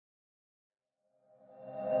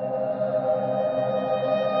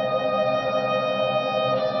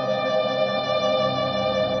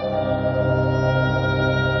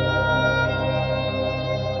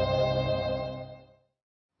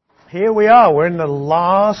Here we are. We're in the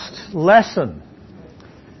last lesson.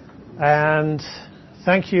 And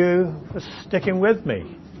thank you for sticking with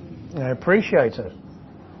me. I appreciate it.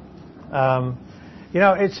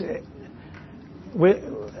 We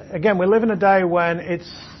live in a day when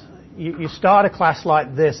you start a class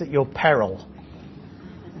like this at your peril.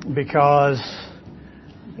 Because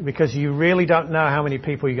you really don't know how many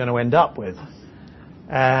people you're going to end up with.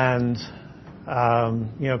 And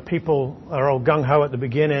people are all gung-ho at the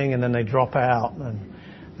beginning and then they drop out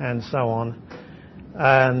and so on.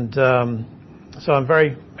 And so I'm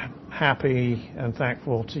very happy and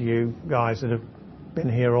thankful to you guys that have been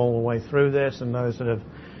here all the way through this and those that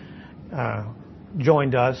have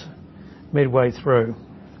joined us midway through.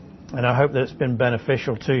 And I hope that it's been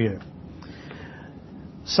beneficial to you.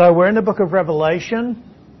 So we're in the book of Revelation.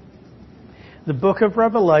 The book of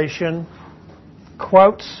Revelation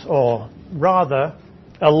quotes, or rather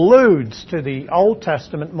alludes to the Old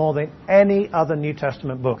Testament more than any other New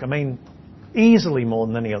Testament book. I mean, easily more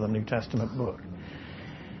than any other New Testament book.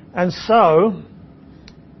 And so,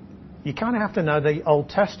 you kind of have to know the Old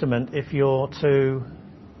Testament if you're to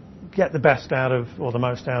get the best out of, or the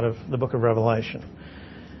most out of the book of Revelation.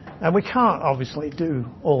 And we can't obviously do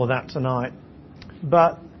all of that tonight.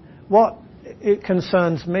 But what it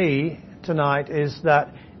concerns me tonight is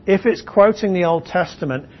that if it's quoting the Old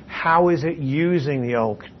Testament, how is it using the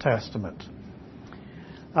Old Testament?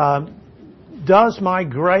 Does my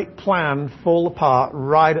great plan fall apart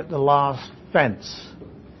right at the last fence?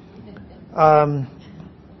 Because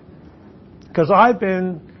I've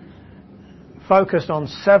been focused on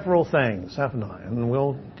several things, haven't I? And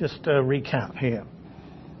we'll just recap here.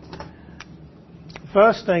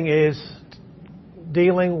 First thing is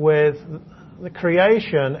dealing with the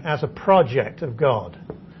creation as a project of God.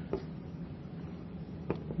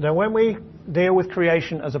 Now, when we deal with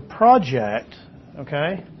creation as a project,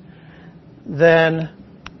 okay, then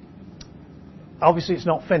obviously it's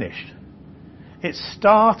not finished. It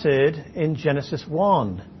started in Genesis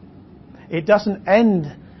 1. It doesn't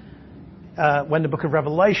end when the book of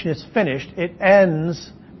Revelation is finished. It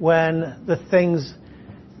ends when the things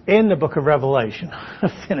in the book of Revelation are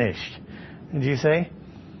finished. Do you see?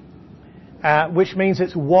 Which means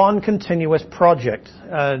it's one continuous project.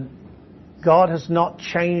 God has not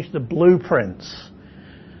changed the blueprints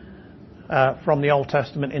from the Old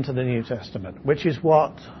Testament into the New Testament, which is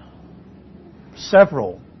what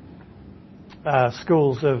several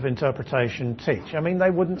schools of interpretation teach. I mean, they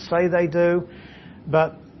wouldn't say they do,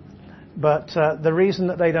 but the reason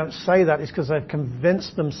that they don't say that is because they've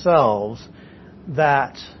convinced themselves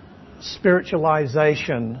that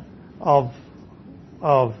spiritualization of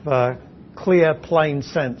clear, plain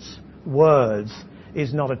sense words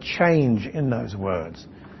is not a change in those words.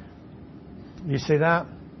 You see that?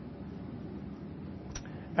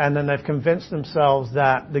 And then they've convinced themselves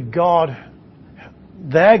that the God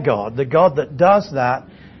that does that,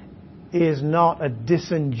 is not a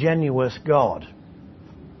disingenuous God.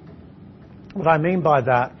 What I mean by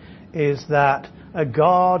that is that a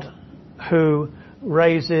God who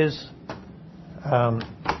raises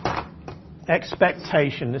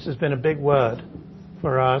expectation. This has been a big word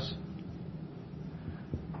for us.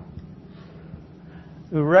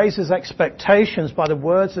 Who raises expectations by the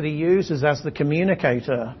words that he uses as the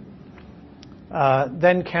communicator,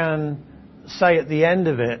 then can say at the end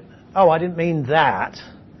of it, oh, I didn't mean that.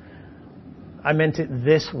 I meant it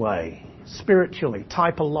this way, spiritually,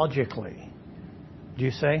 typologically. Do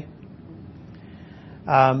you see?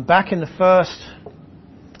 Back in the first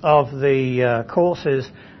of the courses,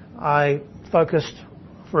 I focused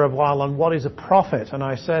for a while on what is a prophet, and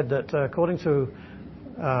I said that according to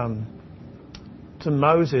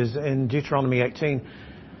Moses in Deuteronomy 18,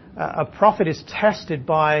 a prophet is tested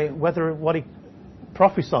by whether what he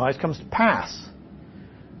prophesies comes to pass.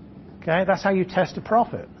 Okay, that's how you test a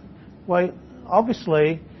prophet. Well,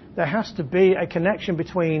 obviously, there has to be a connection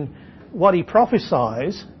between what he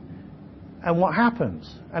prophesies and what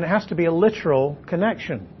happens. And it has to be a literal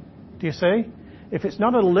connection. Do you see? If it's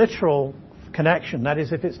not a literal connection, that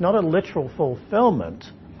is, if it's not a literal fulfillment,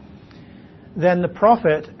 then the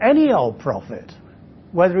prophet, any old prophet,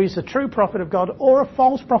 whether he's a true prophet of God or a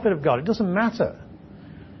false prophet of God, it doesn't matter,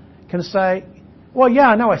 can say, well, yeah,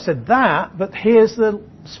 I know I said that, but here's the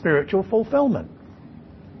spiritual fulfillment.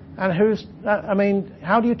 And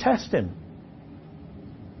how do you test him?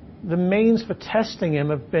 The means for testing him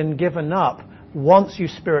have been given up once you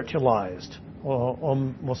spiritualized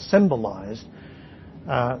or symbolized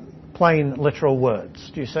plain literal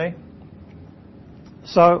words. Do you see?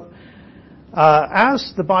 So,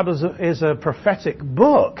 as the Bible is a prophetic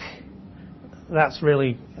book, that's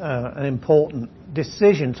really an important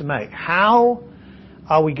decision to make. How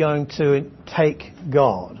are we going to take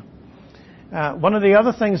God? One of the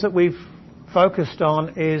other things that we've focused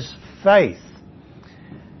on is faith.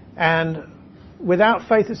 And without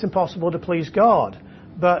faith, it's impossible to please God.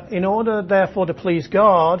 But in order, therefore, to please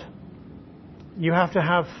God, you have to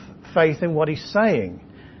have faith in what He's saying.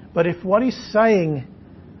 But if what He's saying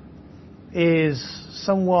is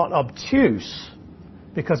somewhat obtuse,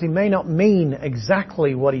 because He may not mean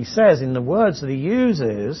exactly what He says in the words that He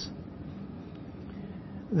uses,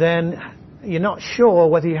 then you're not sure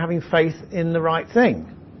whether you're having faith in the right thing.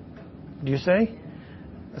 Do you see?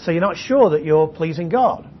 So you're not sure that you're pleasing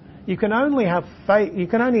God. You can only have faith. You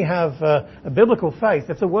can only have a biblical faith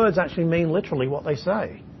if the words actually mean literally what they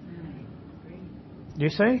say. Do you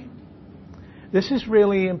see? This is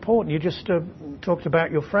really important. You just talked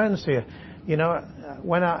about your friends here. You know,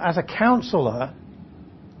 as a counselor,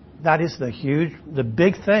 that is the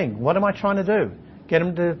big thing. What am I trying to do? Get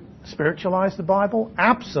them to spiritualize the Bible?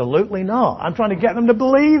 Absolutely not. I'm trying to get them to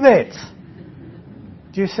believe it.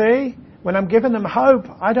 Do you see? When I'm giving them hope,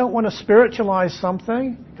 I don't want to spiritualize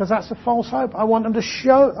something because that's a false hope. I want to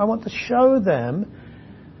show them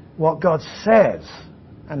what God says,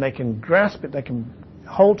 and they can grasp it. They can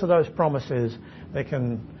hold to those promises. They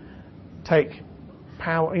can take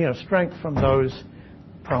power, strength from those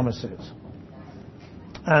promises.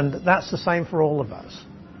 And that's the same for all of us.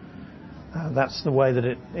 That's the way that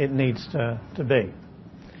it needs to be.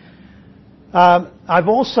 I've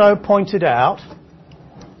also pointed out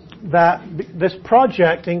that this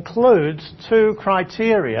project includes 2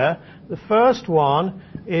 criteria. The first one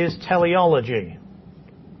is teleology,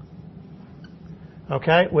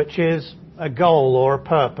 okay, which is a goal or a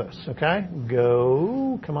purpose, okay?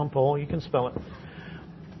 Come on, Paul, you can spell it.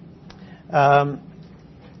 And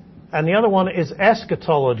the other one is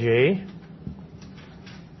eschatology,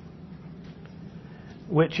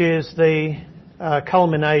 which is the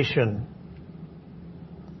culmination,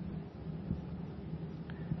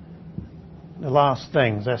 the last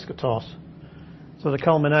things, eschatos. So the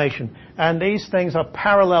culmination. And these things are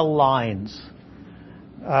parallel lines.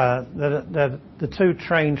 They're the 2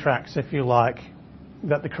 train tracks, if you like,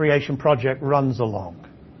 that the creation project runs along.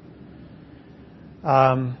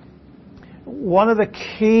 One of the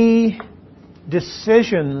key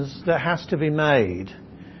decisions that has to be made,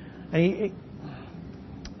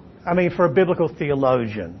 for a biblical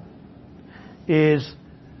theologian, is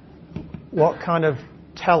what kind of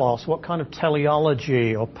telos, what kind of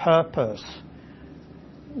teleology or purpose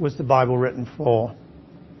was the Bible written for?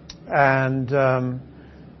 And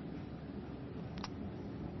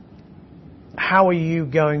how are you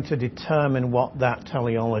going to determine what that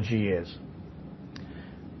teleology is?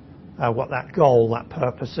 What that goal, that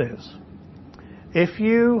purpose is? If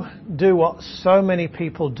you do what so many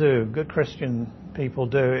people do, good Christian people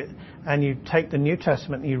do, and you take the New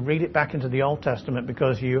Testament and you read it back into the Old Testament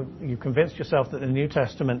because you convinced yourself that the New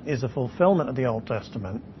Testament is a fulfillment of the Old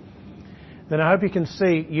Testament, then I hope you can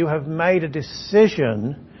see you have made a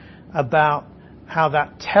decision about how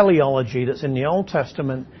that teleology that's in the Old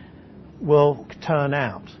Testament will turn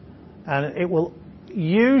out. And it will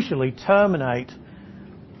usually terminate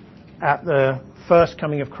at the first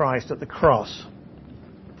coming of Christ at the cross.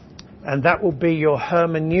 And that will be your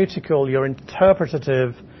hermeneutical, your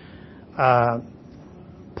interpretative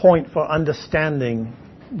point for understanding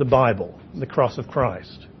the Bible, the cross of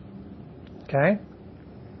Christ. Okay?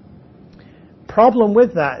 Problem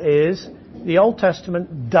with that is the Old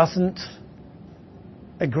Testament doesn't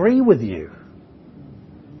agree with you.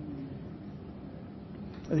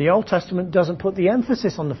 The Old Testament doesn't put the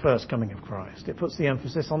emphasis on the first coming of Christ. It puts the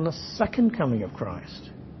emphasis on the second coming of Christ,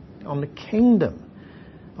 on the kingdom,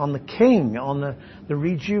 on the king, on the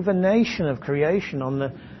rejuvenation of creation, on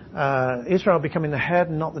the Israel becoming the head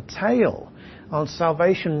and not the tail, on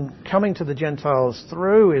salvation coming to the Gentiles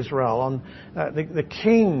through Israel, on the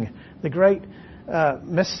king, the great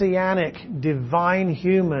messianic, divine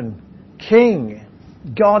human king,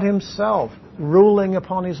 God himself ruling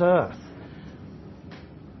upon his earth,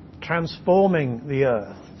 transforming the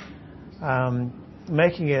earth,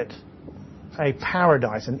 making it a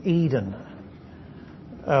paradise, an Eden,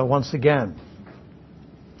 once again.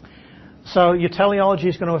 So your teleology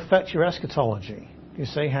is going to affect your eschatology. You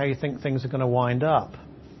see how you think things are going to wind up.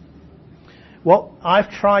 What I've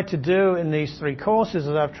tried to do in these 3 courses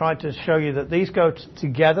is I've tried to show you that these go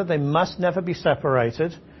together. They must never be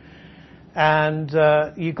separated. And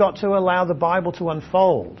you've got to allow the Bible to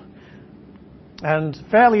unfold. And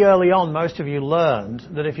fairly early on, most of you learned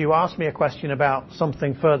that if you asked me a question about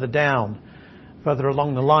something further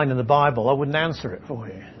along the line in the Bible, I wouldn't answer it for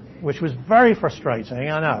you, which was very frustrating,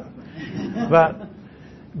 I know. But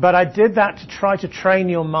But I did that to try to train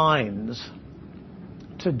your minds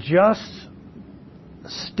to just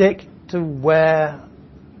stick to where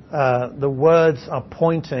the words are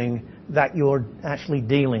pointing that you're actually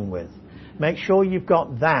dealing with. Make sure you've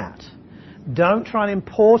got that. Don't try and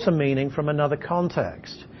import a meaning from another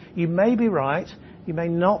context. You may be right, you may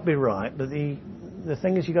not be right, but the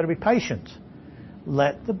thing is you've got to be patient.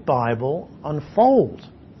 Let the Bible unfold.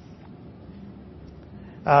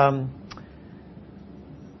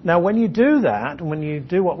 Now, when you do that, when you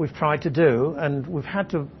do what we've tried to do, and we've had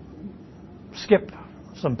to skip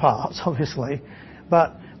some parts, obviously,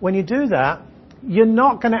 but when you do that, you're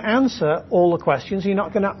not going to answer all the questions. You're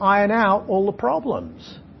not going to iron out all the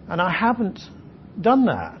problems. And I haven't done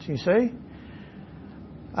that, you see.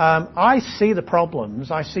 I see the problems.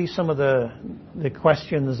 I see some of the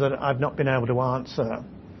questions that I've not been able to answer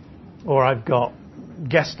or I've got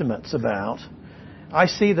guesstimates about. I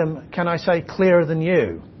see them, can I say, clearer than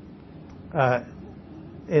you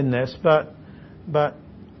in this, but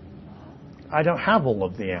I don't have all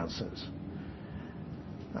of the answers.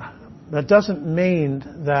 That doesn't mean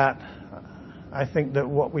that I think that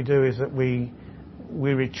what we do is that we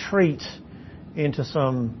retreat into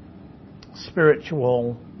some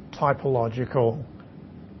spiritual, typological,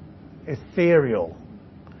 ethereal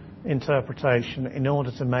interpretation in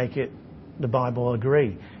order to make it the Bible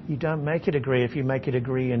agree. You don't make it agree if you make it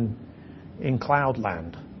agree in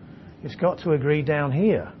cloudland. It's got to agree down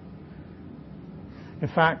here. In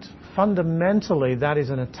fact, fundamentally, that is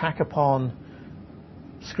an attack upon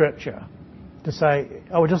Scripture. To say,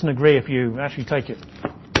 oh, it doesn't agree if you actually take it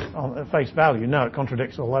at face value. No, it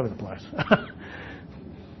contradicts all over the place.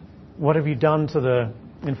 What have you done to the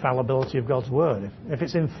infallibility of God's Word? If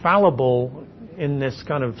it's infallible in this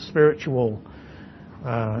kind of spiritual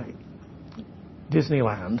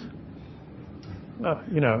Disneyland,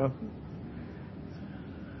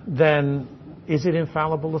 then is it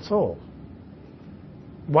infallible at all?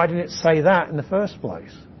 Why didn't it say that in the first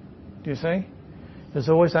place? Do you see? There's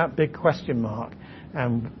always that big question mark.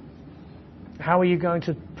 And how are you going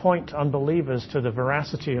to point unbelievers to the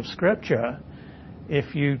veracity of Scripture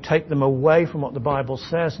if you take them away from what the Bible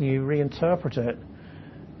says and you reinterpret it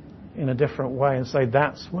in a different way and say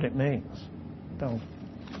that's what it means?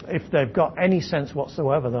 If they've got any sense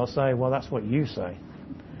whatsoever, they'll say, well, that's what you say.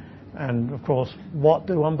 And, of course, what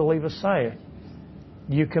do unbelievers say?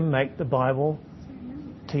 You can make the Bible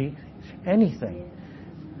teach anything.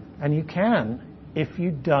 And you can if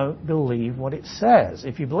you don't believe what it says.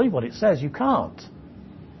 If you believe what it says, you can't.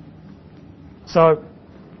 So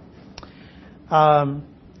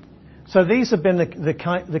these have been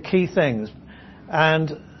the key things.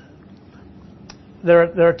 And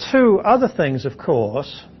there are two other things, of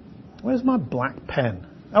course. Where's my black pen?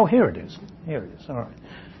 Oh, here it is. Here it is. All right.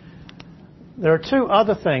 There are two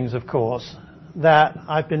other things, of course, that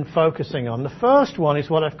I've been focusing on. The first one is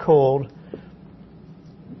what I've called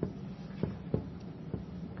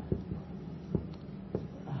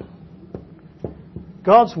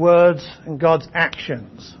God's words and God's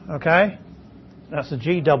actions. Okay? That's the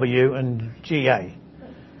GW and GA.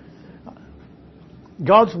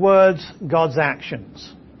 God's words, God's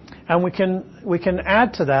actions. And we can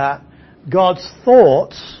add to that God's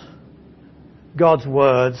thoughts, God's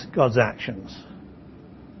words, God's actions.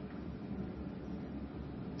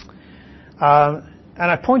 And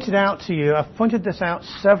I pointed out to you, I've pointed this out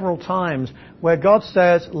several times, where God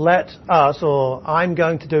says, let us, or I'm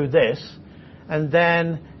going to do this, and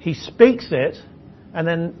then He speaks it, and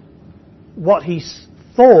then what He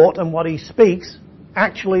thought and what He speaks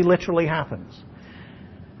actually literally happens.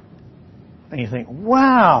 And you think,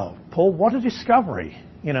 wow, Paul, what a discovery.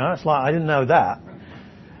 It's like, I didn't know that.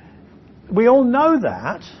 We all know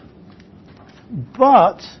that,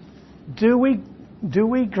 but do we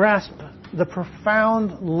grasp the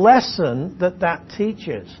profound lesson that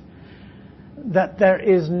teaches? That there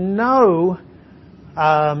is no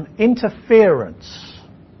interference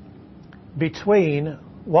between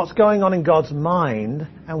what's going on in God's mind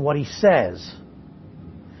and what He says.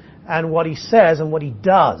 And what He says and what He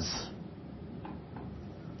does.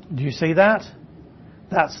 Do you see that?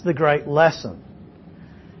 That's the great lesson.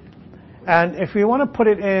 And if we want to put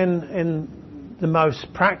it in the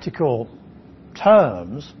most practical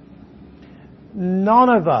terms, none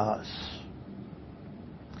of us,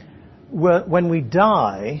 when we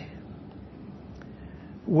die,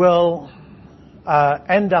 will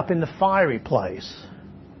end up in the fiery place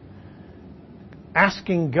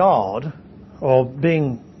asking God, or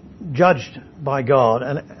being judged by God,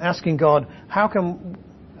 and asking God, how come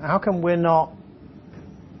we're not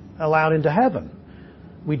allowed into heaven?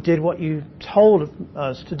 We did what you told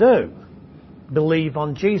us to do. believe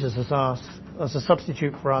on Jesus as a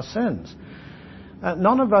substitute for our sins.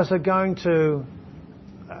 None of us are going to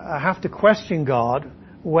have to question God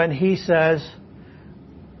when He says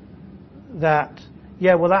that,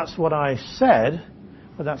 yeah, well, that's what I said,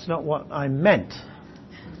 but that's not what I meant.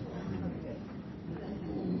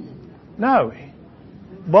 No.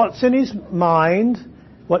 What's in His mind,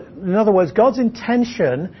 in other words, God's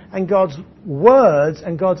intention and God's words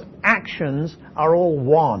and God's actions are all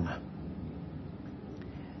one.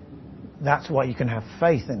 That's why you can have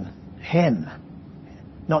faith in Him.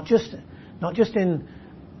 Not just in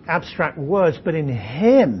abstract words, but in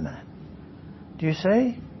Him. Do you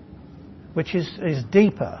see? Which is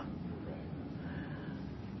deeper.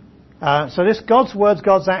 So this God's words,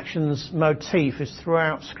 God's actions motif is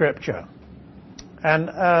throughout Scripture. And,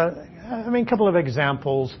 a couple of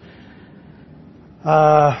examples.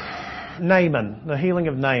 Naaman, the healing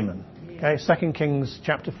of Naaman. Okay, 2 Kings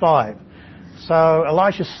chapter 5. So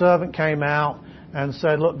Elisha's servant came out and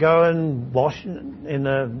said, look, go and wash in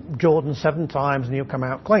the Jordan 7 times and you'll come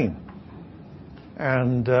out clean.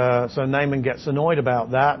 And so Naaman gets annoyed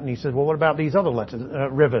about that, and he said, well, what about these other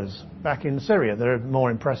rivers back in Syria? They're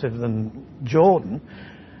more impressive than Jordan.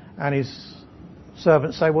 And his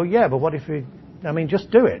servants say, well, yeah, but what if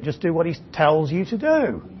just do it. Just do what he tells you to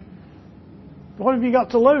do. What have you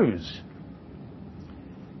got to lose?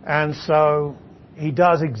 And so he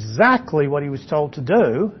does exactly what he was told to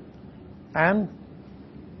do, and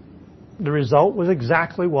the result was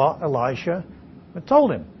exactly what Elisha had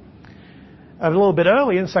told him. A little bit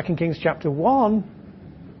earlier in 2 Kings chapter 1,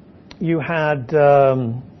 you had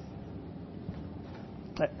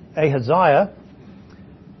Ahaziah,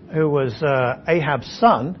 who was Ahab's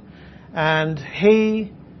son, and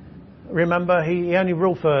he only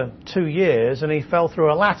ruled for 2 years, and he fell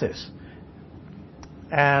through a lattice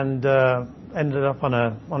and ended up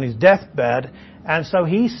on his deathbed. And so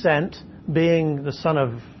he sent, being the son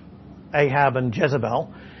of Ahab and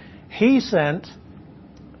Jezebel, he sent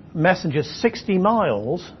messengers 60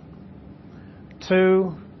 miles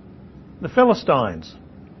to the Philistines,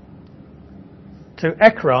 to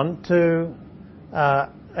Ekron, to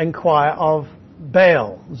inquire of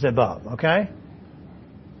Baal-zebub, okay?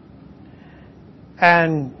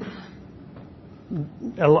 And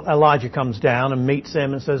Elijah comes down and meets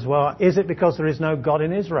him and says, well, is it because there is no God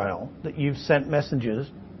in Israel that you've sent messengers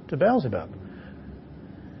to Baal-zebub?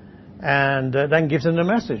 And then gives him the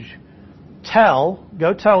message.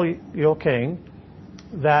 Go tell your king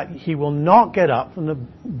that he will not get up from the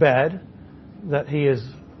bed that he is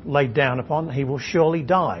laid down upon. He will surely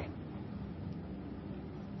die.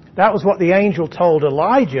 That was what the angel told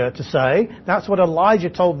Elijah to say. That's what Elijah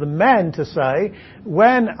told the men to say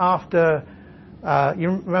when after, you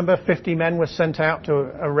remember 50 men were sent out to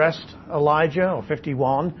arrest Elijah, or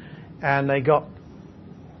 51, and they got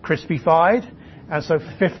crispified. And so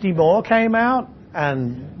 50 more came out,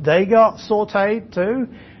 and they got sautéed too.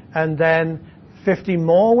 And then 50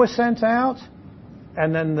 more were sent out.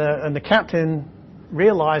 And then the captain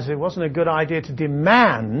realized it wasn't a good idea to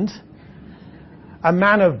demand a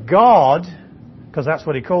man of God, because that's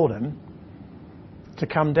what he called him, to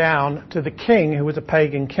come down to the king who was a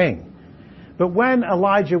pagan king. But when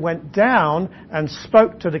Elijah went down and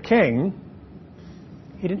spoke to the king,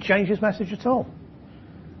 he didn't change his message at all.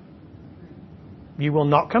 You will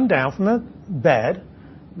not come down from the bed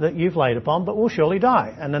that you've laid upon, but will surely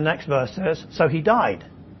die. And the next verse says, so he died.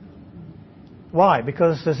 Why?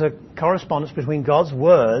 Because there's a correspondence between God's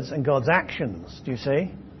words and God's actions. Do you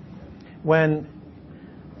see? When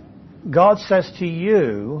God says to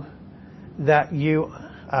you that you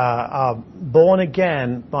are born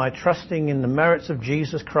again by trusting in the merits of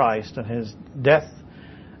Jesus Christ and His death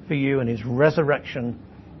for you and His resurrection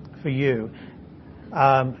for you,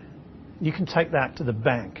 you can take that to the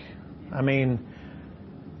bank. I mean,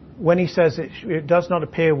 when He says it does not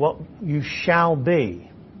appear what you shall be,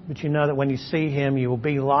 but you know that when you see Him, you will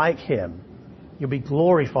be like Him. You'll be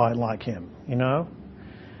glorified like Him, you know.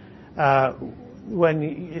 When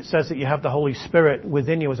it says that you have the Holy Spirit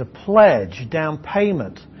within you as a pledge, down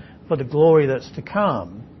payment for the glory that's to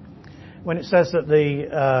come. When it says that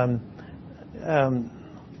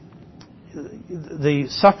the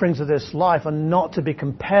sufferings of this life are not to be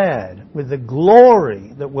compared with the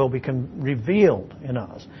glory that will be revealed in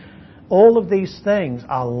us. All of these things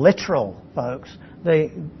are literal, folks.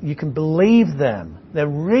 You can believe them. They're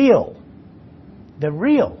real. They're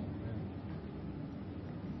real.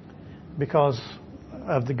 Because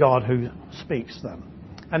of the God who speaks them.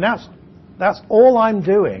 And that's all I'm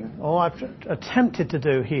doing, all I've attempted to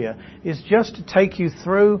do here, is just to take you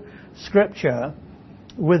through Scripture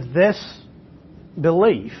with this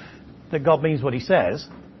belief that God means what he says.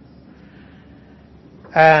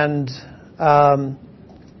 And I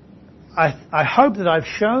hope that I've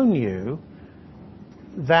shown you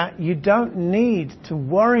that you don't need to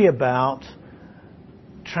worry about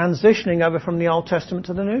transitioning over from the Old Testament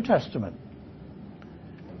to the New Testament.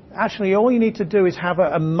 Actually, all you need to do is have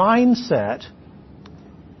a mindset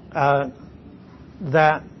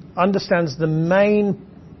that understands the main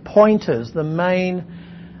pointers, the main...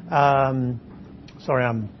 sorry,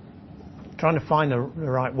 I'm trying to find the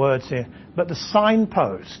right words here. But the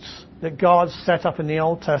signposts that God set up in the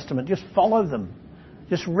Old Testament, just follow them.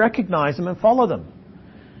 Just recognize them and follow them.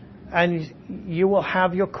 And you will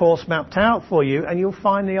have your course mapped out for you, and you'll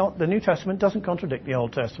find the New Testament doesn't contradict the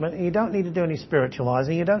Old Testament, and you don't need to do any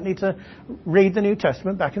spiritualizing. You don't need to read the New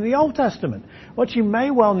Testament back in the Old Testament. What you may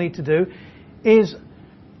well need to do is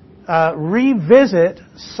revisit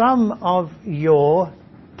some of your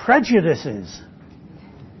prejudices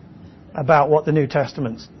about what the New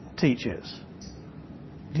Testament teaches.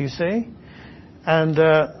 Do you see? And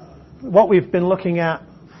what we've been looking at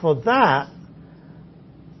for that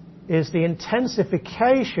is the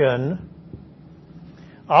intensification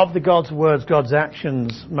of the God's words, God's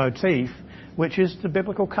actions motif, which is the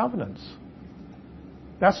biblical covenants.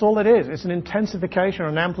 That's all it is. It's an intensification or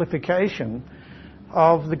an amplification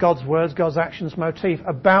of the God's words, God's actions motif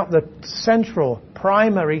about the central,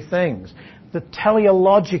 primary things, the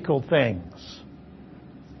teleological things.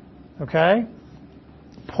 Okay?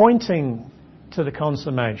 Pointing to the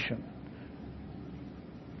consummation.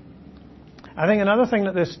 I think another thing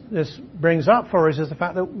that this brings up for us is the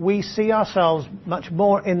fact that we see ourselves much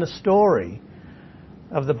more in the story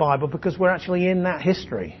of the Bible because we're actually in that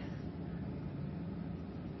history.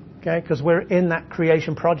 Okay? Because we're in that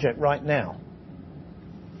creation project right now.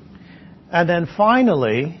 And then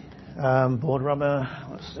finally, board rubber,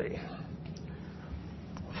 let's see.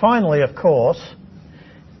 Finally, of course,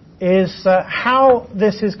 is how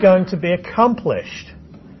this is going to be accomplished.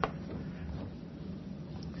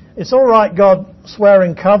 It's all right, God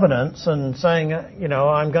swearing covenants and saying,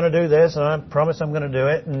 I'm going to do this and I promise I'm going to do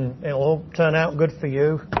it and it'll all turn out good for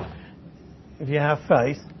you if you have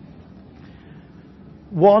faith.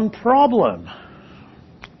 One problem.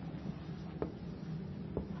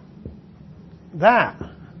 That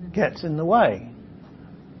gets in the way.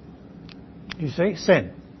 You see?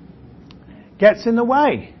 Sin. Gets in the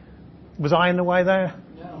way. Was I in the way there?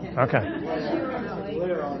 No. Okay.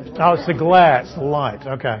 Oh, it's the glare. It's the light.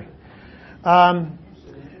 Okay.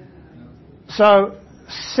 So,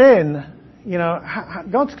 sin,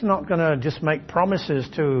 God's not going to just make promises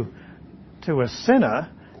to a sinner.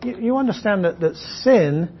 You understand that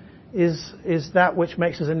sin is that which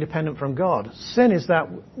makes us independent from God. Sin is that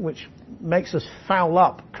which makes us foul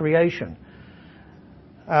up creation.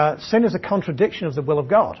 Sin is a contradiction of the will of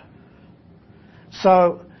God.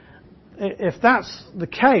 So, if that's the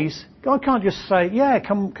case, God can't just say, "Yeah,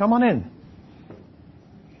 come on in.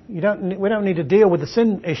 We don't need to deal with the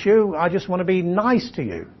sin issue. I just want to be nice to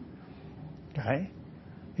you." Okay?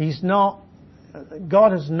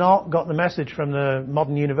 God has not got the message from the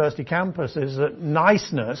modern university campuses that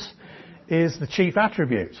niceness is the chief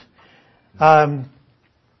attribute.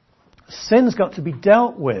 Sin's got to be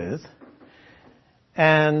dealt with,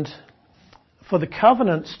 and for the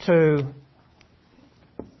covenants to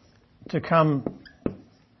come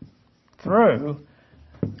through,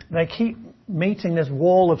 they keep meeting this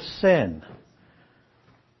wall of sin.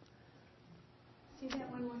 Say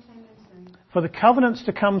that one more time, I'm sorry. For the covenants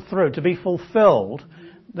to come through, to be fulfilled,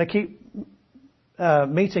 they keep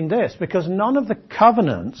meeting this, because none of the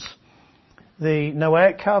covenants, the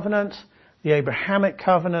Noahic covenant, the Abrahamic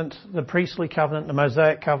covenant, the priestly covenant, the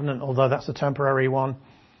Mosaic covenant, although that's a temporary one,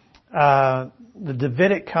 the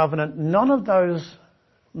Davidic covenant, none of those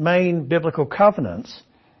main biblical covenants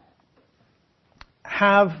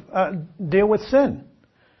deal with sin.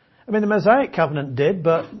 I mean, the Mosaic covenant did,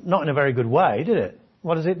 but not in a very good way, did it?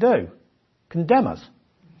 What does it do? Condemn us.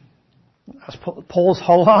 That's Paul's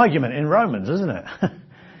whole argument in Romans, isn't it?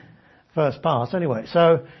 First part, anyway.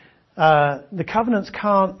 So, the covenants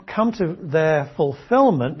can't come to their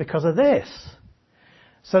fulfillment because of this.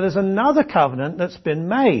 So there's another covenant that's been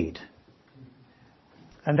made.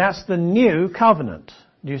 And that's the new covenant.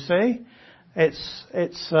 Do you see?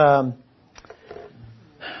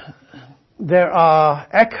 There are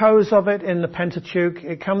echoes of it in the Pentateuch.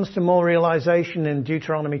 It comes to more realization in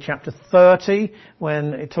Deuteronomy chapter 30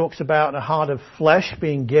 when it talks about a heart of flesh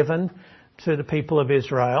being given to the people of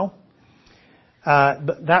Israel.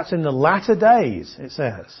 But that's in the latter days, it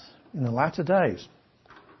says. In the latter days.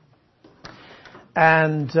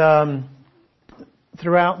 And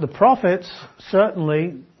throughout the prophets,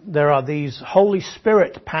 certainly there are these Holy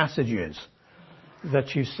Spirit passages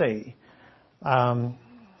that you see.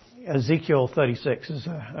 Ezekiel 36 is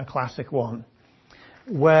a classic one,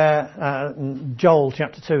 where Joel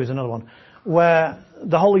chapter 2 is another one, where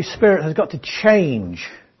the Holy Spirit has got to change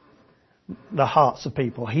the hearts of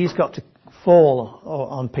people. He's got to fall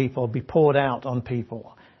on people, be poured out on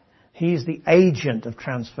people. He's the agent of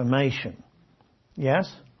transformation.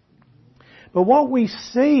 Yes? But what we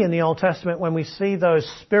see in the Old Testament when we see those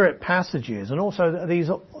Spirit passages, and also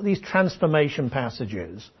these transformation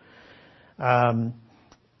passages, in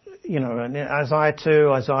Isaiah 2,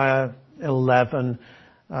 Isaiah 11,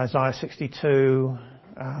 Isaiah 62,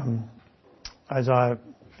 Isaiah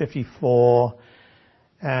 54,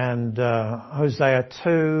 and Hosea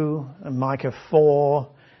 2, and Micah 4,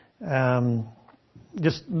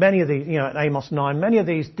 just many of these, Amos 9, many of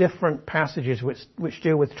these different passages which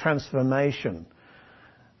deal with transformation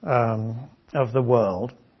of the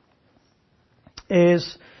world,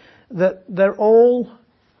 is that they're all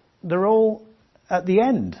at the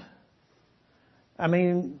end. I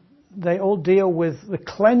mean, they all deal with the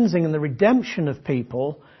cleansing and the redemption of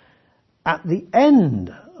people at the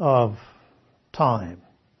end of time,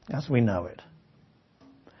 as we know it.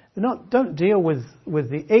 They don't deal with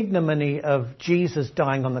the ignominy of Jesus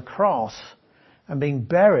dying on the cross and being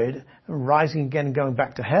buried and rising again and going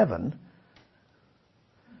back to heaven.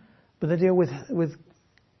 But they deal with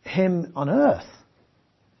Him on earth,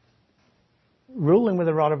 ruling with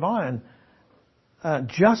a rod of iron,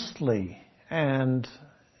 justly and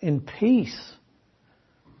in peace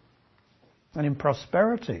and in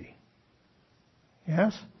prosperity.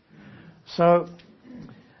 Yes? So,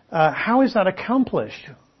 how is that accomplished?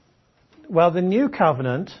 Well, the New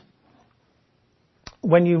Covenant,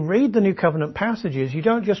 when you read the New Covenant passages, you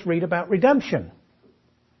don't just read about redemption.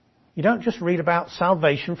 You don't just read about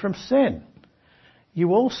salvation from sin.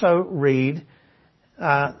 You also read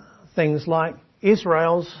things like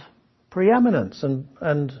Israel's preeminence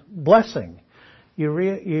and blessing. You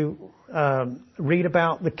read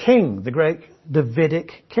about the king, the great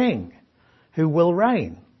Davidic king, who will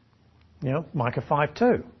reign. Micah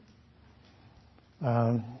 5:2.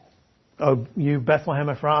 O you Bethlehem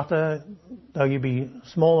Ephrathah, though you be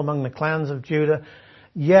small among the clans of Judah,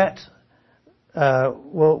 yet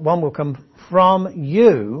one will come from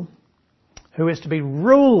you who is to be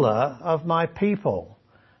ruler of my people,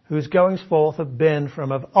 whose goings forth have been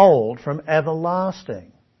from of old, from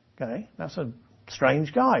everlasting. Okay, that's a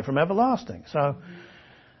strange guy, from everlasting. So,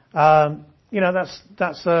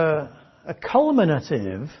 that's a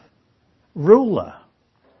culminative ruler.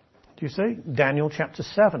 Do you see? Daniel chapter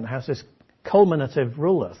 7 has this culminative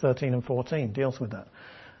ruler, 13 and 14 deals with that.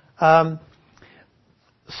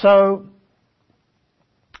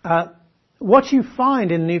 What you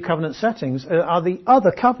find in New Covenant settings are the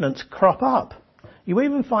other covenants crop up. You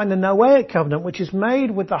even find the Noahic covenant, which is made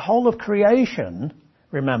with the whole of creation,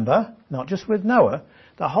 remember, not just with Noah,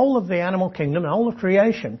 the whole of the animal kingdom, the whole of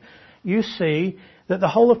creation. You see that the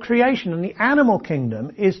whole of creation and the animal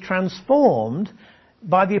kingdom is transformed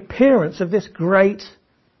by the appearance of this great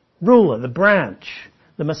ruler, the branch,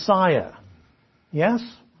 the Messiah. Yes?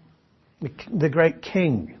 The great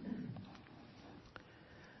king.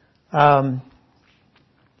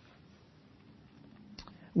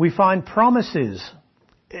 We find promises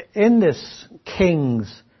in this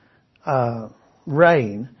king's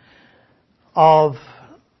reign of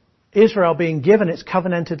Israel being given its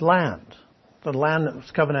covenanted land, the land that was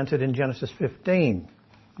covenanted in Genesis 15,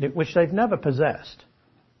 which they've never possessed.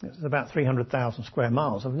 It's about 300,000 square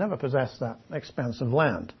miles. They've never possessed that expanse of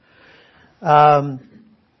land. The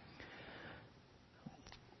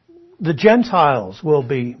Gentiles will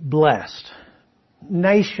be blessed.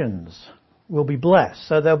 Nations will be blessed.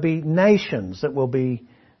 So there'll be nations that will be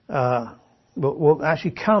will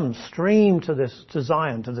actually come, stream to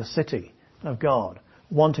Zion, to the city of God,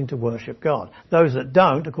 wanting to worship God. Those that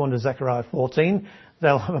don't, according to Zechariah 14,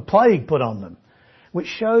 they'll have a plague put on them, which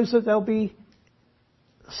shows that there'll be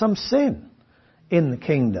some sin in the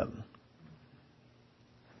kingdom.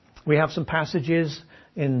 We have some passages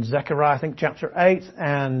in Zechariah, I think chapter 8,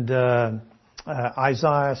 and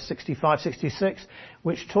Isaiah 65, 66,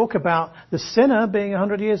 which talk about the sinner being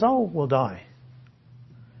 100 years old will die.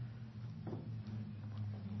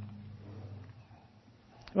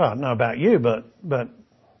 Well, I don't know about you, but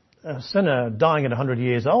a sinner dying at 100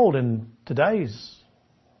 years old in today's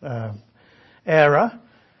era,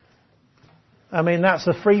 I mean, that's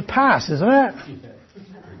a free pass, isn't it?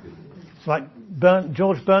 It's like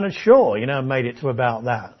George Bernard Shaw, made it to about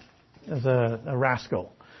that as a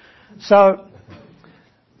rascal. So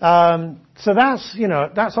that's,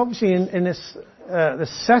 that's obviously in this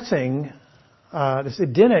setting, this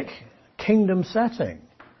Edenic kingdom setting.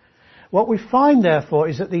 What we find, therefore,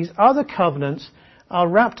 is that these other covenants are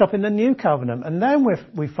wrapped up in the new covenant. And then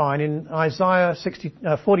we find in Isaiah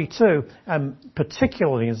 42, and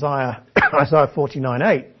particularly Isaiah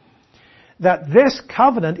 49:8, that this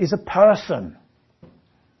covenant is a person.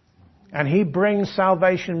 And he brings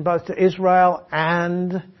salvation both to Israel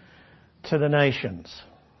and to the nations.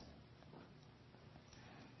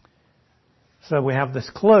 So we have this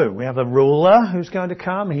clue. We have a ruler who's going to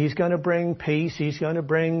come. He's going to bring peace. He's going to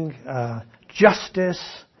bring justice.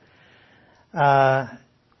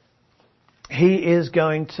 He is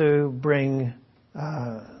going to bring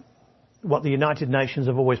what the United Nations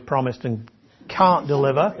have always promised and can't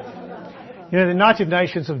deliver. You know, the United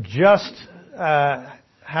Nations have just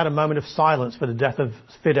had a moment of silence for the death of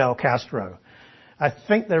Fidel Castro. I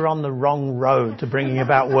think they're on the wrong road to bringing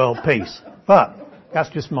about world peace. But that's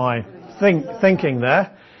just my thinking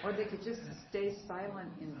there. Or they could just stay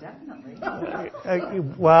silent indefinitely.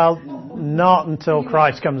 Well, not until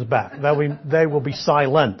Christ comes back. They will be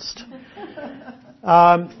silenced.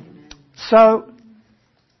 So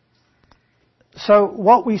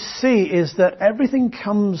what we see is that everything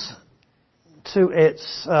comes to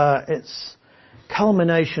its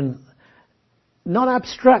culmination, not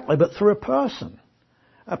abstractly, but through a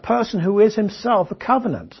person who is himself a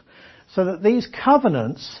covenant. So that these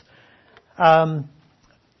covenants,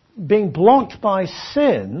 being blocked by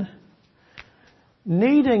sin,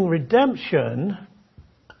 needing redemption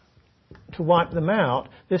to wipe them out,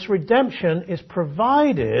 this redemption is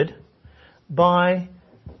provided by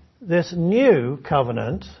this new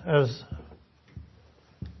covenant, as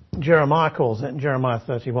Jeremiah calls it in Jeremiah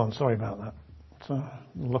 31. Sorry about that. So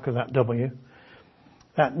look at that W.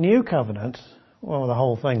 That new covenant, well, the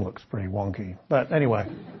whole thing looks pretty wonky. But anyway.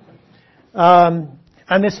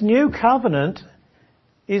 And this new covenant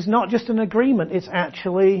is not just an agreement, it's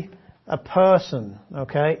actually a person,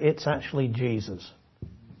 okay? It's actually Jesus.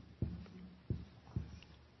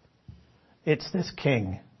 It's this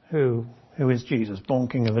king who is Jesus, born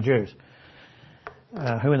King of the Jews,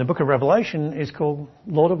 who in the book of Revelation is called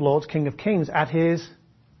Lord of Lords, King of Kings at his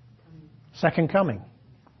second coming.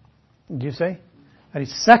 Do you see? At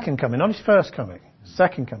his second coming, not his first coming,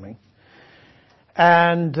 second coming.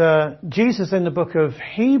 And Jesus in the book of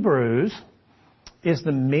Hebrews is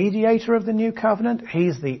the mediator of the new covenant.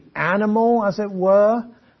 He's the animal, as it were,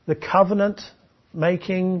 the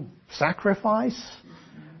covenant-making sacrifice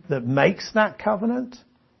that makes that covenant.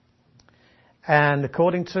 And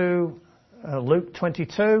according to Luke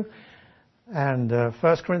 22 and 1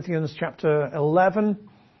 Corinthians chapter 11,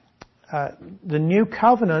 the new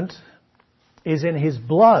covenant is in his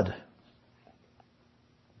blood.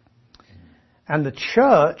 And the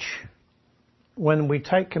church, when we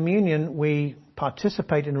take communion, we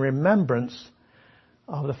participate in remembrance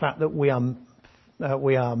of the fact that we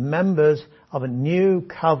are members of a new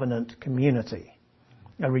covenant community,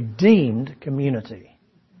 a redeemed community.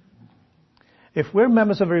 If we're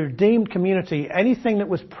members of a redeemed community, anything that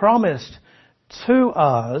was promised to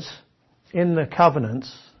us in the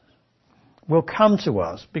covenants will come to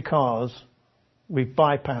us because we've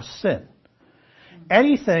bypassed sin.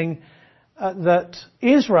 Anything that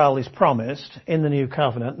Israel is promised in the new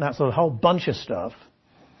covenant, and that's a whole bunch of stuff,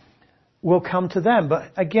 will come to them.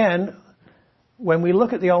 But again, when we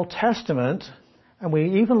look at the Old Testament, and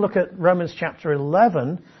we even look at Romans chapter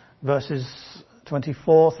 11, verses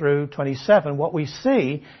 24 through 27, what we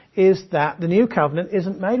see is that the new covenant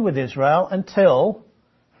isn't made with Israel until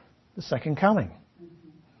the second coming,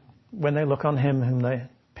 when they look on him whom they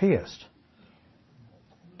pierced.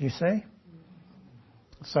 Do you see?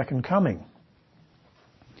 Second coming.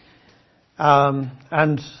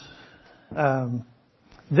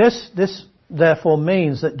 This therefore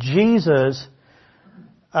means that Jesus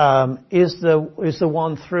is the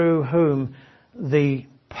one through whom the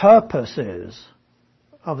purpose is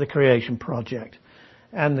of the creation project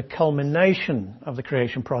and the culmination of the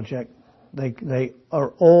creation project. They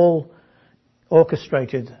are all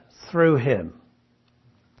orchestrated through him.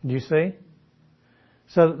 Do you see?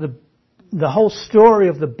 So the whole story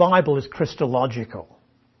of the Bible is Christological.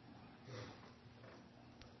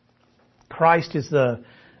 Christ is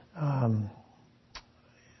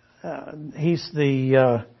he's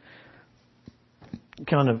the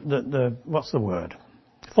kind of the what's the word?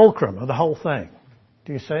 Fulcrum of the whole thing.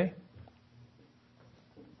 Do you see?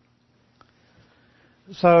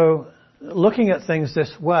 So looking at things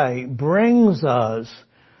this way brings us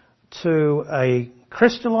to a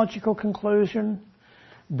Christological conclusion,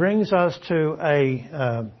 brings us to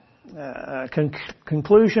a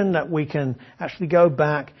conclusion that we can actually go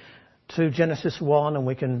back to Genesis 1 and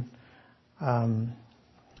we can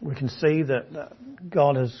see that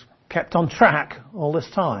God has kept on track all this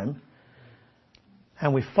time,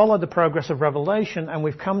 and we've followed the progress of Revelation, and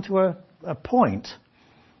we've come to a point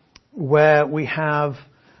where we have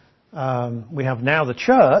now the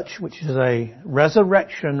church, which is a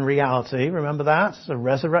resurrection reality. Remember that? It's a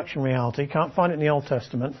resurrection reality. Can't find it in the Old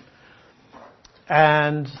Testament.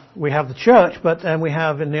 And we have the church, but then we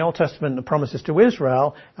have in the Old Testament the promises to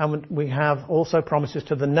Israel, and we have also promises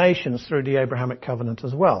to the nations through the Abrahamic covenant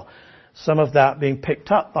as well. Some of that being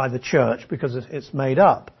picked up by the church because it's made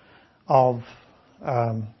up of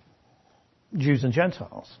Jews and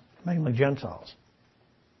Gentiles, mainly Gentiles.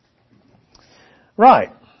 Right.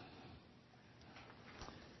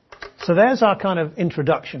 So there's our kind of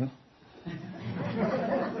introduction.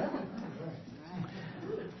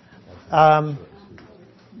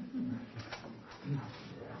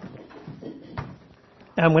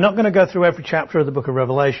 And we're not going to go through every chapter of the book of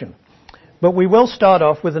Revelation, but we will start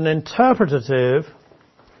off with an interpretative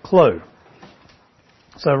clue.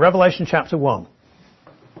 So Revelation chapter 1,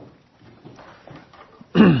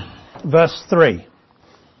 verse 3.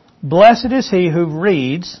 Blessed is he who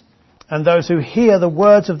reads and those who hear the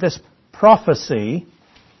words of this prophecy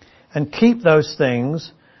and keep those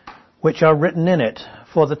things which are written in it,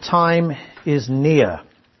 for the time is near.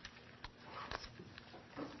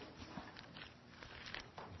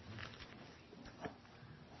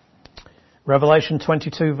 Revelation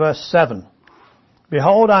 22 verse 7.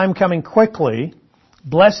 Behold, I am coming quickly.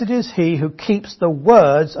 Blessed is he who keeps the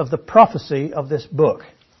words of the prophecy of this book.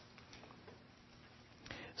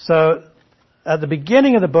 So, at the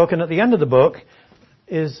beginning of the book and at the end of the book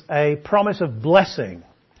is a promise of blessing.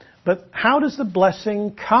 But how does the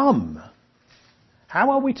blessing come? How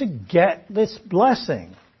are we to get this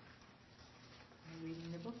blessing?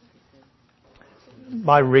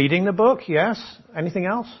 By reading the book, yes. Anything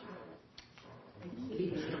else?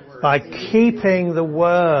 By keeping the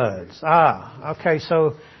words. Okay,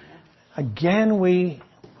 so again we're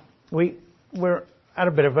at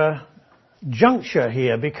a bit of a juncture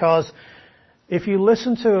here, because if you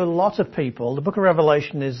listen to a lot of people, the book of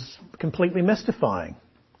Revelation is completely mystifying.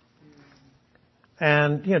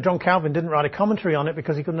 And, John Calvin didn't write a commentary on it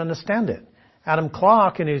because he couldn't understand it. Adam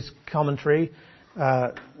Clarke, in his commentary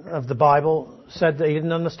of the Bible, said that he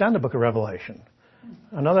didn't understand the book of Revelation.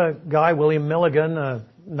 Another guy, William Milligan, a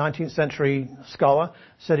 19th century scholar,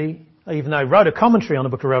 said even though he wrote a commentary on the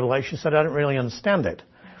book of Revelation, said, I don't really understand it.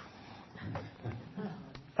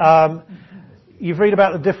 You read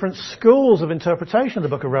about the different schools of interpretation of the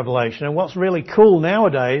book of Revelation, and what's really cool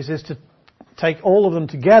nowadays is to take all of them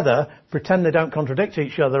together, pretend they don't contradict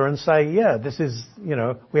each other, and say, yeah, this is,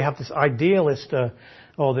 we have this idealist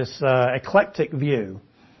or this eclectic view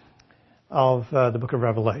of the book of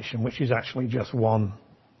Revelation, which is actually just one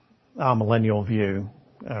millennial view,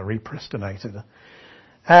 repristinated.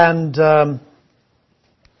 And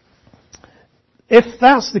if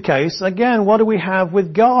that's the case, again, what do we have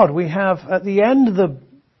with God? We have, at the end of the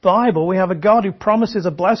Bible, we have a God who promises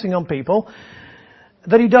a blessing on people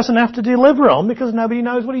that he doesn't have to deliver on because nobody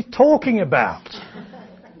knows what he's talking about.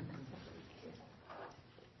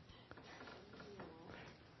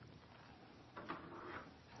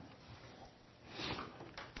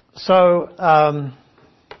 So,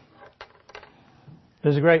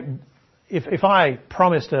 there's a great, if I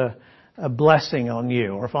promised a blessing on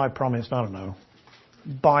you, or if I promised, I don't know,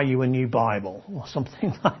 buy you a new Bible or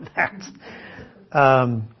something like that,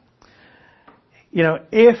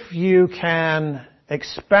 if you can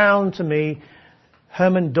expound to me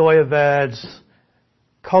Herman Dooyeweerd's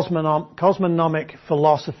cosmonomic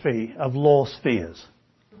philosophy of law spheres.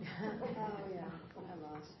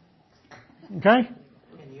 Okay?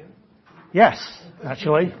 Can you? Yes,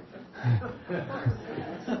 actually.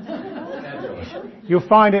 You'll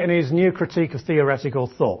find it in his New Critique of Theoretical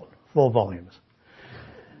Thought, 4 volumes.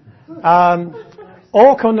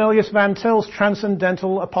 Or Cornelius Van Til's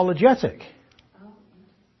Transcendental Apologetic.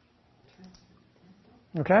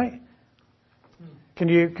 Okay? Could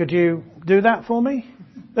you do that for me?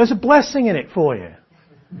 There's a blessing in it for you.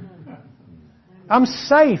 I'm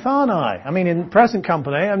safe, aren't I? I mean, in present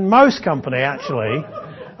company, and most company actually,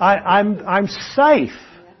 I'm safe.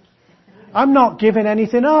 I'm not giving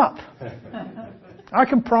anything up. I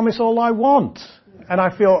can promise all I want. And I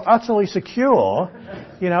feel utterly secure,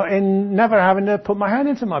 in never having to put my hand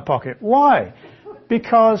into my pocket. Why?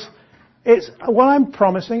 Because what I'm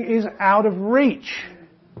promising is out of reach.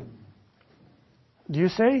 Do you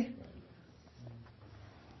see?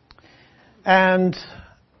 And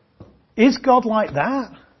is God like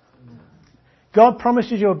that? God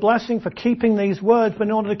promises you a blessing for keeping these words, but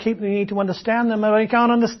in order to keep them, you need to understand them, and you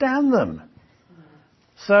can't understand them.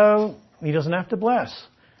 So, he doesn't have to bless.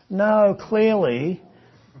 No, clearly,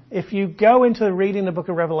 if you go into reading the book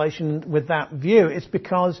of Revelation with that view, it's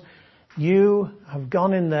because you have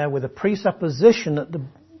gone in there with a presupposition that the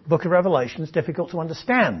book of Revelation is difficult to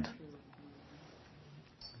understand.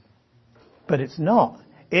 But it's not.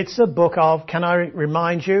 It's a book of, can I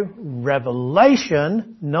remind you,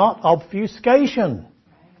 revelation, not obfuscation.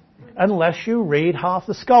 Unless you read half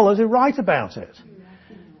the scholars who write about it.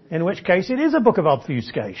 In which case it is a book of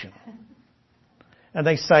obfuscation. And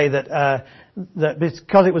they say that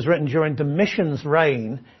because it was written during Domitian's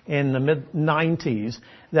reign in the mid-90s,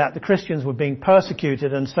 that the Christians were being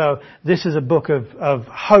persecuted, and so this is a book of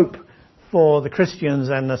hope for the Christians,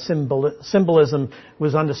 and the symbolism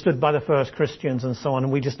was understood by the first Christians and so on,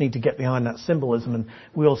 and we just need to get behind that symbolism, and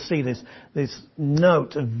we'll see this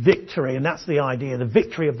note of victory, and that's the idea. The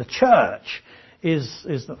victory of the church is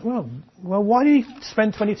that, well, why do you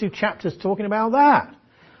spend 22 chapters talking about that?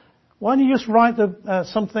 Why don't you just write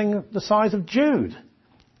something the size of Jude?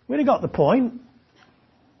 We already got the point.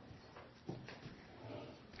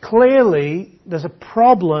 Clearly, there's a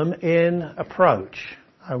problem in approach,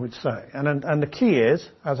 I would say. And the key is,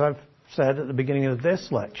 as I've said at the beginning of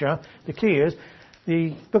this lecture, the key is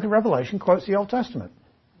the book of Revelation quotes the Old Testament.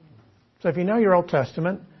 So if you know your Old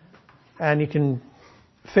Testament and you can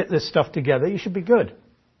fit this stuff together, you should be good.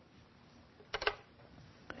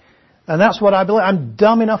 And that's what I believe. I'm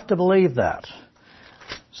dumb enough to believe that.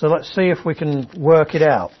 So let's see if we can work it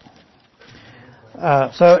out.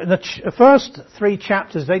 So in the first 3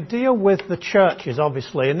 chapters, they deal with the churches,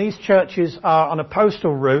 obviously. And these churches are on a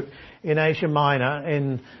postal route in Asia Minor,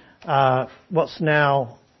 in what's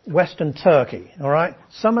now Western Turkey. All right?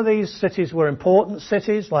 Some of these cities were important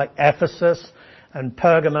cities, like Ephesus and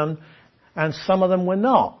Pergamum, and some of them were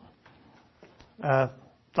not.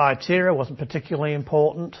 Thyatira wasn't particularly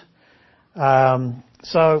important.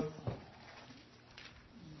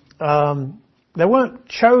 They weren't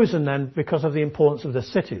chosen then because of the importance of the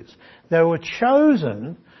cities. They were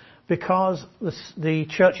chosen because the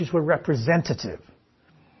churches were representative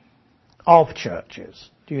of churches.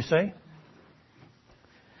 Do you see?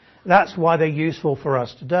 That's why they're useful for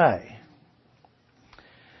us today.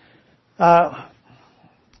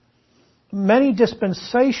 Many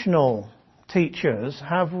dispensational teachers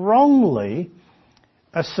have wrongly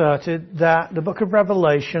asserted that the book of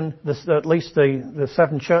Revelation, at least the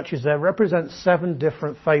 7 churches there, represent 7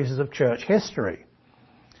 different phases of church history.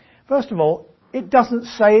 First of all, it doesn't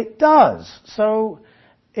say it does. So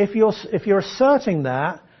if you're asserting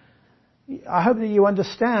that, I hope that you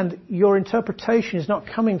understand your interpretation is not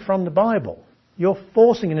coming from the Bible. You're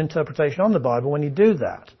forcing an interpretation on the Bible when you do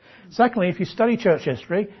that. Secondly, if you study church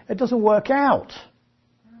history, it doesn't work out.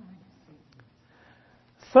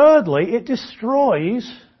 Thirdly, it destroys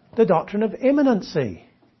the doctrine of imminency.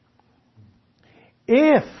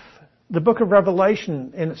 If the book of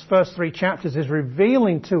Revelation in its first 3 chapters is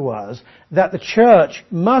revealing to us that the church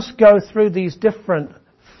must go through these different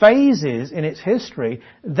phases in its history,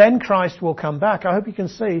 then Christ will come back. I hope you can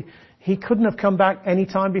see he couldn't have come back any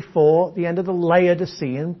time before the end of the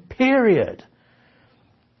Laodicean period.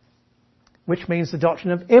 Which means the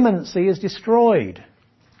doctrine of imminency is destroyed.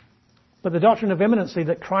 But the doctrine of imminency,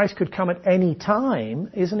 that Christ could come at any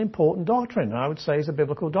time, is an important doctrine. I would say is a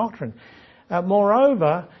biblical doctrine.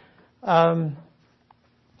 Moreover, the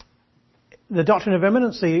doctrine of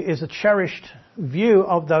imminency is a cherished view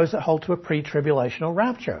of those that hold to a pre-tribulational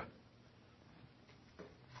rapture.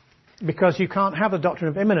 Because you can't have the doctrine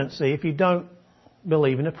of imminency if you don't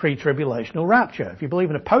believe in a pre-tribulational rapture. If you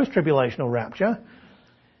believe in a post-tribulational rapture,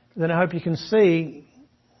 then I hope you can see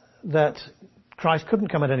that Christ couldn't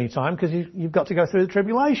come at any time because you've got to go through the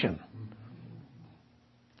tribulation.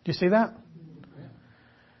 Do you see that?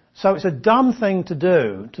 So it's a dumb thing to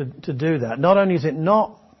do, to do that. Not only is it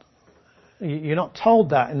not, you're not told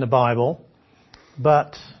that in the Bible,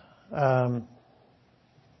 but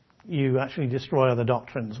you actually destroy other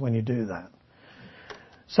doctrines when you do that.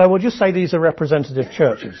 So we'll just say these are representative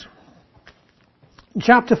churches. In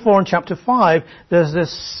chapter 4 and chapter 5, there's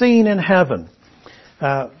this scene in heaven.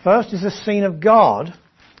 First is the scene of God.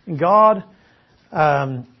 And God,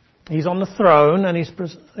 He's on the throne and He's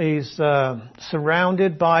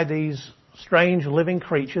surrounded by these strange living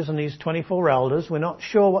creatures and these 24 elders. We're not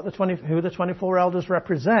sure who the 24 elders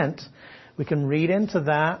represent. We can read into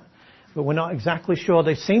that, but we're not exactly sure.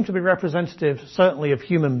 They seem to be representative, certainly, of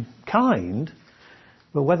humankind,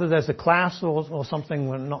 but whether there's a class or something,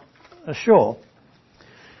 we're not sure.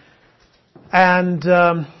 And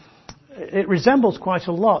it resembles quite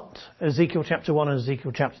a lot Ezekiel chapter 1 and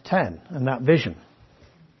Ezekiel chapter 10 and that vision,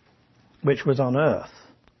 which was on earth.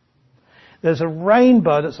 There's a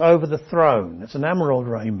rainbow that's over the throne. It's an emerald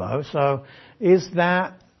rainbow. So is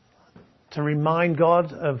that to remind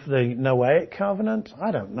God of the Noahic covenant?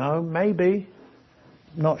 I don't know. Maybe.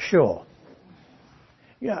 Not sure.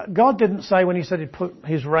 Yeah, God didn't say when he said he'd put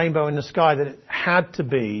his rainbow in the sky that it had to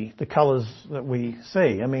be the colours that we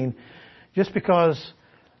see. I mean, just because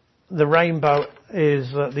the rainbow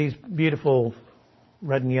is these beautiful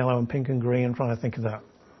red and yellow and pink and green, I'm trying to think of that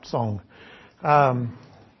song.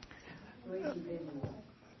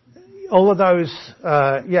 All of those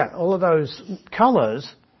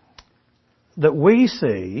colours that we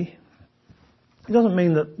see, it doesn't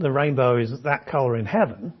mean that the rainbow is that colour in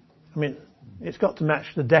heaven. I mean, it's got to match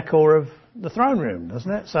the decor of the throne room,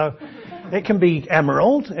 doesn't it? So it can be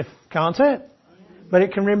emerald, can't it? But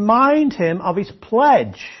it can remind him of his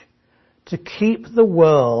pledge to keep the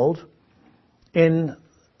world in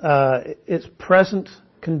its present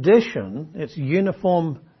condition, its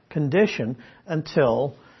uniform condition,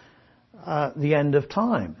 until the end of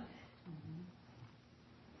time.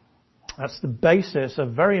 That's the basis, a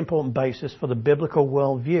very important basis for the biblical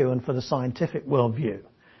worldview and for the scientific worldview.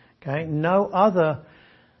 Okay, no other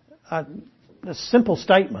a simple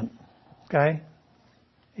statement. Okay,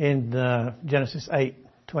 in Genesis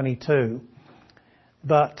 8:22,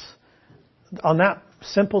 but on that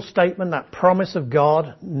simple statement, that promise of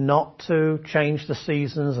God not to change the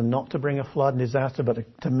seasons and not to bring a flood and disaster, but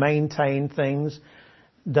to maintain things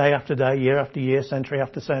day after day, year after year, century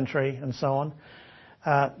after century, and so on.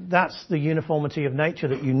 That's the uniformity of nature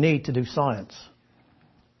that you need to do science.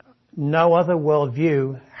 No other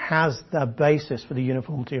worldview has the basis for the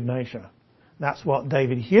uniformity of nature. That's what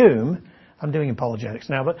David Hume, I'm doing apologetics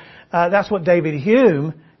now, but that's what David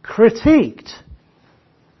Hume critiqued.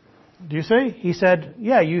 Do you see? He said,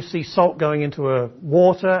 yeah, you see salt going into a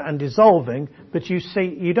water and dissolving, but you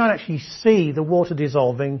don't actually see the water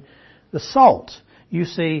dissolving the salt. You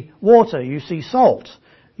see water, you see salt,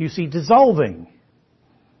 you see dissolving.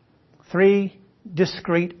 3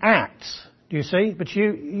 discrete acts. Do you see? But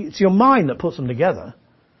it's your mind that puts them together.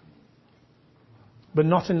 But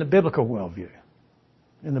not in the biblical worldview.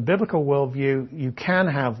 In the biblical worldview, you can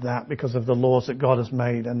have that because of the laws that God has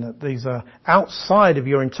made, and that these are outside of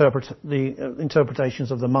your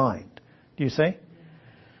interpretations of the mind. Do you see?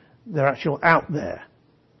 They're actually out there.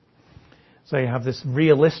 So you have this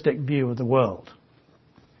realistic view of the world.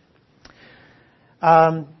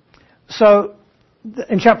 So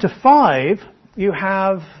in chapter 5, you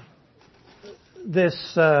have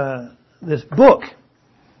this book,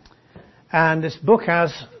 and this book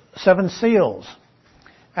has 7 seals.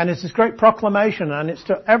 And it's this great proclamation, and it's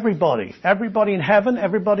to everybody in heaven,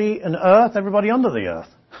 everybody on earth, everybody under the earth.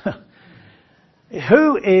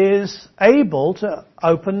 Who is able to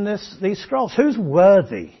open these scrolls? Who's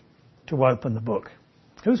worthy to open the book?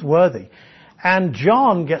 Who's worthy? And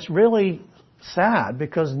John gets really sad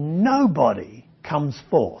because nobody comes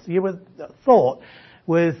forth. You would have thought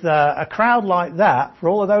with a crowd like that, for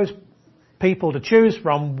all of those people to choose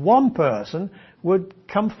from, one person would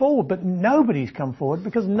come forward, but nobody's come forward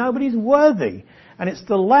because nobody's worthy. And it's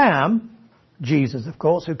the Lamb, Jesus of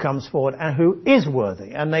course, who comes forward and who is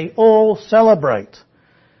worthy. And they all celebrate.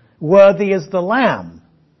 Worthy is the Lamb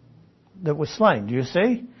that was slain, do you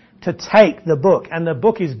see? To take the book. And the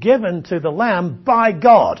book is given to the Lamb by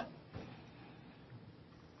God,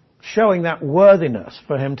 showing that worthiness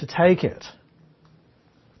for him to take it.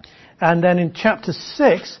 And then in chapter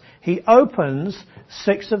 6, he opens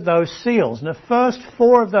 6 of those seals. And the first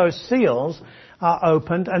 4 of those seals are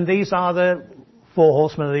opened, and these are the 4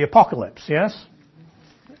 horsemen of the apocalypse, yes?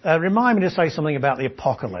 Remind me to say something about the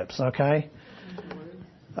apocalypse, okay?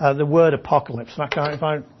 The word apocalypse. If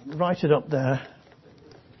I write it up there.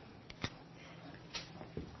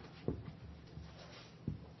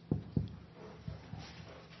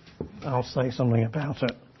 I'll say something about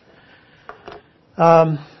it.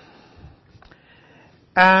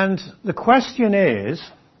 And the question is,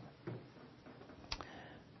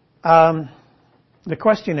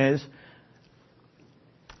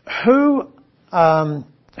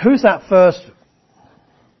 who's that first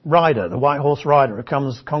rider, the white horse rider who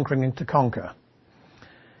comes conquering to conquer?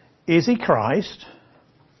 Is he Christ?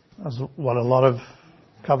 That's what a lot of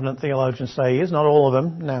covenant theologians say he is. Not all of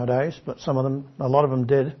them nowadays, but some of them, a lot of them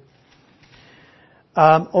did.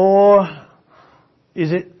 Or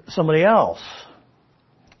is it somebody else?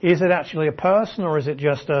 Is it actually a person, or is it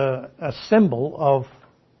just a symbol of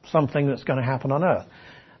something that's going to happen on earth?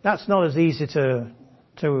 That's not as easy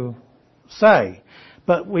to say.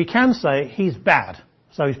 But we can say he's bad.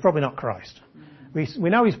 So he's probably not Christ. We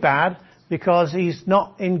know he's bad because he's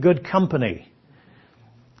not in good company.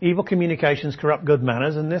 Evil communications corrupt good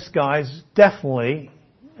manners, and this guy's definitely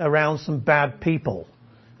around some bad people.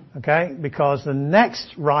 Okay? Because the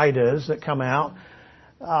next riders that come out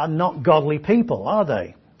are not godly people, are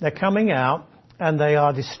they? They're coming out and they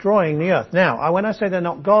are destroying the earth. Now, when I say they're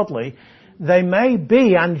not godly, they may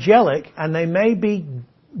be angelic and they may be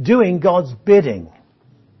doing God's bidding.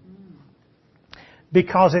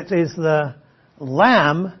 Because it is the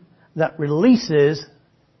Lamb that releases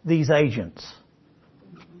these agents.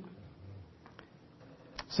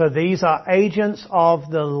 So these are agents of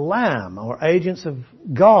the Lamb, or agents of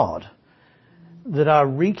God, that are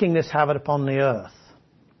wreaking this havoc upon the earth.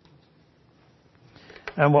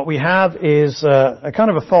 And what we have is a kind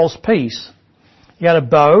of a false piece. He had a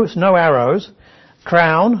bow, it's no arrows,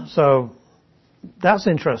 crown, so that's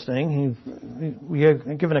interesting. We're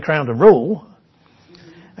given a crown to rule.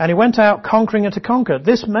 And he went out conquering and to conquer.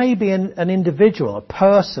 This may be an individual, a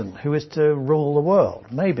person who is to rule the world.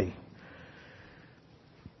 Maybe.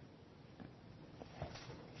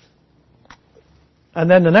 And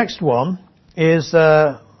then the next one is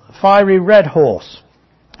a fiery red horse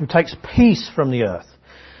who takes peace from the earth.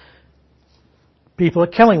 People are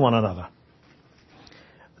killing one another.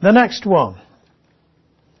 The next one,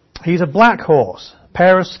 he's a black horse,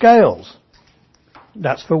 pair of scales.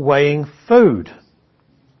 That's for weighing food.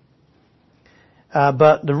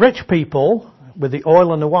 But the rich people with the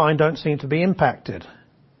oil and the wine don't seem to be impacted.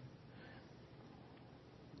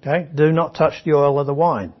 Okay? Do not touch the oil or the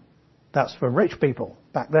wine. That's for rich people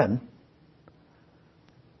back then.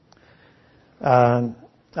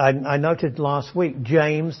 I noted last week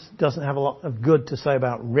James doesn't have a lot of good to say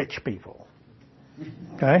about rich people.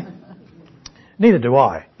 Okay? Neither do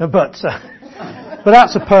I. But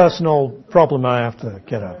that's a personal problem I have to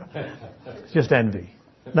get over. It's just envy.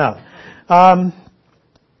 No.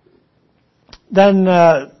 Then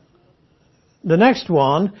the next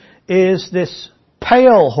one is this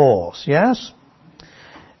pale horse, yes?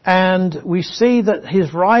 And we see that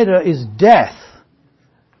his rider is death.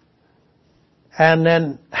 And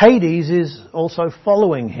then Hades is also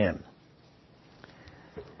following him.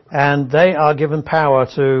 And they are given power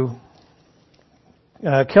to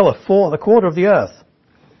kill a quarter of the earth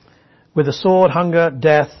with the sword, hunger,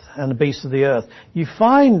 death, and the beasts of the earth. You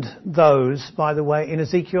find those, by the way, in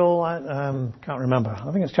Ezekiel, can't remember,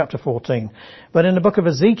 I think it's chapter 14. But in the book of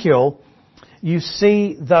Ezekiel, you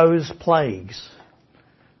see those plagues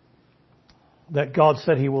that God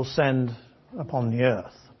said he will send upon the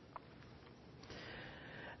earth.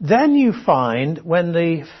 Then you find, when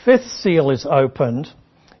the fifth seal is opened,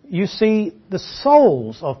 you see the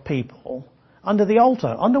souls of people under the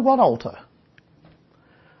altar. Under what altar?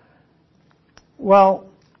 Well,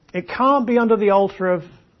 it can't be under the altar of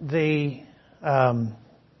the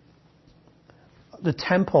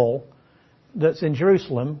temple that's in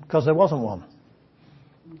Jerusalem, because there wasn't one.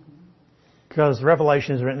 Because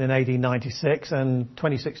Revelation is written in AD 96, and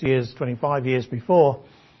 25 years before,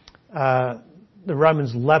 the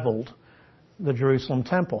Romans leveled the Jerusalem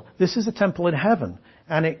temple. This is a temple in heaven,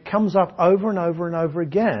 and it comes up over and over and over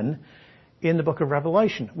again in the book of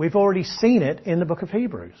Revelation. We've already seen it in the book of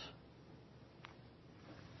Hebrews.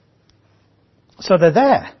 So they're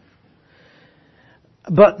there.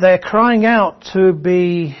 But they're crying out to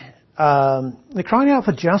be, they're crying out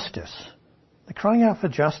for justice. They're crying out for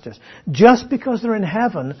justice. Just because they're in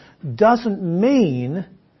heaven doesn't mean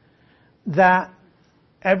that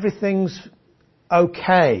everything's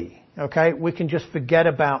okay. Okay? We can just forget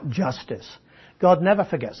about justice. God never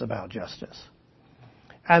forgets about justice.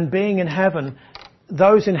 And being in heaven,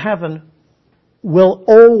 those in heaven will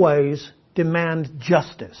always demand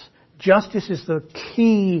justice. Justice is the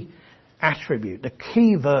key attribute, the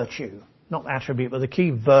key virtue. Not attribute, but the key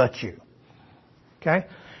virtue. Okay?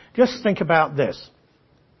 Just think about this.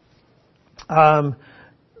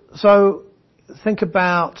 So think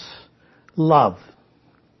about love.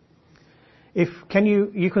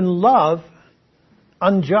 You can love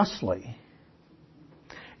unjustly.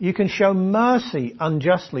 You can show mercy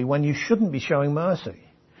unjustly when you shouldn't be showing mercy.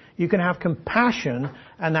 You can have compassion,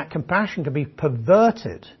 and that compassion can be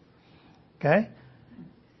perverted. Okay?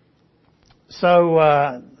 So,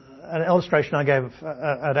 an illustration I gave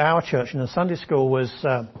at our church in the Sunday school was,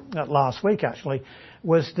 last week actually,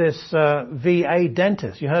 was this VA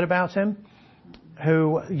dentist. You heard about him?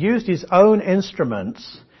 Who used his own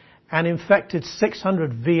instruments and infected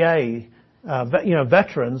 600 VA,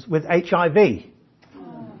 veterans with HIV.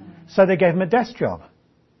 So they gave him a desk job.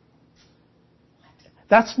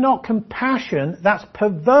 That's not compassion, that's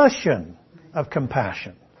perversion of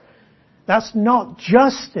compassion. That's not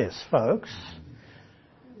justice, folks.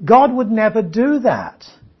 God would never do that.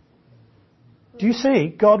 Do you see?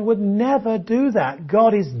 God would never do that.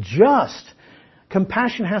 God is just.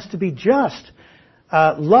 Compassion has to be just.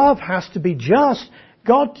 Love has to be just.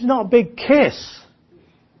 God's not a big kiss.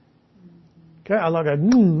 Okay, I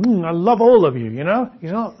love all of you, you know?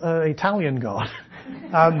 He's not an Italian God.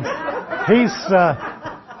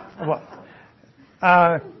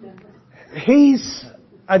 He's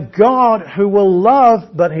a God who will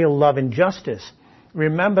love, but He'll love in justice.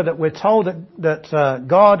 Remember that we're told that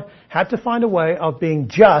God had to find a way of being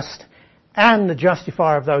just and the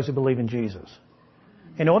justifier of those who believe in Jesus.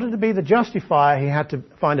 In order to be the justifier, He had to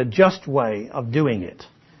find a just way of doing it.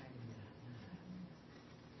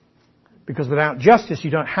 Because without justice,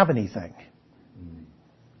 you don't have anything.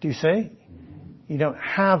 Do you see? You don't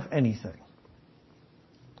have anything.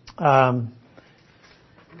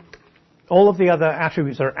 All of the other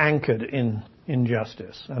attributes are anchored in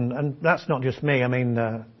justice. And that's not just me. I mean,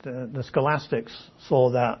 the scholastics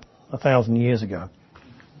saw that 1,000 years ago.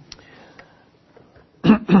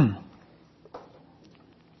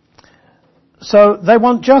 So they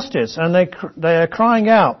want justice, and they are crying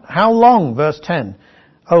out, how long, verse 10,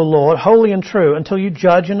 O Lord, holy and true, until you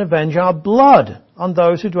judge and avenge our blood on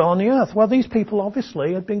those who dwell on the earth? Well, these people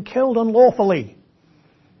obviously had been killed unlawfully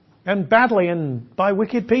and badly and by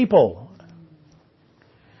wicked people.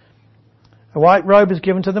 A white robe is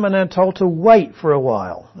given to them, and they're told to wait for a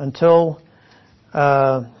while until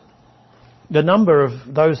the number of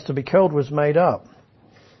those to be killed was made up.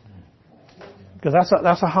 Because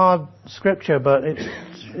that's a hard scripture, but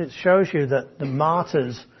it shows you that the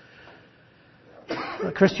martyrs,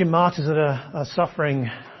 the Christian martyrs that are suffering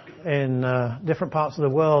in different parts of the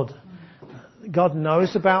world, God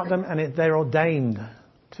knows about them, and they're ordained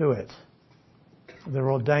to it.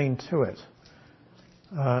 They're ordained to it.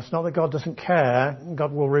 It's not that God doesn't care.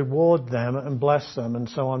 God will reward them and bless them and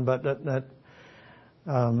so on, but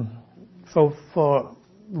for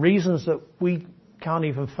reasons that we can't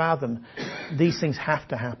even fathom, these things have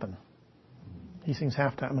to happen. These things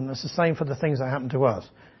have to happen. It's the same for the things that happen to us.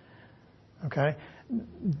 Okay?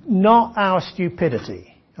 Not our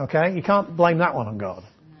stupidity. Okay? You can't blame that one on God.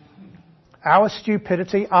 Our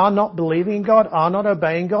stupidity, our not believing in God, our not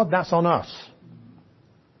obeying God, that's on us.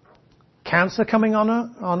 Cancer coming on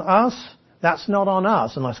us, that's not on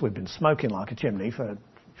us, unless we've been smoking like a chimney for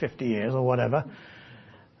 50 years or whatever.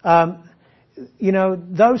 You know,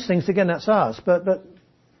 those things, again, that's us. But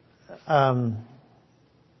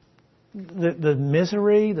the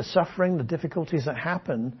misery, the suffering, the difficulties that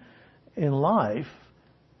happen in life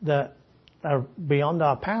that are beyond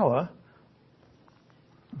our power,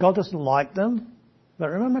 God doesn't like them. But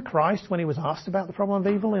remember Christ, when He was asked about the problem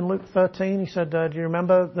of evil in Luke 13, He said, do you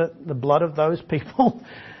remember that the blood of those people,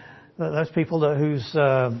 whose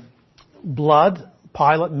blood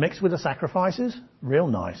Pilate mixed with the sacrifices? Real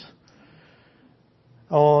nice.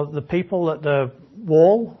 Or the people that the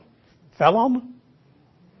wall fell on?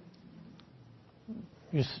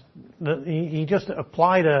 He just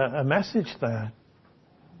applied a message there.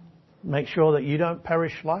 Make sure that you don't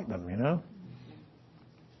perish like them, you know.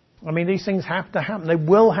 I mean, these things have to happen. They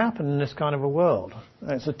will happen in this kind of a world.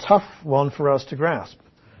 It's a tough one for us to grasp.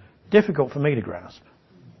 Difficult for me to grasp.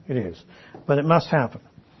 It is. But it must happen.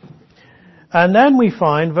 And then we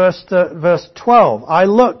find verse 12. I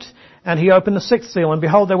looked, and He opened the sixth seal, and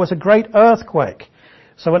behold, there was a great earthquake.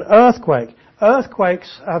 So an earthquake.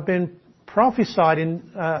 Earthquakes have been prophesied in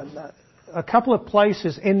a couple of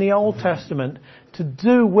places in the Old Testament to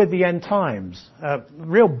do with the end times. A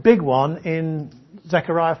real big one in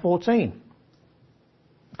Zechariah 14.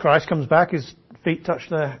 Christ comes back, His feet touch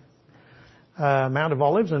the Mount of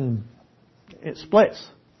Olives, and it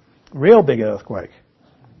splits. Real big earthquake.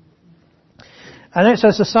 And it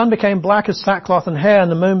says, the sun became black as sackcloth and hair,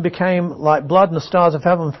 and the moon became like blood, and the stars of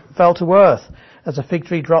heaven fell to earth, as a fig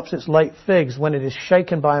tree drops its late figs when it is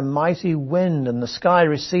shaken by a mighty wind, and the sky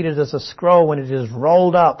receded as a scroll when it is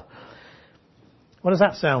rolled up. What does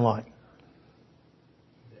that sound like?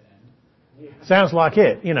 Sounds like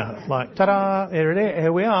it, you know, like, ta-da, here it is,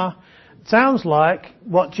 here we are. It sounds like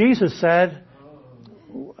what Jesus said,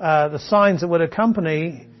 the signs that would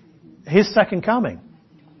accompany His second coming.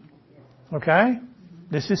 Okay?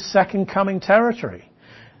 This is second coming territory.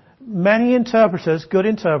 Many interpreters, good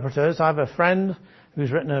interpreters, I have a friend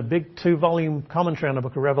who's written a big 2-volume commentary on the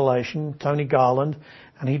book of Revelation, Tony Garland,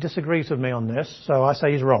 and he disagrees with me on this, so I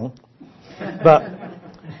say he's wrong. But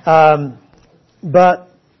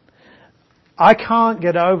I can't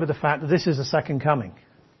get over the fact that this is a second coming.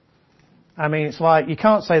 I mean, it's like, you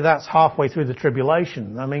can't say that's halfway through the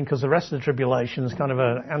tribulation. I mean, because the rest of the tribulation is kind of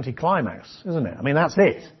an anticlimax, isn't it? I mean, that's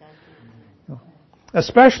it.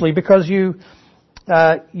 Especially because you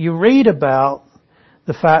read about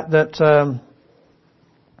the fact that,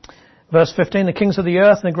 verse 15, the kings of the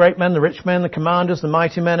earth and the great men, the rich men, the commanders, the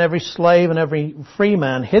mighty men, every slave and every free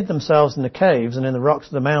man hid themselves in the caves and in the rocks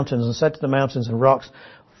of the mountains and said to the mountains and rocks,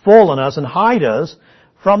 fall on us and hide us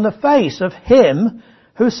from the face of him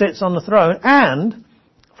who sits on the throne and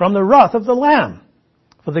from the wrath of the Lamb.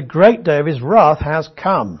 For the great day of his wrath has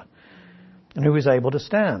come. And who is able to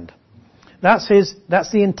stand? That's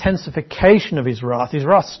the intensification of his wrath. His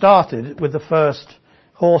wrath started with the first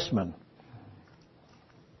horseman.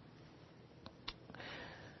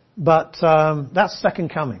 But that's second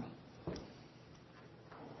coming.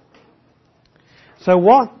 So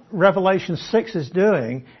what Revelation 6 is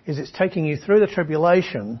doing is it's taking you through the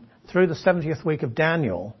tribulation, through the 70th week of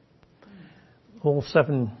Daniel, all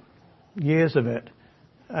 7 years of it,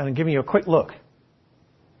 and giving you a quick look.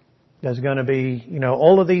 There's going to be,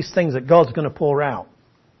 all of these things that God's going to pour out,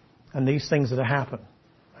 and these things that are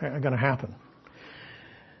going to happen.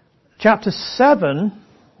 Chapter 7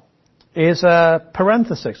 is a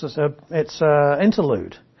parenthesis. It's a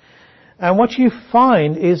interlude. And what you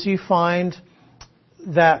find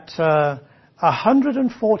that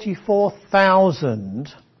 144,000,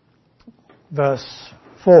 verse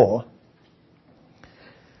 4,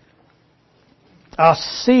 are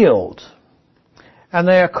sealed. And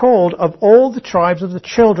they are called of all the tribes of the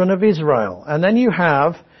children of Israel. And then you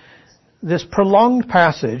have this prolonged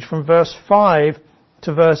passage from verse 5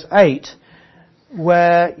 to verse 8,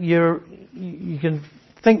 where you can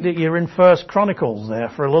think that you're in First Chronicles there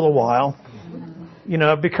for a little while,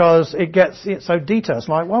 because it's so detailed. It's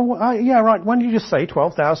like, well, yeah, right, when did you just say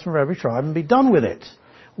 12,000 for every tribe and be done with it?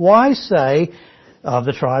 Why say of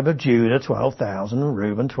the tribe of Judah 12,000,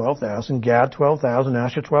 Reuben 12,000, Gad 12,000,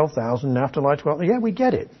 Asher 12,000, Naphtali 12,000? Yeah, we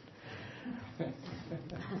get it.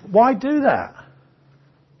 Why do that?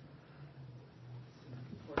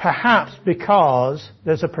 Perhaps because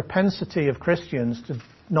there's a propensity of Christians to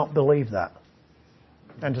not believe that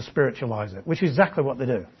and to spiritualize it, which is exactly what they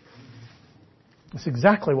do. It's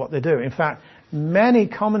exactly what they do. In fact, many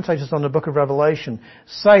commentators on the book of Revelation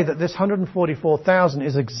say that this 144,000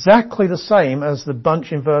 is exactly the same as the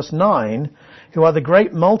bunch in verse 9, who are the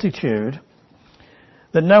great multitude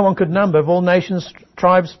that no one could number of all nations,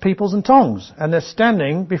 tribes, peoples and tongues. And they're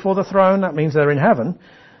standing before the throne, that means they're in heaven,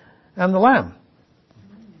 and the Lamb.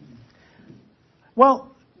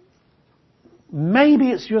 Well,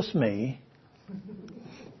 maybe it's just me,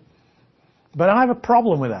 but I have a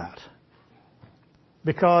problem with that.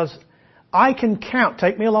 Because I can count,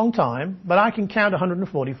 take me a long time, but I can count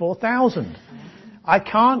 144,000. I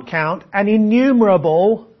can't count an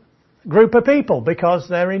innumerable group of people because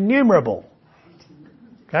they're innumerable.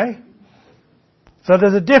 Okay? So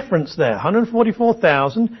there's a difference there.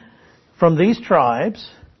 144,000 from these tribes.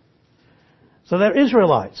 So they're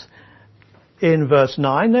Israelites. In verse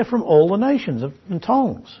 9, they're from all the nations and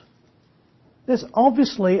tongues. There's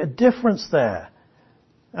obviously a difference there.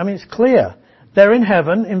 I mean, it's clear. They're in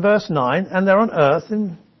heaven in verse 9, and they're on earth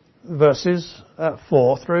in verses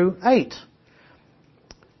 4 through 8.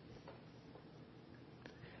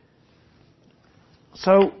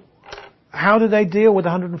 So, how do they deal with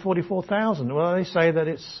 144,000? Well, they say that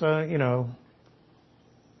it's,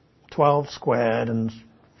 12 squared and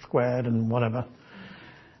whatever.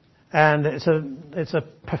 And it's a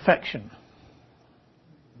perfection.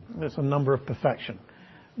 It's a number of perfection.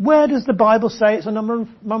 Where does the Bible say it's a number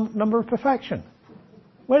of perfection?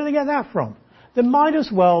 Where do they get that from? They might as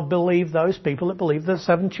well believe those people that believe the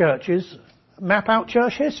 7 churches map out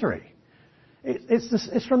church history.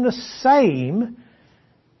 It's from the same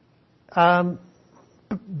garden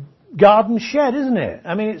shed, isn't it?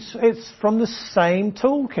 I mean, it's from the same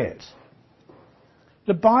toolkit.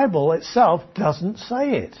 The Bible itself doesn't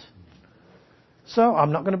say it. So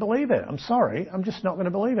I'm not going to believe it. I'm sorry. I'm just not going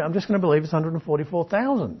to believe it. I'm just going to believe it's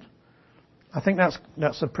 144,000. I think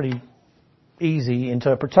that's a pretty easy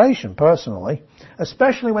interpretation, personally,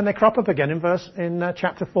 especially when they crop up again in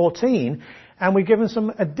chapter 14, and we're given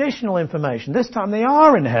some additional information. This time they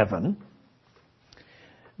are in heaven,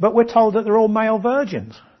 but we're told that they're all male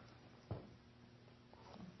virgins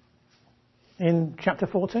in chapter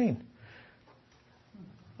 14.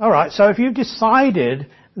 All right, so if you've decided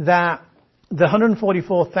that the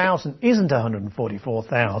 144,000 isn't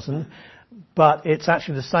 144,000, but it's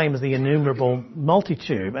actually the same as the innumerable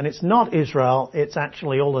multitude, and it's not Israel, it's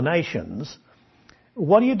actually all the nations.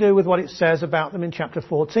 What do you do with what it says about them in chapter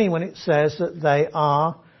 14 when it says that they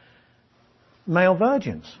are male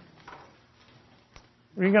virgins?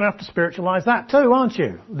 You're going to have to spiritualize that too, aren't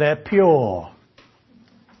you? They're pure.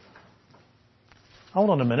 Hold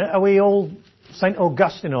on a minute. Are we all St.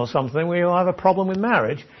 Augustine or something? We all have a problem with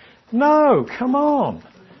marriage? No, come on.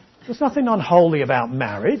 There's nothing unholy about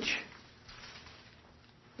marriage.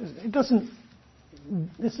 It's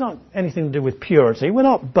not anything to do with purity. We're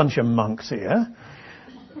not a bunch of monks here.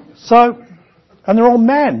 So, and they're all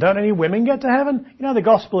men. Don't any women get to heaven? You know, the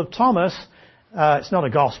Gospel of Thomas, it's not a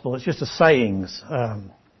gospel, it's just a sayings,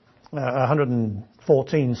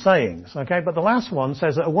 114 sayings, okay? But the last one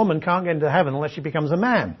says that a woman can't get into heaven unless she becomes a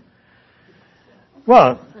man.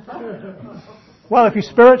 Well, if you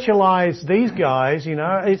spiritualize these guys, you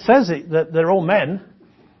know, it says that they're all men,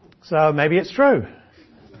 so maybe it's true.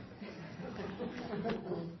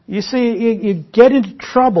 You see, you get into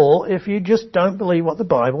trouble if you just don't believe what the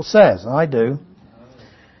Bible says. I do.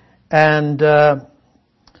 And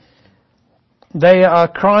they are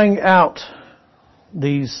crying out,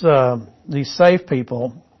 these saved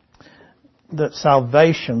people, that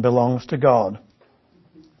salvation belongs to God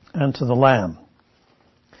and to the Lamb.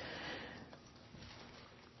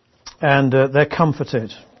 And they're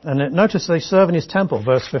comforted. And notice they serve in His temple,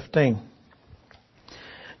 verse 15.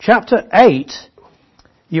 Chapter 8,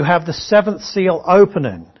 you have the seventh seal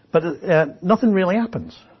opening, but nothing really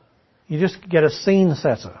happens. You just get a scene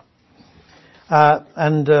setter.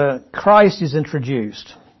 And Christ is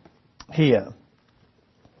introduced here.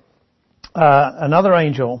 Another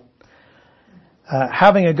angel,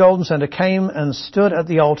 having a golden censer, came and stood at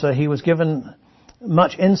the altar. He was given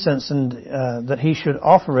much incense, and that he should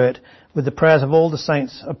offer it with the prayers of all the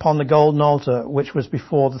saints upon the golden altar which was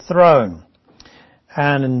before the throne.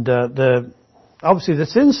 And obviously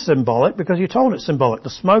this is symbolic, because you're told it's symbolic. The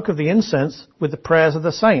smoke of the incense with the prayers of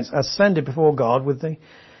the saints ascended before God with the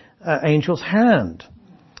angel's hand.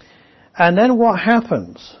 And then what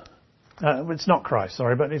happens? It's not Christ,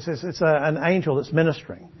 sorry, but it's an angel that's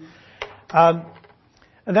ministering. And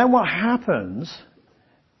then what happens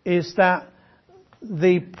is that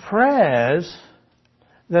the prayers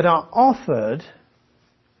that are offered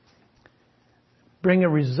bring a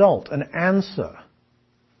result, an answer.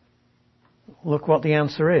 Look what the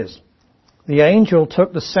answer is. The angel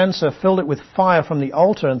took the censer, filled it with fire from the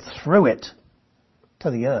altar, and threw it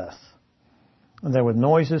to the earth. And there were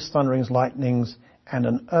noises, thunderings, lightnings, and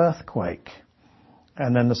an earthquake.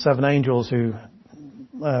 And then the seven angels who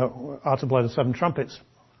are to blow the seven trumpets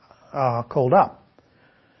are called up.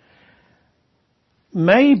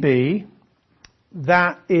 Maybe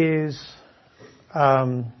that is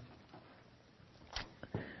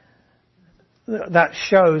that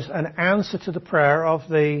shows an answer to the prayer of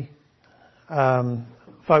the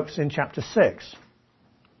folks in chapter 6.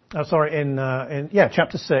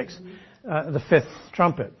 Chapter 6, the fifth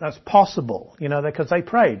trumpet. That's possible, you know, because they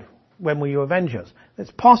prayed, when will you avenge us?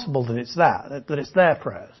 It's possible that it's that it's their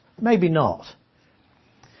prayers. Maybe not.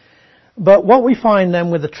 But what we find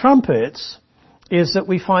then with the trumpets is that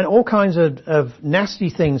we find all kinds of nasty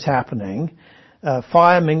things happening.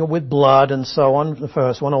 Fire mingled with blood and so on. The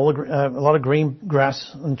first one, a lot of green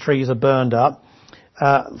grass and trees are burned up.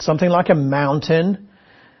 Something like a mountain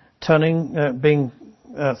being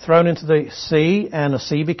thrown into the sea, and the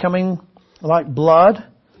sea becoming like blood.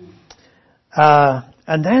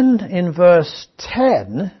 And then in verse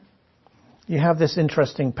 10, you have this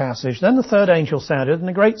interesting passage. Then the third angel sounded, and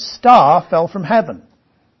a great star fell from heaven,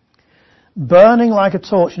 burning like a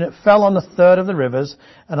torch, and it fell on the third of the rivers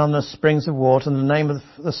and on the springs of water. And the name of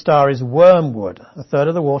the star is Wormwood. A third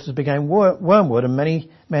of the waters became wormwood, and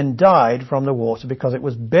many men died from the water because it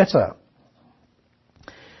was bitter.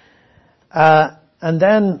 And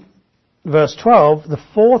then, verse 12, the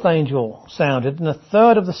fourth angel sounded, and a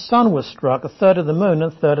third of the sun was struck, a third of the moon,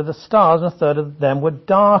 and a third of the stars, and a third of them were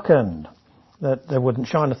darkened, that they wouldn't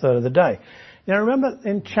shine a third of the day. You know, remember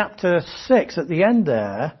in chapter 6 at the end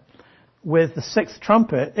there, with the sixth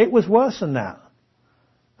trumpet, it was worse than that.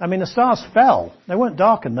 I mean, the stars fell. They weren't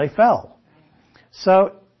darkened, they fell.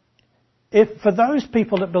 So, if for those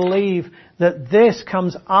people that believe that this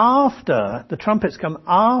comes after, the trumpets come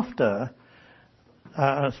after,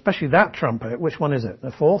 especially that trumpet, which one is it?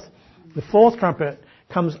 The fourth? The fourth trumpet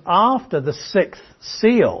comes after the sixth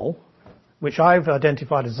seal, which I've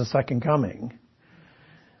identified as the second coming.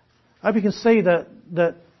 I hope you can see that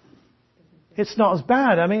it's not as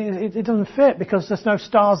bad. I mean, it doesn't fit because there's no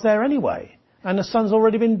stars there anyway. And the sun's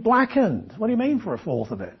already been blackened. What do you mean for a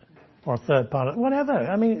fourth of it? Or a third part of it? Whatever.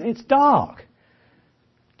 I mean, it's dark.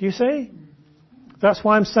 Do you see? That's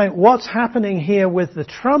why I'm saying what's happening here with the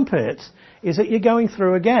trumpets is that you're going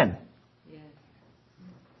through again. Yes.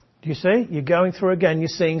 Do you see? You're going through again. You're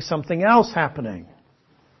seeing something else happening.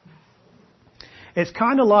 It's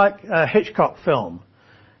kind of like a Hitchcock film,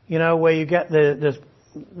 you know, where you get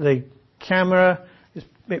the camera,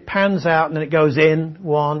 it pans out and then it goes in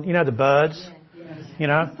one, you know, the birds, you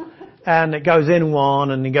know, and it goes in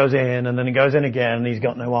one and it goes in and then it goes in again and he's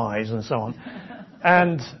got no eyes and so on.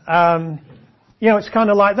 And, you know, it's kind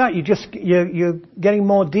of like that. You're getting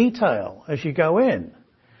more detail as you go in.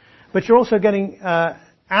 But you're also getting,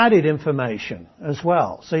 added information as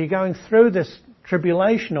well. So you're going through this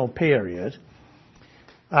tribulational period,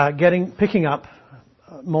 picking up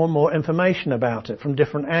more and more information about it from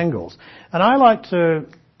different angles. And I like to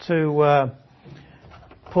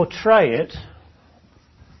portray it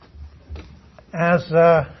as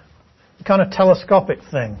a kind of telescopic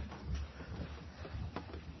thing.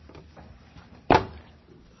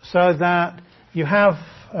 So that you have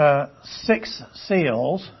 6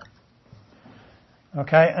 seals,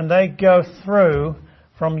 okay, and they go through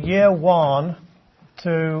from year 1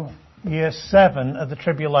 to year 7 of the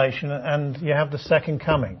tribulation, and you have the second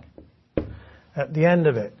coming at the end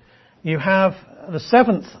of it. You have the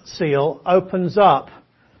 7th seal opens up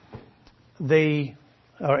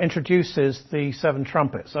or introduces the 7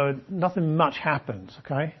 trumpets. So nothing much happens,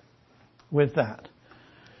 okay, with that.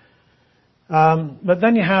 But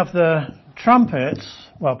then you have the trumpets,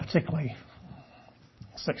 well, particularly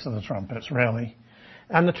 6 of the trumpets, really.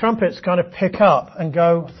 And the trumpets kind of pick up and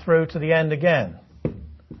go through to the end again.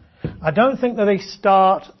 I don't think that they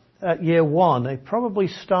start at year 1. They probably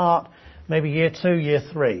start maybe year 2, year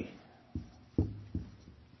 3.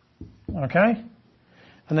 Okay?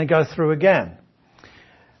 And they go through again.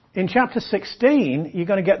 In chapter 16, you're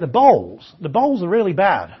going to get the bowls. The bowls are really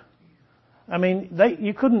bad. I mean,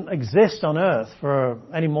 you couldn't exist on earth for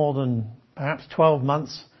any more than perhaps 12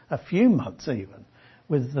 months, a few months even,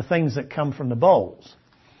 with the things that come from the bowls.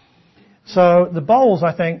 So the bowls,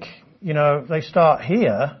 I think, you know, they start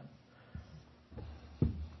here,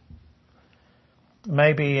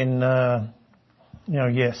 maybe in,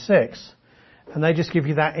 year 6, and they just give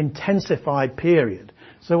you that intensified period.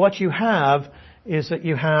 So what you have is that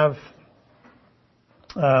you have,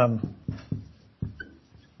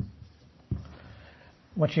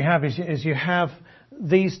 you have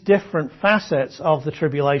these different facets of the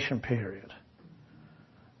tribulation period.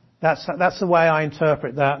 That's the way I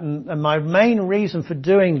interpret that, and my main reason for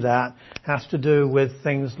doing that has to do with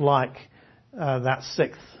things like that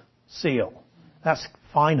 6th seal. That's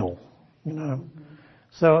final, you know.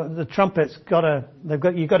 So the trumpets you've got to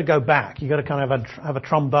go back. You've got to kind of have a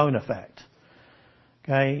trombone effect.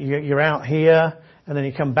 Okay, you're out here, and then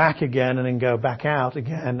you come back again, and then go back out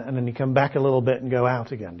again, and then you come back a little bit and go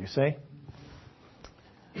out again. Do you see?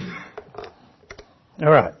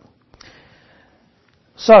 All right.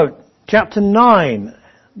 So, chapter 9,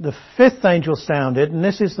 the 5th angel sounded, and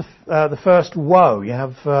this is the first woe. You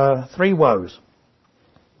have 3 woes.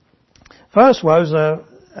 First woe is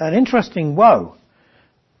an interesting woe.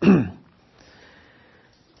 I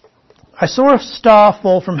saw a star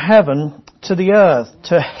fall from heaven to the earth,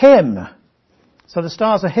 to him. So the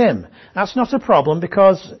stars are him. That's not a problem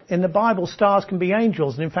because in the Bible stars can be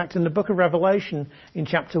angels. And in fact in the book of Revelation in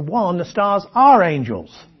chapter 1 the stars are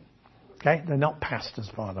angels. Okay? They're not pastors,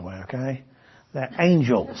 by the way, okay? They're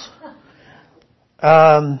angels.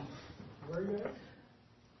 I'm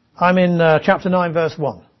in chapter 9 verse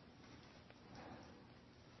 1.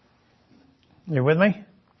 You with me?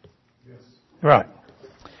 Yes. Right.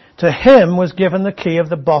 To him was given the key of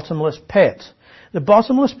the bottomless pit. The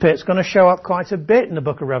bottomless pit's going to show up quite a bit in the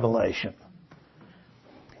book of Revelation.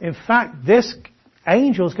 In fact, this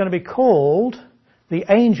angel is going to be called the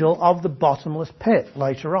angel of the bottomless pit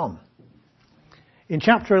later on. In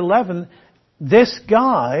chapter 11, this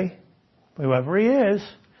guy, whoever he is,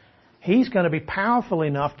 he's going to be powerful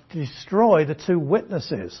enough to destroy the 2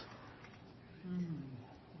 witnesses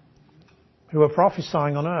who are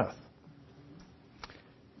prophesying on earth.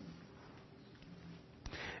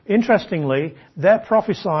 Interestingly, they're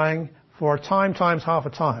prophesying for a time times half a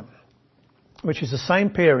time, which is the same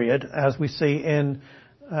period as we see in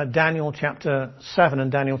Daniel chapter 7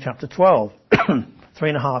 and Daniel chapter 12,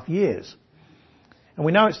 3.5 years. And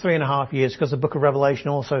we know it's 3.5 years because the book of Revelation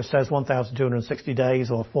also says 1,260 days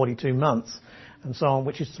or 42 months and so on,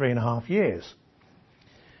 which is 3.5 years.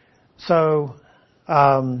 So,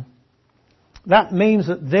 that means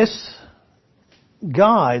that this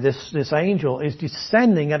guy, this angel, is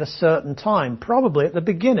descending at a certain time, probably at the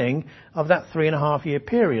beginning of that 3.5 year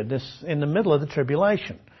period, in the middle of the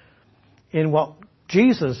tribulation, in what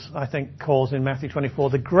Jesus, I think, calls in Matthew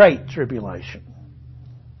 24 the Great Tribulation.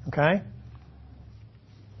 Okay?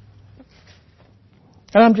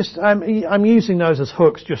 And I'm using those as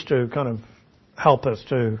hooks just to kind of help us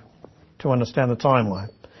to to understand the timeline.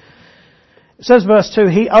 It says, verse 2,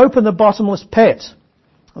 he opened the bottomless pit.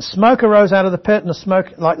 The smoke arose out of the pit, and the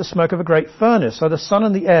smoke like the smoke of a great furnace. So the sun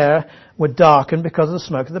and the air were darkened because of the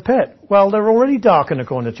smoke of the pit. Well, they're already darkened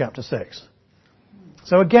according to chapter 6.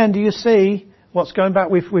 So again, do you see what's going back?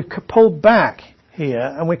 We've pulled back here,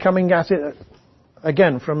 and we're coming at it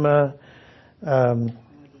again from a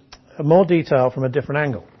more detail from a different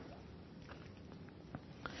angle.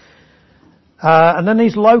 And then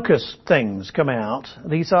these locust things come out.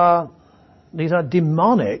 These are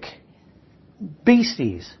demonic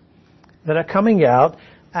beasties that are coming out,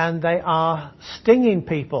 and they are stinging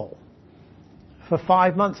people for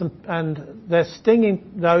 5 months, and they're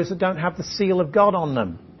stinging those that don't have the seal of God on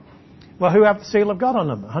them. Well, who have the seal of God on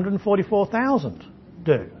them? 144,000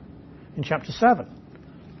 do in chapter 7.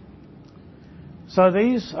 So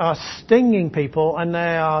these are stinging people, and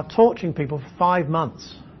they are torturing people for 5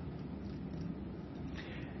 months.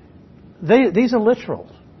 These are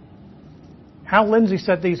literal. Hal Lindsey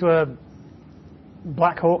said these were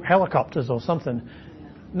Black Hawk helicopters or something.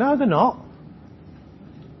 No, they're not.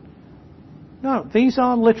 No, these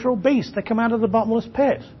are literal beasts. They come out of the bottomless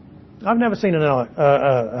pit. I've never seen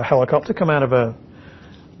a helicopter come out of a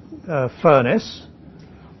furnace.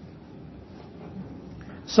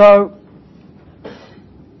 So,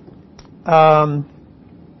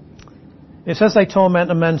 it says they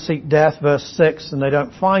torment and men seek death, verse 6, and they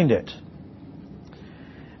don't find it.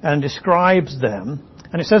 And describes them.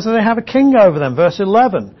 And it says that they have a king over them, verse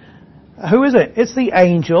 11. Who is it? It's the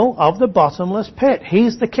angel of the bottomless pit.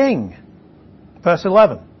 He's the king. Verse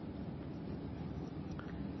 11.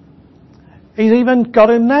 He's even got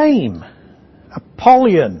a name.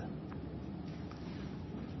 Apollyon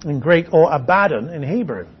in Greek, or Abaddon in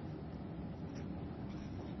Hebrew.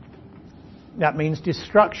 That means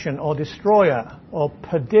destruction or destroyer or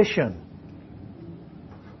perdition.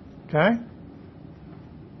 Okay?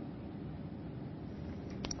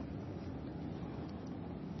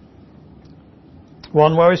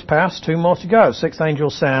 One woe is past, 2 more to go. 6th angel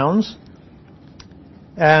sounds.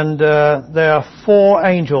 And there are 4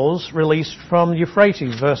 angels released from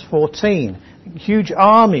Euphrates, verse 14. A huge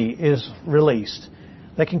army is released.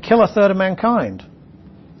 They can kill 1/3 of mankind.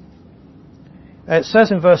 It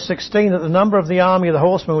says in verse 16 that the number of the army of the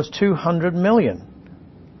horsemen was 200 million.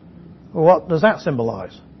 Well, what does that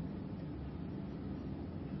symbolize?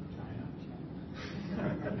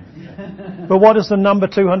 But what is the number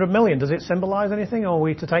 200 million? Does it symbolize anything, or are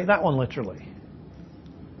we to take that one literally?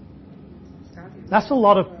 That's a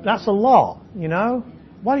lot, you know?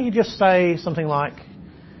 Why don't you just say something like,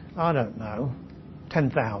 I don't know,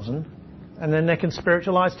 10,000, and then they can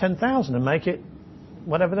spiritualize 10,000 and make it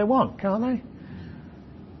whatever they want, can't they?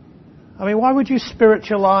 I mean, why would you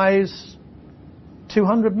spiritualize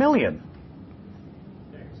 200 million?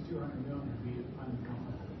 Yeah, because 200 million would be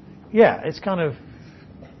uncountable. Yeah, it's kind of,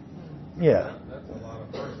 yeah. That's a lot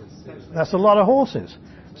of horses. That's a lot of horses.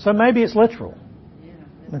 So maybe it's literal.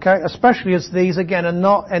 Okay, especially as these, again, are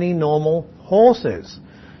not any normal horses.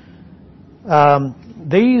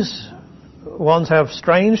 These ones have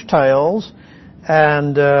strange tails,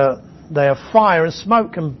 and they have fire and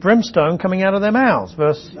smoke and brimstone coming out of their mouths.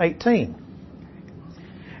 Verse 18.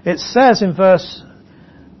 It says in verse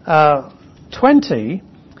 20,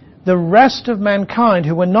 the rest of mankind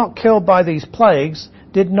who were not killed by these plagues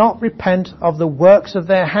did not repent of the works of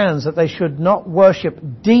their hands, that they should not worship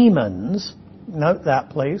demons. Note that,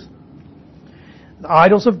 please.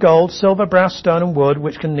 Idols of gold, silver, brass, stone, and wood,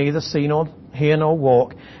 which can neither see nor hear nor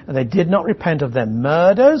walk. And they did not repent of their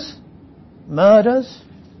murders,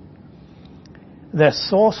 their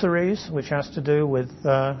sorceries, which has to do with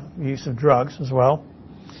use of drugs as well,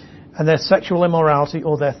 and their sexual immorality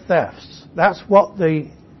or their thefts. That's what the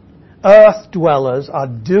earth dwellers are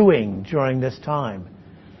doing during this time.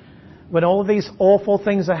 When all of these awful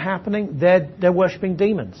things are happening, they're worshipping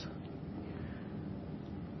demons.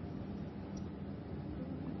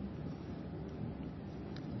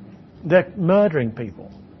 They're murdering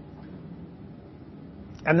people.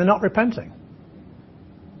 And they're not repenting.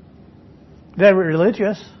 They're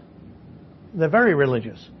religious. They're very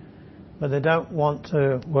religious. But they don't want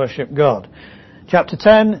to worship God. Chapter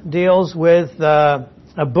 10 deals with a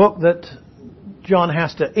book that John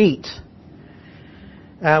has to eat.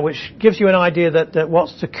 Which gives you an idea that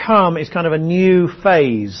what's to come is kind of a new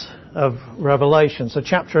phase of Revelation. So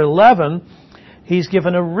chapter 11, he's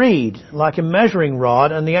given a reed, like a measuring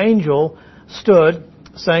rod, and the angel stood,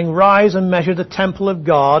 saying, rise and measure the temple of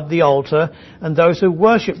God, the altar, and those who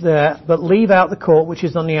worship there, but leave out the court which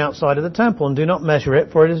is on the outside of the temple, and do not measure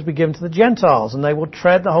it, for it is to be given to the Gentiles, and they will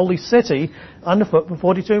tread the holy city underfoot for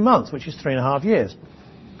 42 months, which is 3.5 years.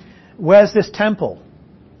 Where's this temple?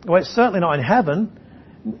 Well, it's certainly not in heaven.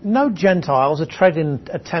 No Gentiles are treading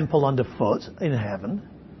a temple underfoot in heaven.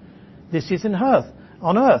 This is in earth,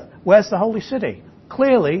 on earth. Where's the holy city?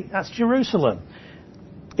 Clearly, that's Jerusalem.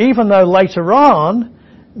 Even though later on,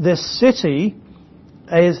 this city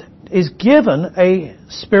is given a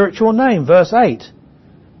spiritual name. Verse 8.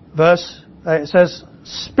 It says,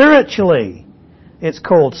 spiritually, it's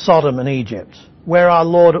called Sodom and Egypt, where our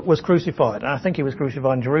Lord was crucified. And I think he was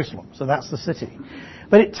crucified in Jerusalem, so that's the city.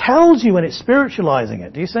 But it tells you when it's spiritualizing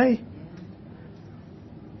it. Do you see?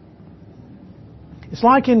 It's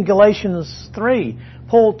like in Galatians 3.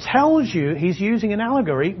 Paul tells you he's using an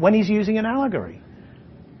allegory when he's using an allegory.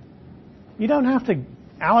 You don't have to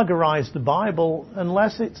allegorize the Bible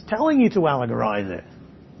unless it's telling you to allegorize it.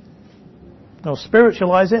 Or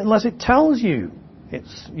spiritualize it unless it tells you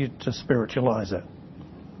to spiritualize it.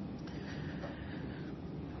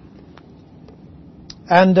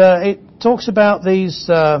 And it talks about these.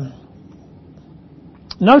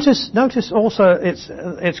 Notice also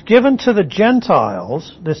it's given to the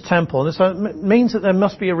Gentiles, this temple. So it means that there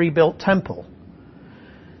must be a rebuilt temple.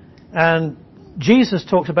 And Jesus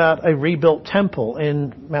talked about a rebuilt temple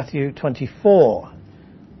in Matthew 24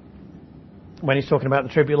 when he's talking about the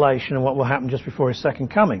tribulation and what will happen just before his second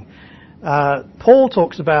coming. Paul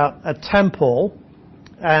talks about a temple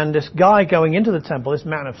and this guy going into the temple, this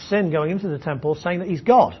man of sin going into the temple, saying that he's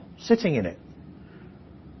God, sitting in it.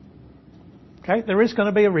 Okay, there is going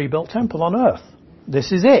to be a rebuilt temple on earth.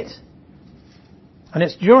 This is it. And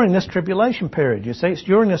it's during this tribulation period, you see. It's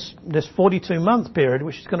during this 42-month period,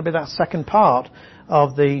 which is going to be that second part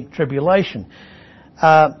of the tribulation.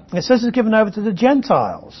 It says it's given over to the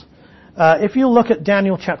Gentiles. If you look at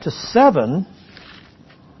Daniel chapter 7,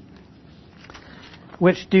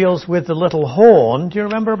 which deals with the little horn, do you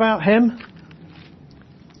remember about him?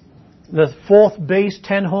 The fourth beast,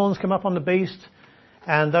 10 horns come up on the beast.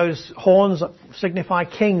 And those horns signify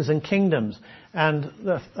kings and kingdoms. And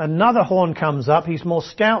another horn comes up. He's more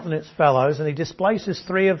stout than its fellows, and he displaces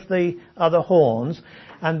 3 of the other horns.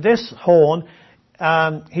 And this horn,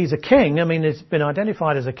 he's a king. I mean, he's been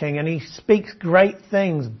identified as a king, and he speaks great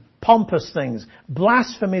things, pompous things,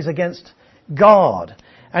 blasphemies against God.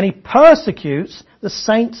 And he persecutes the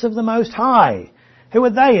saints of the Most High. Who are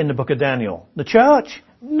they in the book of Daniel? The church?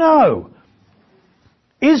 No.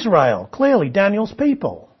 Israel, clearly Daniel's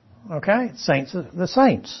people. Okay? Saints are the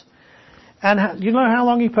saints. And do you know how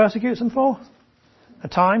long he persecutes them for? A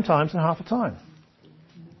time, times and half a time.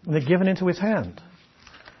 And they're given into his hand.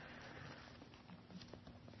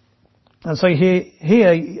 And so here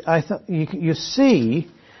you see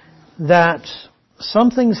that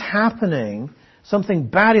something's happening, something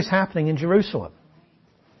bad is happening in Jerusalem.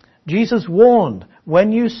 Jesus warned,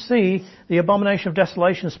 when you see the abomination of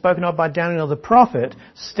desolation spoken of by Daniel the prophet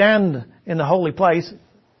stand in the holy place,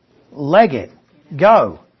 leg it,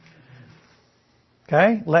 go.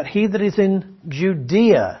 Okay? Let he that is in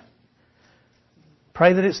Judea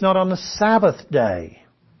pray that it's not on the Sabbath day.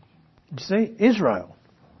 You see? Israel.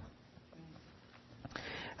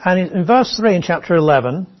 And in verse 3 in chapter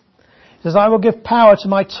 11, it says, I will give power to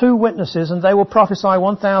my 2 witnesses, and they will prophesy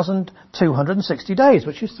 1,260 days,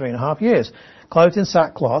 which is 3.5 years, clothed in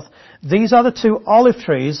sackcloth. These are the 2 olive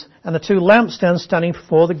trees and the 2 lampstands standing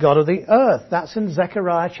before the God of the earth. That's in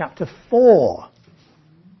Zechariah chapter 4.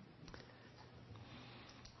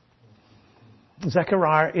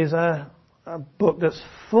 Zechariah is a book that's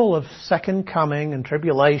full of second coming and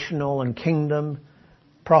tribulational and kingdom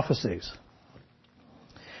prophecies.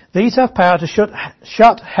 These have power to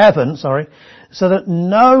shut heaven, so that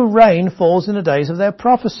no rain falls in the days of their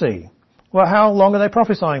prophecy. Well, how long are they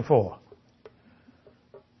prophesying for?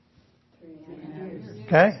 3.5 years.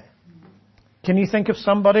 Okay. Can you think of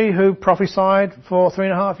somebody who prophesied for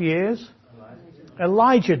 3.5 years?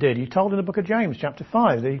 Elijah did. He told in the book of James, chapter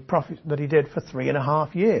 5, that he did for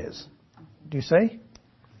 3.5 years. Do you see?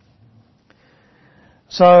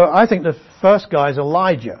 So I think the first guy is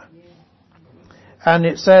Elijah. And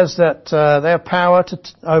it says that they have power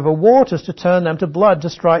over waters to turn them to blood,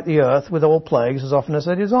 to strike the earth with all plagues as often as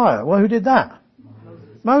they desire. Well, who did that?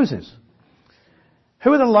 Moses.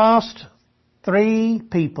 Who are the last 3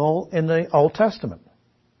 people in the Old Testament?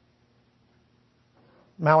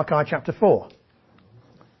 Malachi chapter 4.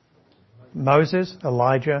 Moses,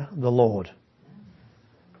 Elijah, the Lord.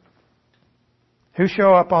 Who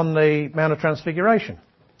show up on the Mount of Transfiguration?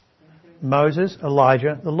 Moses,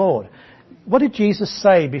 Elijah, the Lord. What did Jesus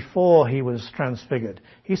say before he was transfigured?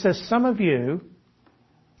 He says, some of you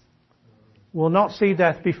will not see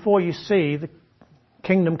death before you see the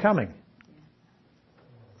kingdom coming.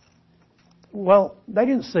 Well, they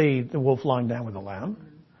didn't see the wolf lying down with the lamb.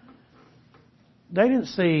 They didn't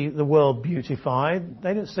see the world beautified.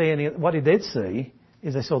 They didn't see any. What they did see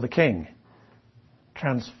is they saw the king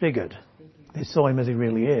transfigured. They saw him as he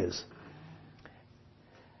really is.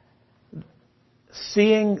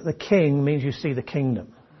 Seeing the king means you see the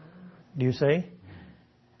kingdom. Do you see?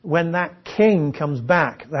 When that king comes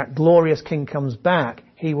back, that glorious king comes back,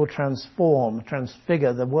 he will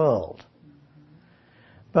transfigure the world.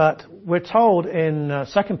 But we're told in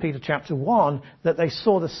 2 Peter chapter 1 that they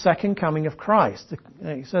saw the second coming of Christ.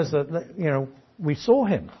 It says that, we saw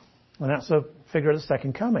him. And that's a figure of the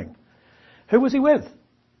second coming. Who was he with?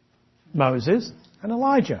 Moses and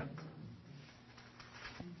Elijah.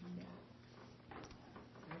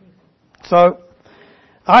 So,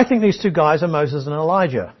 I think these two guys are Moses and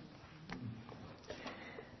Elijah.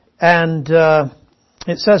 And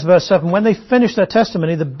it says, verse 7, when they finish their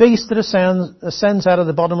testimony, the beast that ascends out of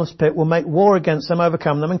the bottomless pit will make war against them,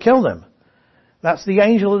 overcome them, and kill them. That's the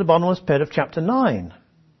angel of the bottomless pit of chapter 9.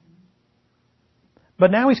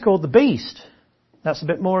 But now he's called the beast. That's a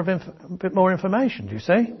bit more information, do you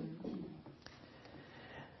see?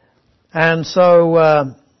 And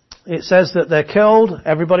so it says that they're killed.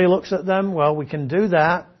 Everybody looks at them. Well, we can do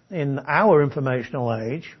that in our informational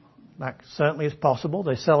age. That certainly is possible.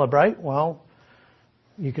 They celebrate. Well,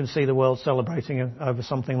 you can see the world celebrating over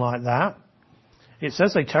something like that. It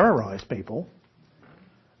says they terrorized people.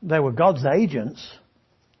 They were God's agents.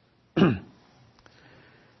 And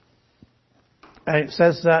it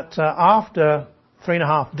says that after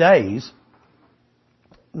 3.5 days,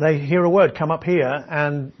 they hear a word come up here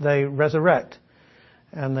and they resurrect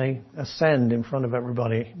and they ascend in front of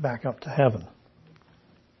everybody back up to heaven.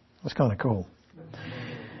 That's kind of cool.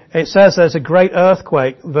 It says there's a great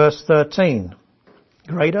earthquake, verse 13.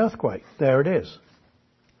 Great earthquake. There it is.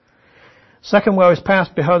 Second woe is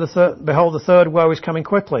past. Behold, the third woe is coming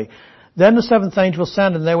quickly. Then the seventh angel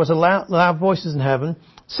sounded, and there was a loud voices in heaven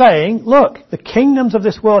saying, look, the kingdoms of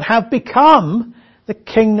this world have become the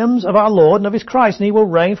kingdoms of our Lord and of his Christ, and he will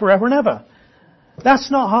reign forever and ever.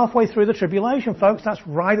 That's not halfway through the tribulation, folks. That's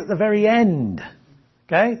right at the very end.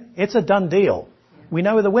 Okay? It's a done deal. We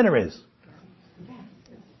know who the winner is.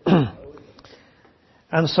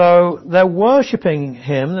 And so they're worshipping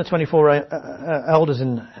him, the 24 elders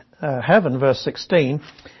in heaven, verse 16,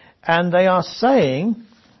 and they are saying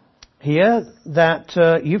here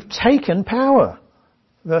that you've taken power.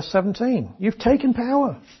 Verse 17, you've taken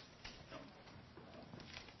power.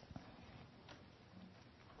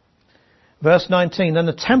 Verse 19, then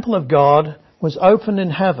the temple of God was opened in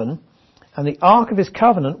heaven, and the ark of his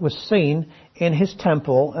covenant was seen in his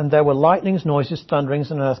temple, and there were lightnings, noises, thunderings,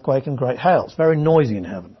 and earthquake, and great hail. It's very noisy in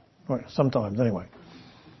heaven. Well, sometimes, anyway.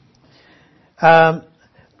 So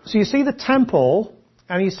you see the temple,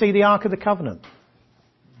 and you see the ark of the covenant.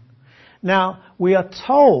 Now, we are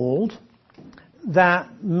told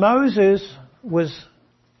that Moses was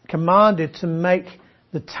commanded to make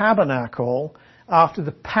the tabernacle after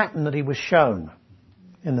the pattern that he was shown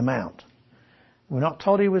in the mount. We're not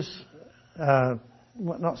told he was,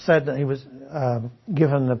 not said that he was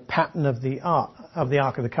given the pattern of the Ark of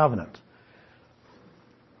the Covenant.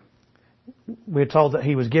 We're told that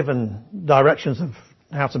he was given directions of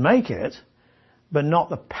how to make it, but not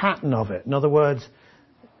the pattern of it. In other words,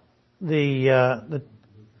 the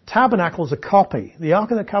tabernacle's a copy. The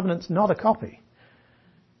Ark of the Covenant's not a copy.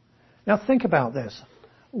 Now think about this.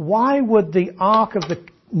 Why would the Ark of the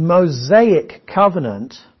Mosaic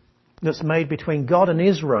Covenant that's made between God and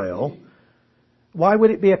Israel, why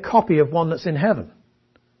would it be a copy of one that's in heaven?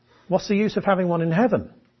 What's the use of having one in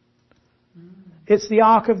heaven? It's the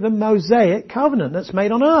Ark of the Mosaic Covenant that's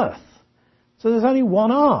made on earth. So there's only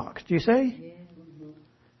one Ark, do you see?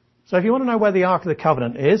 So if you want to know where the Ark of the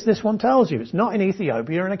Covenant is, this one tells you. It's not in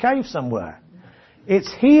Ethiopia or in a cave somewhere. It's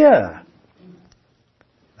here.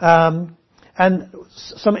 And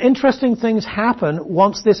some interesting things happen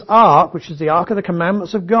once this ark, which is the Ark of the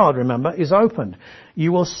Commandments of God, remember, is opened.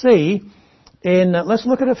 You will see in, let's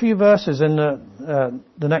look at a few verses in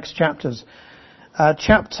the next chapters.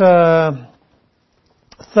 Chapter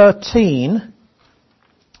 13,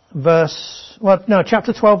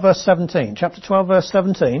 chapter 12, verse 17. Chapter 12, verse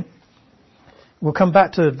 17. We'll come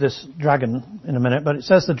back to this dragon in a minute, but it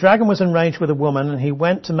says the dragon was enraged with a woman, and he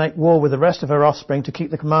went to make war with the rest of her offspring to keep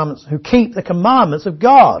the commandments, who keep the commandments of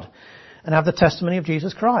God and have the testimony of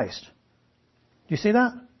Jesus Christ. Do you see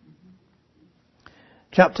that?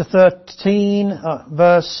 Chapter 13,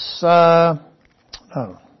 verse, hold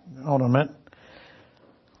on a minute.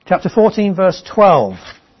 Chapter 14, verse 12.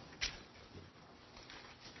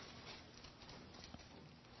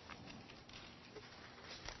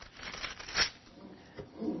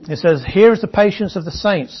 It says, here is the patience of the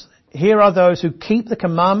saints here are those who keep the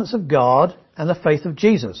commandments of God and the faith of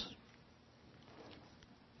Jesus.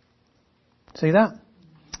 See that?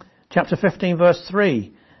 Chapter 15 verse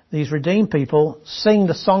 3. These redeemed people sing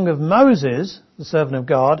the song of Moses, the servant of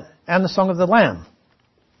God, and the song of the Lamb.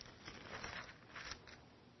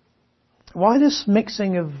 Why this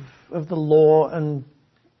mixing of the law and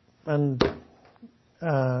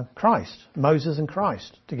Christ, Moses and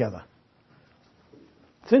Christ together?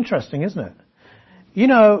 It's interesting, isn't it? You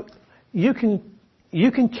know, you can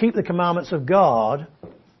keep the commandments of God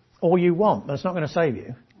all you want, but it's not going to save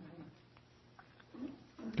you.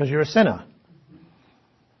 Because you're a sinner.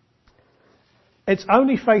 It's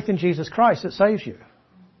only faith in Jesus Christ that saves you.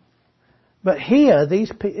 But here,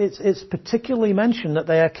 it's particularly mentioned that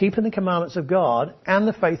they are keeping the commandments of God and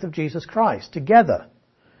the faith of Jesus Christ together.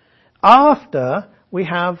 After we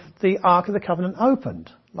have the Ark of the Covenant opened,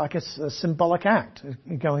 like a symbolic act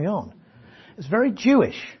going on. It's very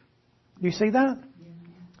Jewish. Do you see that?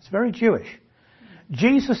 It's very Jewish.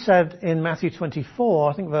 Jesus said in Matthew 24,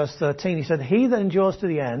 I think verse 13, he said, "He that endures to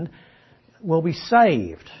the end will be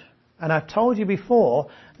saved." And I've told you before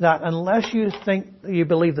that unless you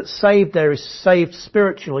believe that saved there is saved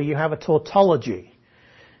spiritually, you have a tautology.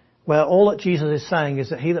 Where all that Jesus is saying is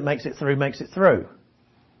that he that makes it through makes it through.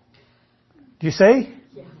 Do you see?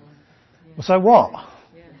 Yeah. Well, so what?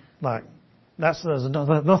 Yeah. Like, there's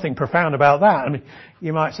nothing profound about that. I mean,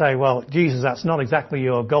 you might say, well, Jesus, that's not exactly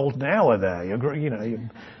your golden hour there.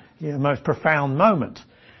 Your most profound moment.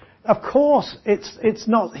 Of course, it's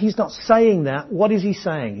not, he's not saying that. What is he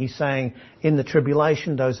saying? He's saying, in the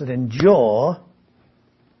tribulation, those that endure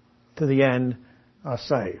to the end are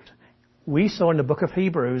saved. We saw in the book of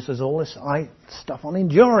Hebrews, there's all this stuff on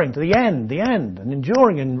enduring to the end, and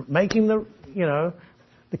enduring and making the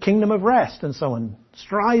kingdom of rest and so on,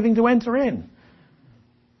 striving to enter in.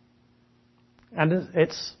 And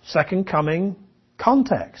it's second coming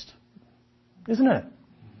context, isn't it?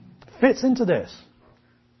 Fits into this.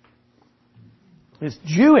 It's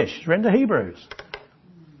Jewish, written to Hebrews.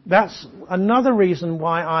 That's another reason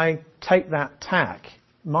why I take that tack.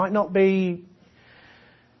 Might not be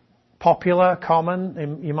popular,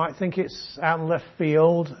 common. You might think it's out in left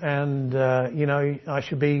field and, I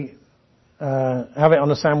should be, have it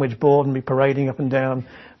on a sandwich board and be parading up and down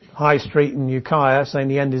High Street in Ukiah saying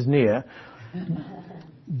the end is near.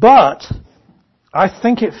 But I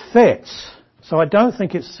think it fits. So I don't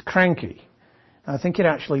think it's cranky. I think it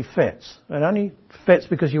actually fits. It only fits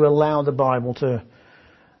because you allow the Bible to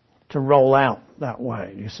roll out that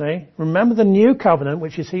way, you see. Remember the new covenant,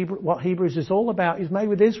 which is what Hebrews is all about, is made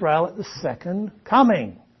with Israel at the second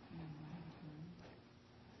coming.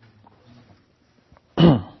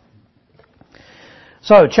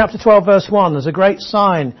 So, chapter 12, verse 1, there's a great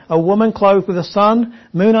sign. A woman clothed with the sun,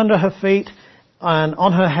 moon under her feet, and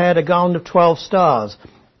on her head a garland of 12 stars.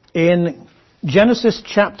 In Genesis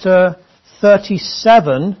chapter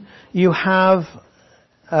 37, you have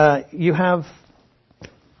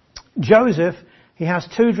Joseph. He has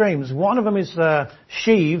two dreams. One of them is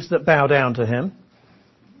sheaves that bow down to him.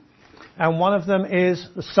 And one of them is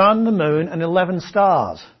the sun, the moon, and 11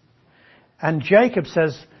 stars. And Jacob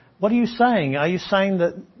says, what are you saying? Are you saying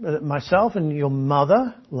that myself and your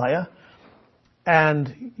mother, Leah,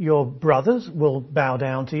 and your brothers will bow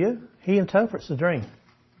down to you? He interprets the dream.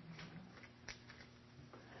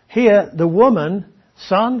 Here, the woman,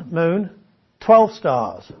 sun, moon, 12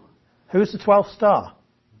 stars. Who's the 12th star?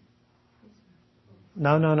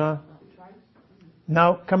 No.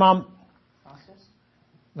 No, come on.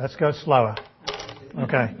 Let's go slower.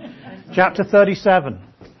 Okay. Chapter 37.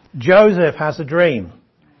 Joseph has a dream.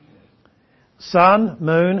 Sun,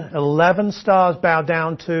 moon, 11 stars bow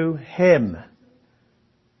down to him.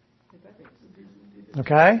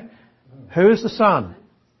 Okay? Who's the sun?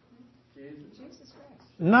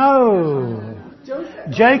 No.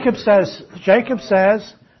 Jacob says,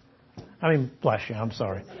 bless you, I'm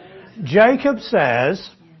sorry. Jacob says,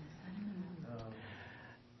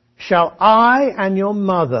 shall I and your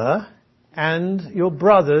mother and your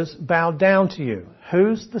brothers bow down to you?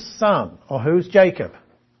 Who's the son? Or who's Jacob?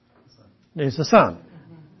 He's the son.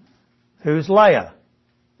 Who's Leah?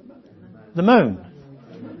 The moon.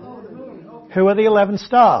 Who are the 11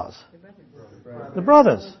 stars? The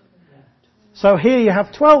brothers. So here you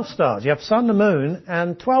have 12 stars. You have sun, the moon,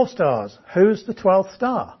 and 12 stars. Who's the 12th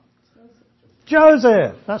star?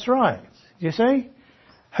 Joseph. That's right. You see?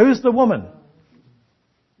 Who's the woman?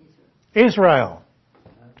 Israel.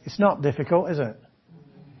 It's not difficult, is it?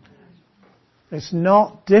 It's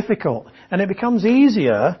not difficult. And it becomes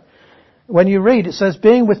easier when you read. It says,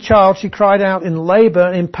 being with child, she cried out in labor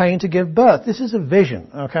and in pain to give birth. This is a vision,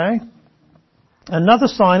 okay? Another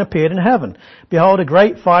sign appeared in heaven. Behold, a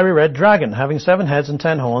great fiery red dragon, having 7 heads and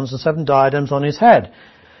 10 horns and 7 diadems on his head.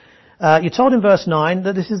 You're told in verse 9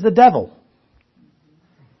 that this is the devil.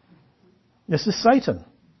 This is Satan.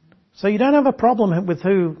 So you don't have a problem with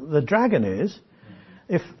who the dragon is.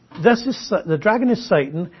 If the dragon is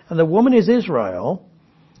Satan and the woman is Israel,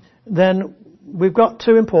 then we've got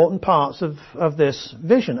 2 important parts of this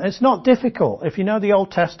vision. It's not difficult. If you know the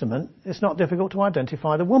Old Testament, it's not difficult to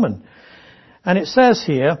identify the woman. And it says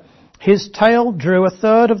here, his tail drew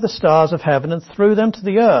 1/3 of the stars of heaven and threw them to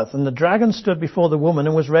the earth. And the dragon stood before the woman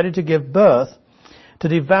and was ready to give birth, to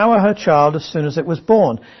devour her child as soon as it was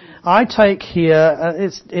born. I take here,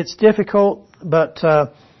 it's difficult, but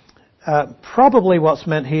probably what's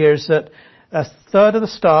meant here is that 1/3 of the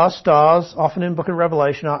stars, often in the book of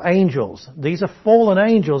Revelation, are angels. These are fallen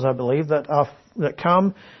angels, I believe, that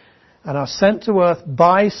come and are sent to earth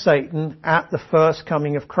by Satan at the first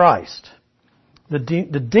coming of Christ. The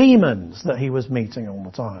demons that he was meeting all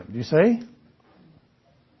the time. Do you see?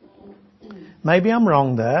 Maybe I'm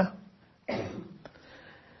wrong there.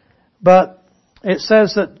 But it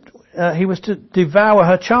says that he was to devour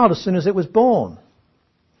her child as soon as it was born.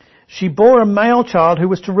 She bore a male child who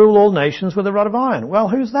was to rule all nations with a rod of iron. Well,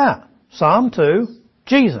 who's that? Psalm 2,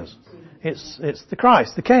 Jesus. It's the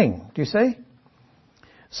Christ, the King. Do you see?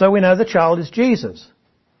 So we know the child is Jesus.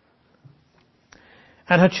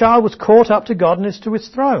 And her child was caught up to God and is to his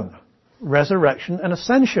throne. Resurrection and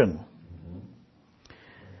ascension.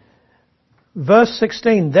 Verse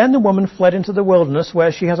 16, then the woman fled into the wilderness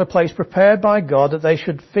where she has a place prepared by God that they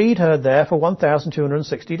should feed her there for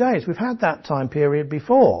 1,260 days. We've had that time period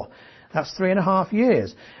before. That's 3.5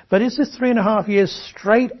 years. But is this 3.5 years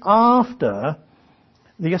straight after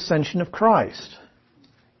the ascension of Christ?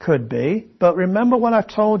 Could be. But remember what I've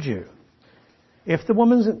told you. If the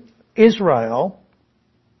woman's in Israel,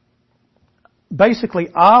 basically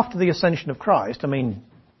after the ascension of Christ, I mean,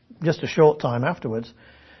 just a short time afterwards,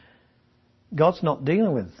 God's not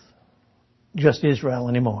dealing with just Israel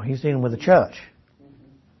anymore. He's dealing with the church.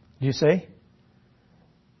 Do you see?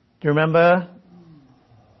 Do you remember?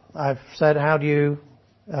 I've said, how do you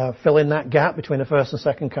fill in that gap between the first and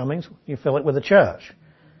second comings? You fill it with the church.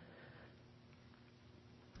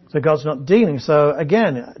 So God's not dealing. So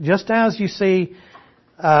again, just as you see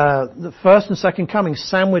the first and second coming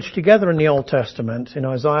sandwiched together in the Old Testament, in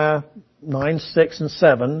Isaiah 9, 6 and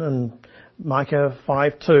 7, and Micah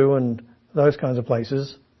 5, 2, and those kinds of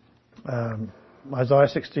places, Isaiah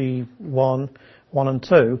 61, 1 and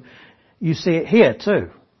 2, you see it here too.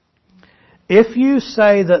 If you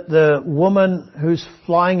say that the woman who's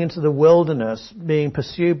flying into the wilderness being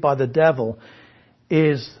pursued by the devil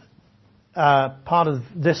is part of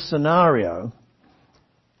this scenario,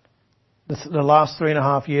 the last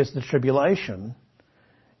 3.5 years of the tribulation,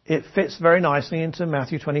 it fits very nicely into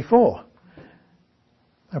Matthew 24.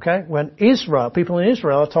 Okay? When people in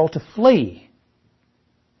Israel are told to flee.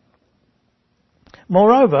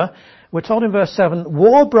 Moreover, we're told in verse 7,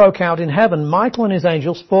 war broke out in heaven. Michael and his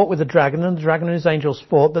angels fought with the dragon, and the dragon and his angels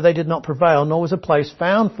fought, but they did not prevail, nor was a place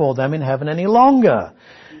found for them in heaven any longer.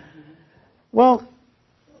 Well,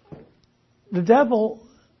 the devil,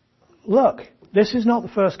 look, this is not the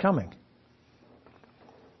first coming.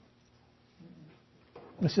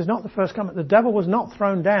 This is not the first coming. The devil was not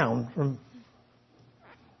thrown down from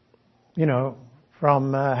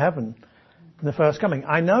heaven in the first coming.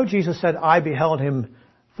 I know Jesus said, I beheld him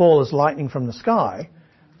fall as lightning from the sky.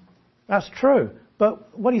 That's true.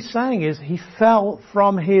 But what he's saying is he fell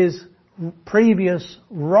from his previous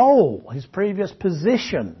role, his previous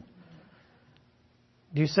position.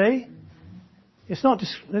 Do you see? It's not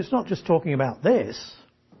just talking about this.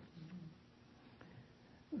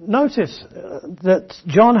 Notice that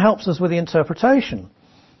John helps us with the interpretation.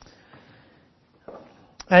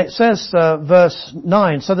 And it says, verse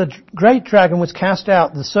 9, so the great dragon was cast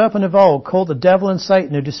out, the serpent of old, called the devil and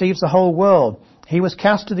Satan, who deceives the whole world. He was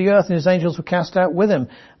cast to the earth, and his angels were cast out with him.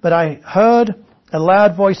 But I heard a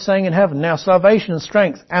loud voice saying in heaven, now salvation and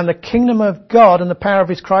strength, and the kingdom of God and the power of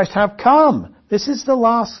his Christ have come. This is the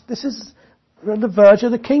verge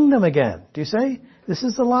of the kingdom again. Do you see? This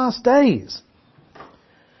is the last days.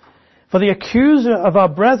 For the accuser of our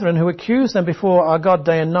brethren who accused them before our God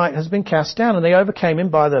day and night has been cast down, and they overcame him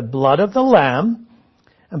by the blood of the Lamb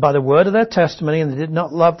and by the word of their testimony, and they did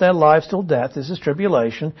not love their lives till death. This is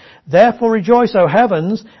tribulation. Therefore rejoice, O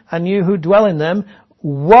heavens, and you who dwell in them.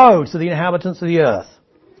 Woe to the inhabitants of the earth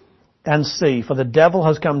and sea, for the devil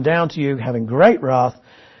has come down to you having great wrath,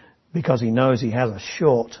 because he knows he has a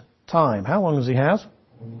short time. How long does he have?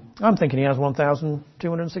 I'm thinking he has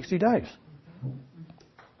 1,260 days.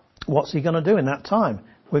 What's he going to do in that time?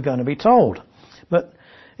 We're going to be told. But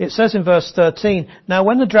it says in verse 13, now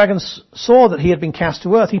when the dragon saw that he had been cast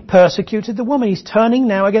to earth, he persecuted the woman. He's turning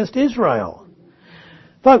now against Israel.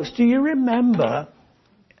 Folks, do you remember,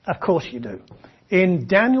 of course you do, in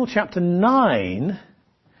Daniel chapter 9,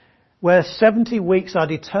 where 70 weeks are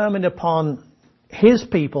determined upon his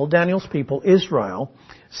people, Daniel's people, Israel,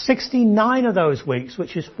 69 of those weeks,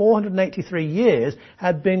 which is 483 years,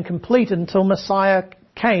 had been completed until Messiah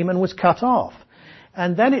came and was cut off.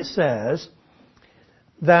 And then it says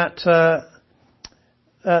that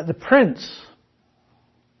the prince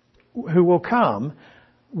who will come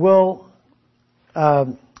will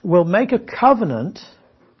make a covenant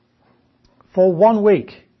for 1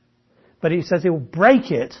 week. But he says he will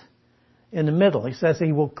break it in the middle. He says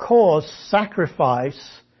he will cause sacrifice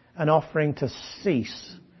and offering to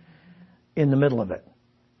cease in the middle of it.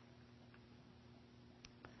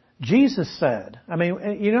 Jesus said, I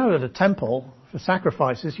mean, you know that a temple for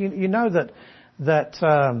sacrifices, you know that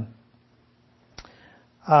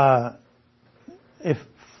if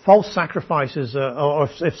false sacrifices or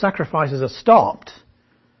if sacrifices are stopped,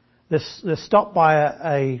 they're stopped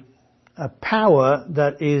by a power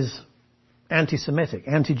that is anti-Semitic,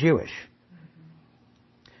 anti-Jewish.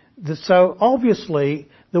 So obviously,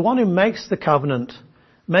 the one who makes the covenant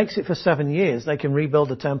makes it for 7 years. They can rebuild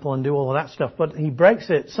the temple and do all of that stuff, but he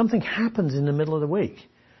breaks it. Something happens in the middle of the week.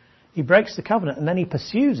 He breaks the covenant and then he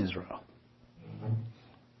pursues Israel.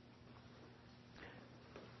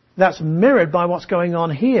 That's mirrored by what's going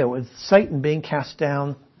on here with Satan being cast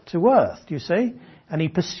down to earth. Do you see? And he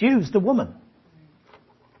pursues the woman.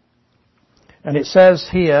 And it says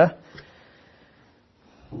here,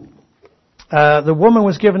 the woman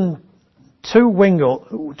was given two wings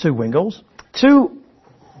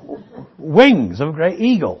of a great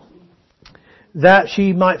eagle, that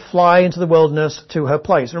she might fly into the wilderness to her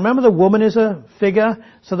place. Remember, the woman is a figure,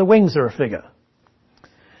 so the wings are a figure.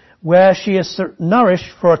 Where she is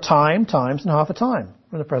nourished for a time, times and half a time,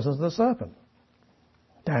 from the presence of the serpent.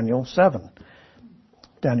 Daniel 7.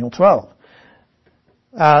 Daniel 12.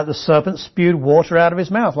 The serpent spewed water out of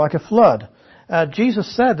his mouth like a flood.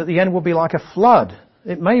 Jesus said that the end will be like a flood.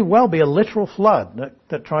 It may well be a literal flood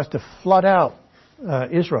that tries to flood out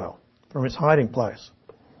Israel from its hiding place.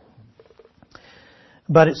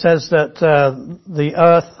 But it says that the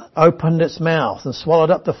earth opened its mouth and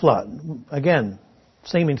swallowed up the flood. Again,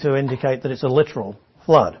 seeming to indicate that it's a literal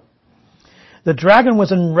flood. The dragon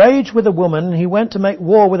was enraged with the woman, and he went to make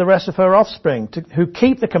war with the rest of her offspring, who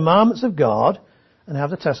keep the commandments of God and have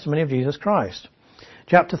the testimony of Jesus Christ.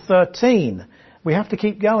 Chapter 13. We have to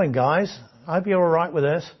keep going, guys. I hope you're all right with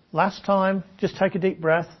this. Last time, just take a deep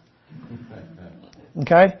breath.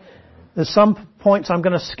 Okay? There's some points I'm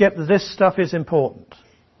going to skip. This stuff is important.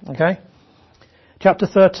 Okay? Chapter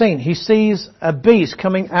 13. He sees a beast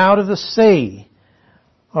coming out of the sea.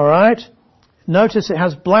 All right? Notice it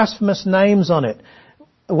has blasphemous names on it.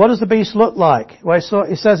 What does the beast look like? Well,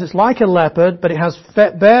 it says it's like a leopard, but it has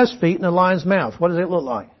bear's feet and a lion's mouth. What does it look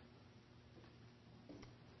like?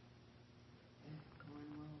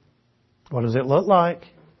 What does it look like?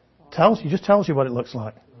 Just tells you what it looks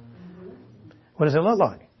like. What does it look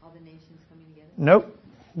like? All the nations coming together. Nope.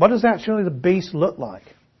 What does actually the beast look like?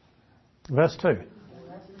 Verse 2.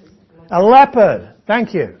 A leopard.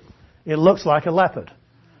 Thank you. It looks like a leopard.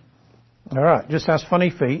 All right. Just has funny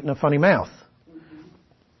feet and a funny mouth.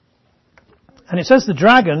 And it says the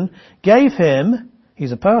dragon gave him,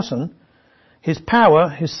 he's a person, his power,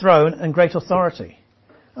 his throne, and great authority.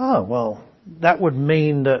 Oh, well, that would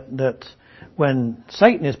mean that when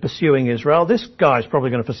Satan is pursuing Israel, this guy's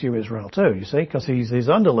probably going to pursue Israel too, you see, because he's his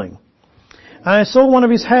underling. And I saw one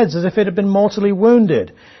of his heads as if it had been mortally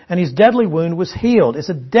wounded, and his deadly wound was healed. It's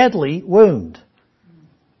a deadly wound.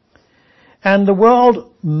 And the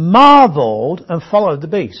world marveled and followed the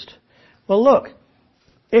beast. Well, look,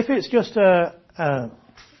 if it's just a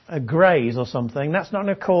graze or something, that's not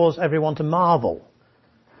going to cause everyone to marvel.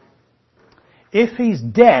 If he's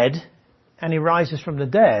dead and he rises from the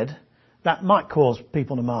dead, that might cause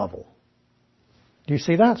people to marvel. Do you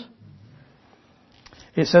see that?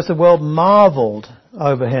 It says the world marveled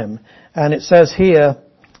over him. And it says here,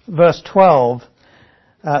 verse 12,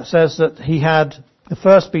 says that the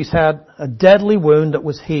first beast had a deadly wound that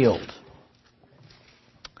was healed.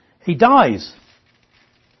 He dies.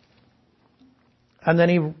 And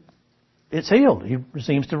then it's healed. He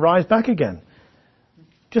seems to rise back again.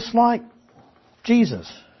 Just like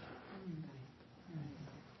Jesus.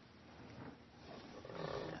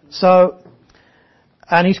 So,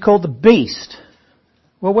 and he's called the beast.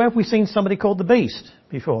 Well, where have we seen somebody called the beast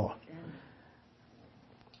before?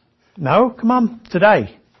 No? Come on,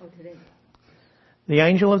 today. Oh, today. The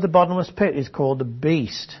angel of the bottomless pit is called the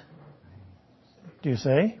beast. Do you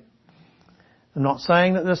see? I'm not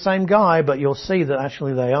saying that they're the same guy, but you'll see that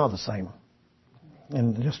actually they are the same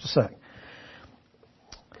in just a sec.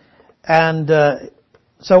 And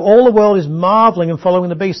so all the world is marveling and following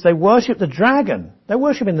the beast. They worship the dragon. They're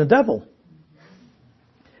worshipping the devil.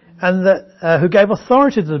 And who gave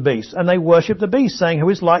authority to the beast. And they worship the beast, saying, who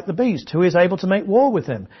is like the beast? Who is able to make war with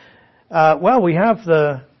him? Well, we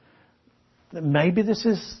have maybe this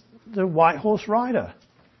is the white horse rider.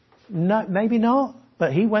 No, maybe not.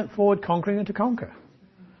 But he went forward conquering and to conquer.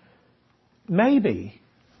 Maybe.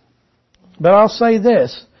 But I'll say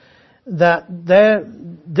this, that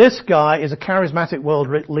this guy is a charismatic world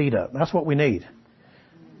leader. That's what we need.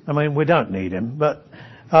 I mean, we don't need him, but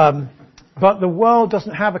the world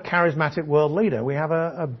doesn't have a charismatic world leader. We have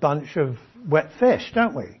a bunch of wet fish,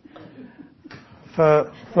 don't we?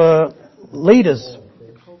 For leaders.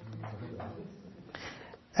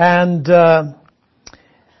 And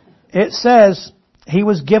it says, he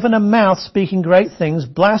was given a mouth speaking great things,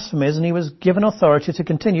 blasphemies, and he was given authority to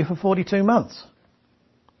continue for 42 months.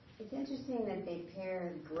 It's interesting that they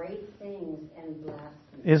pair great things and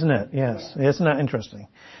blasphemy. Isn't it? Yes. Isn't that interesting?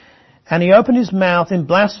 And he opened his mouth in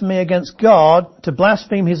blasphemy against God to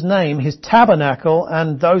blaspheme his name, his tabernacle,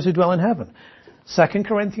 and those who dwell in heaven. 2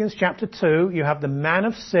 Corinthians chapter 2, you have the man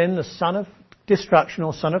of sin, the son of destruction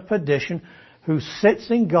or son of perdition, who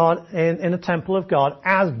sits in God, in a temple of God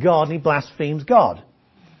as God, and he blasphemes God.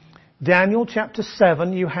 Daniel chapter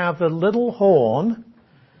 7, you have the little horn,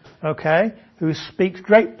 okay, who speaks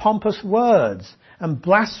great pompous words and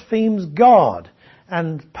blasphemes God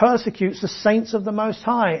and persecutes the saints of the Most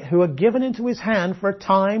High who are given into his hand for a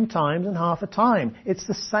time, times and half a time. It's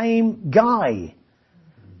the same guy.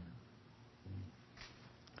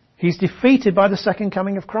 He's defeated by the second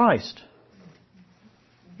coming of Christ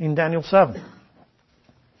in Daniel 7.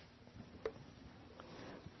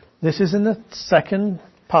 This is in the second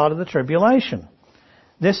part of the tribulation.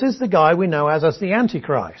 This is the guy we know as the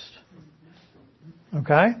Antichrist.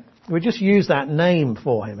 Okay? We just use that name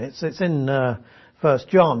for him. It's in 1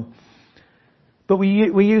 John. But we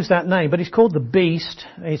use that name. But he's called the beast.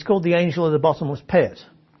 He's called the angel of the bottomless pit.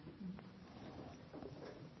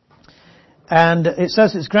 And it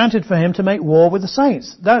says it's granted for him to make war with the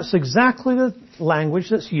saints. That's exactly the language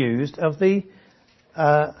that's used of the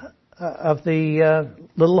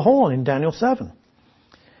little horn in Daniel 7.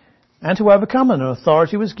 And to overcome an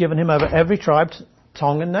authority was given him over every tribe,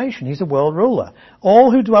 tongue and nation. He's a world ruler.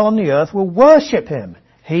 All who dwell on the earth will worship him.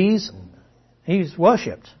 He's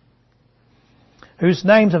worshipped. Whose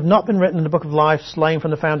names have not been written in the book of life, slain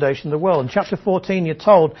from the foundation of the world. In chapter 14 you're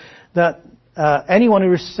told that anyone who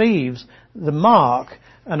receives the mark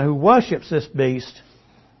and who worships this beast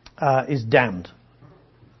is damned.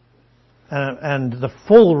 And the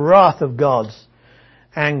full wrath of God's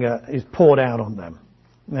anger is poured out on them.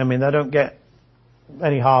 I mean, they don't get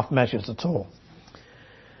any half measures at all.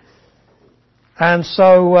 And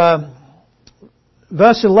so,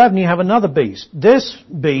 verse 11, you have another beast. This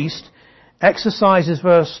beast exercises,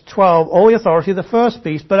 verse 12, all the authority of the first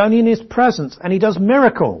beast, but only in his presence. And he does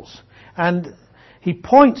miracles. And he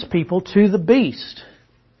points people to the beast.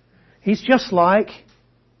 He's just like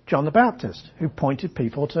John the Baptist, who pointed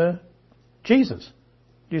people to Jesus.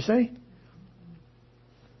 Do you see?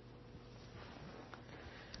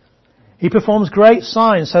 He performs great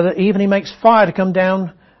signs so that even he makes fire to come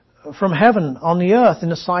down from heaven on the earth in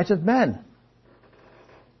the sight of men.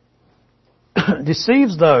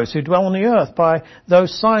 Deceives those who dwell on the earth by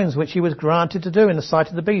those signs which he was granted to do in the sight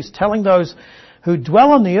of the beast, telling those who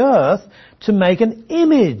dwell on the earth to make an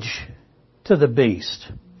image to the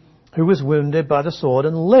beast, who was wounded by the sword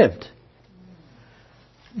and lived.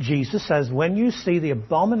 Jesus says, when you see the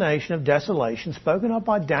abomination of desolation spoken of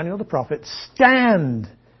by Daniel the prophet, stand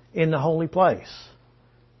in the holy place.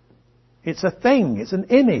 It's a thing, it's an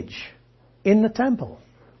image in the temple.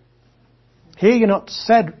 Here you're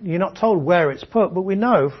not told where it's put, but we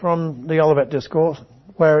know from the Olivet Discourse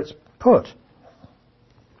where it's put.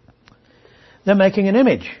 They're making an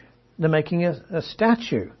image. They're making a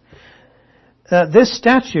statue. This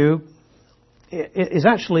statue is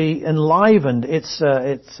actually enlivened. It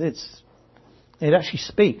actually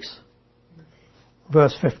speaks.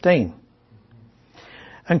 Verse 15.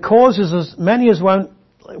 And causes as many as won't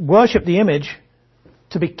worship the image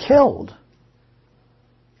to be killed.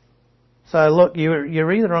 So look,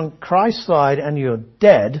 you're either on Christ's side and you're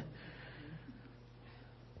dead,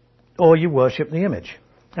 or you worship the image.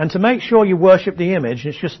 And to make sure you worship the image,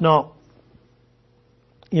 it's just not,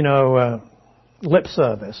 lip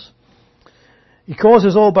service. He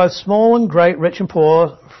causes all, both small and great, rich and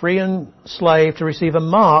poor, free and slave, to receive a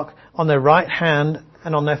mark on their right hand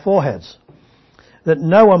and on their foreheads, that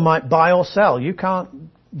no one might buy or sell. You can't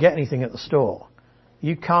get anything at the store.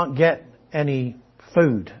 You can't get any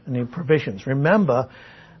food, any provisions. Remember,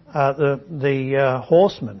 the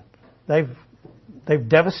horsemen, they've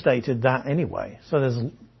devastated that anyway. So there's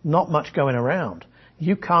not much going around.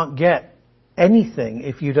 You can't get anything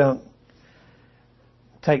if you don't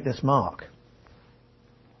take this mark.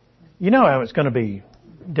 You know how it's going to be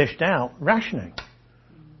dished out? Rationing.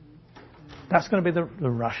 That's going to be the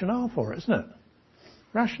rationale for it, isn't it?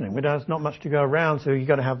 Rationing. There's not much to go around, so you've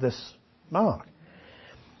got to have this mark.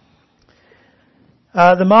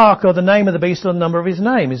 The mark or the name of the beast or the number of his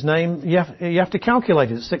name. His name, you have to calculate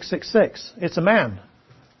it. It's 666. It's a man.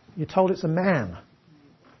 You're told it's a man.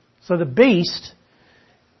 So the beast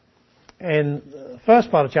in the first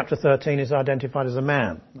part of chapter 13 is identified as a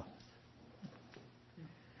man.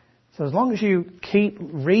 So as long as you keep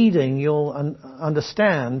reading, you'll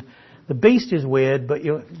understand the beast is weird, but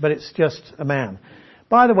it's just a man.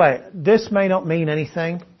 By the way, this may not mean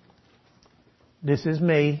anything. This is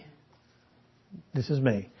me. This is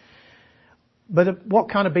me. But what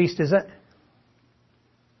kind of beast is it?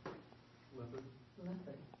 Leopard.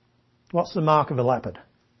 What's the mark of a leopard?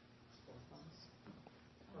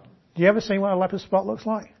 Do you ever see what a leopard spot looks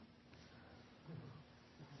like?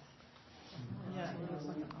 Yeah,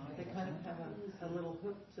 they kind of have a little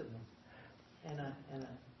hook to them.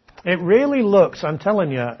 It really looks, I'm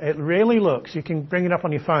telling you, it really looks, you can bring it up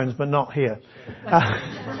on your phones, but not here.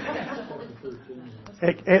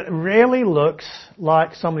 It really looks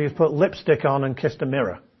like somebody who's put lipstick on and kissed a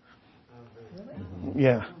mirror.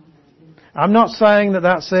 Yeah. I'm not saying that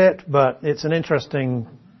that's it, but it's an interesting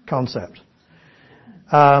concept.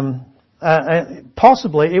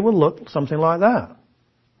 Possibly it will look something like that.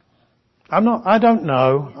 I don't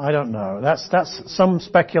know. That's some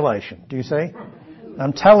speculation. Do you see?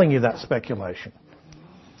 I'm telling you that's speculation.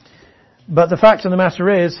 But the fact of the matter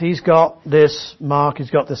is, he's got this mark, he's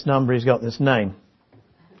got this number, he's got this name.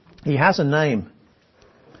 He has a name,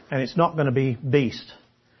 and it's not going to be beast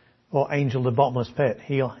or angel of the bottomless pit.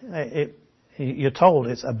 You're told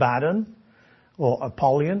it's Abaddon or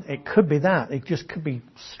Apollyon. It could be that. It just could be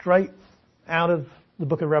straight out of the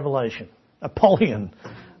book of Revelation. Apollyon,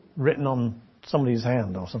 written on somebody's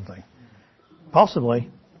hand or something. Possibly.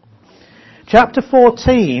 Chapter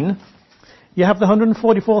 14, you have the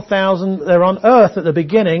 144,000, they're on earth at the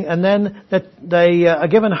beginning, and then they are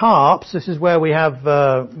given harps. This is where we have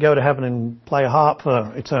go to heaven and play a harp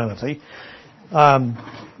for eternity.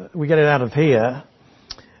 We get it out of here.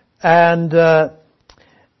 And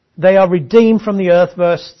they are redeemed from the earth,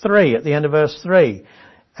 verse 3, at the end of verse 3.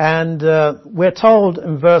 And we're told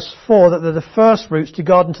in verse 4 that they're the first fruits to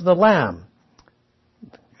God and to the Lamb.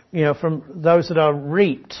 You know, from those that are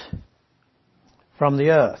reaped from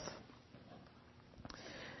the earth.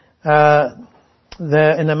 In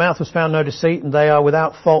their mouth was found no deceit, and they are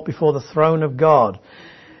without fault before the throne of God.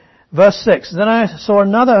 Verse 6, then I saw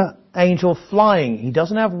another angel flying. He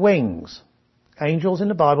doesn't have wings. Angels in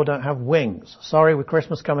the Bible don't have wings. Sorry, with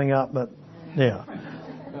Christmas coming up, but yeah.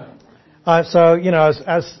 So, you know,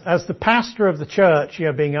 as the pastor of the church, you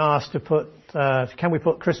know, being asked to put, can we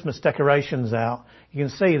put Christmas decorations out? You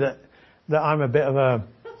can see that I'm a bit of a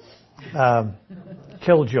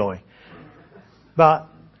killjoy. But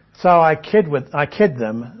so I kid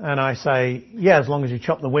them, and I say, yeah, as long as you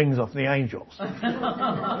chop the wings off the angels.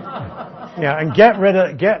 Yeah, and get rid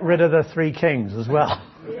of the three kings as well.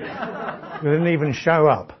 They didn't even show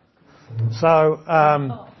up. So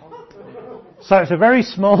it's a very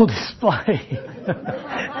small display.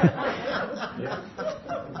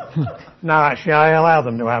 No, actually, I allow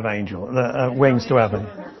them to have wings to have them.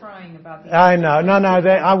 I know,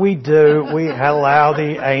 no, we do. We allow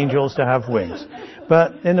the angels to have wings.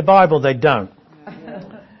 But in the Bible, they don't.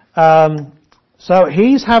 So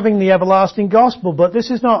he's having the everlasting gospel, but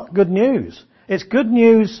this is not good news. It's good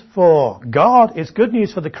news for God. It's good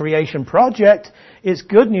news for the creation project. It's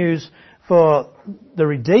good news for the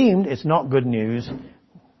redeemed. It's not good news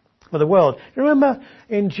for the world. Remember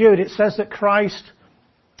in Jude, it says that Christ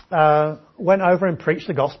went over and preached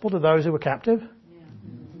the gospel to those who were captive.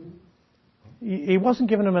 He wasn't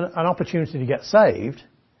giving them an opportunity to get saved.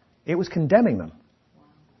 It was condemning them.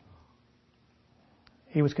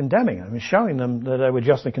 He was condemning them. He was showing them that they were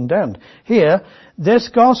justly condemned. Here, this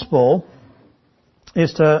gospel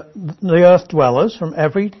is to the earth dwellers from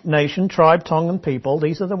every nation, tribe, tongue and people.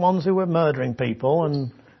 These are the ones who were murdering people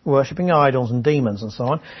and worshipping idols and demons and so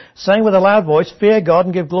on, saying with a loud voice, "Fear God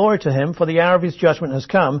and give glory to him, for the hour of his judgment has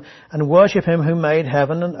come, and worship him who made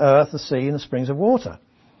heaven and earth, the sea and the springs of water."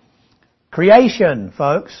 Creation,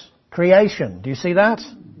 folks. Creation. Do you see that?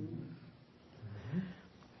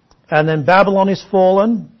 And then Babylon is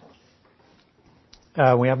fallen.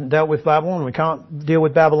 We haven't dealt with Babylon. We can't deal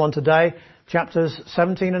with Babylon today. Chapters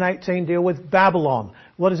 17 and 18 deal with Babylon.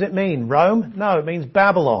 What does it mean? Rome? No, it means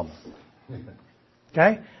Babylon.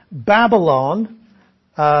 Okay? Babylon,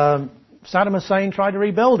 Saddam Hussein tried to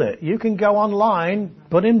rebuild it. You can go online,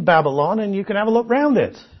 put in Babylon, and you can have a look round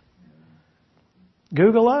it.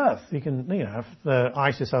 Google Earth. You can, if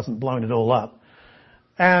ISIS hasn't blown it all up.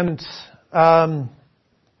 And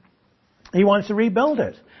he wanted to rebuild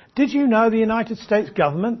it. Did you know the United States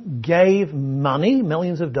government gave money,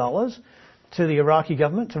 millions of dollars, to the Iraqi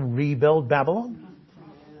government to rebuild Babylon?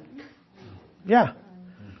 Yeah.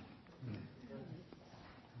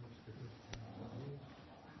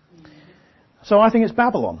 So I think it's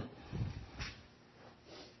Babylon.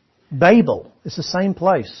 Babel. It's the same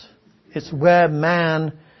place. It's where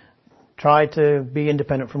man tried to be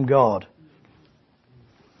independent from God.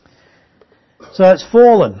 So it's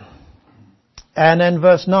fallen. And then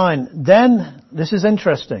verse 9. Then, this is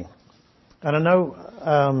interesting. And I know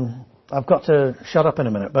I've got to shut up in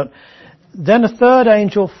a minute. But then a third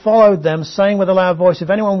angel followed them, saying with a loud voice, "If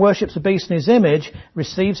anyone worships a beast in his image,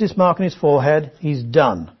 receives his mark on his forehead, he's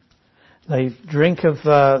done." They drink of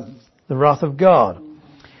the wrath of God.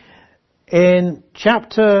 In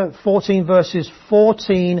chapter 14, verses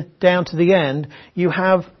 14 down to the end, you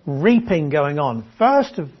have reaping going on.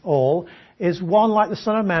 First of all is one like the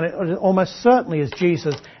Son of Man, it almost certainly is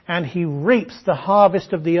Jesus, and he reaps the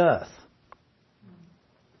harvest of the earth.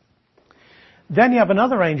 Then you have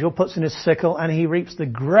another angel puts in his sickle and he reaps the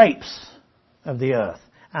grapes of the earth.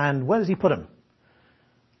 And where does he put them?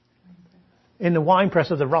 In the winepress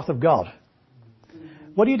of the wrath of God.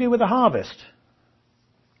 What do you do with the harvest?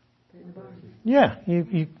 Yeah,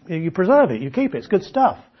 you preserve it, you keep it, it's good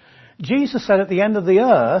stuff. Jesus said at the end of the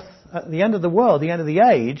earth, at the end of the world, the end of the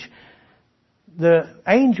age, the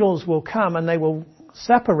angels will come and they will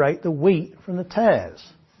separate the wheat from the tares.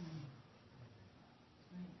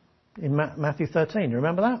 In Matthew 13, you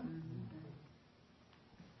remember that?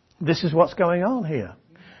 This is what's going on here.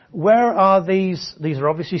 Where are these? These are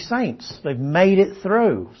obviously saints. They've made it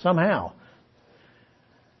through somehow.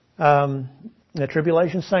 They're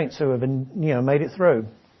tribulation saints who have been, made it through.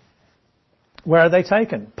 Where are they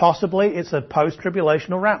taken? Possibly it's a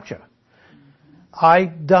post-tribulational rapture. I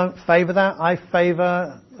don't favour that. I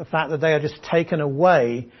favour the fact that they are just taken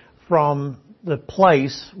away from the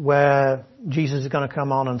place where Jesus is going to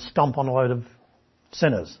come on and stomp on a load of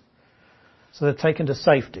sinners. So they're taken to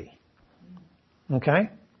safety. Okay?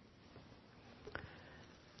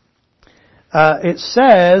 It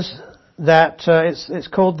says that it's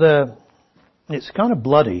called it's kind of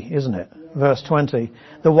bloody, isn't it? Verse 20.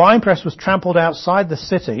 The winepress was trampled outside the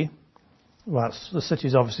city. Well, the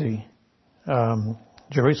city's obviously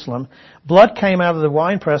Jerusalem. Blood came out of the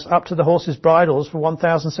winepress up to the horses' bridles for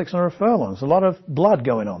 1,600 furlongs. A lot of blood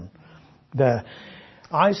going on there.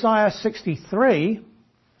 Isaiah 63,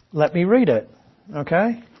 let me read it.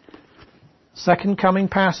 Okay? Second coming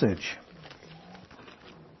passage.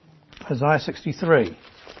 Isaiah 63.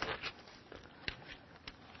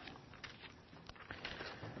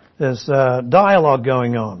 There's a dialogue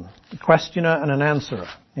going on. A questioner and an answerer.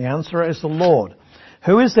 The answerer is the Lord.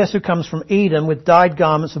 Who is this who comes from Edom with dyed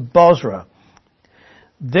garments of Bozrah?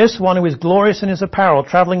 This one who is glorious in his apparel,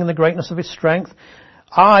 travelling in the greatness of his strength.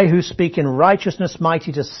 I who speak in righteousness,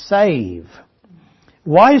 mighty to save.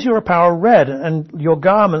 Why is your apparel red and your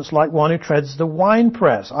garments like one who treads the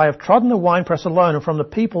winepress? I have trodden the winepress alone, and from the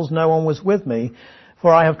peoples no one was with me.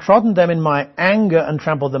 For I have trodden them in my anger and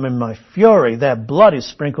trampled them in my fury. Their blood is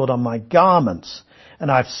sprinkled on my garments, and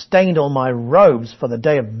I have stained all my robes, for the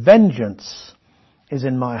day of vengeance is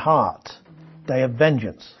in my heart. Day of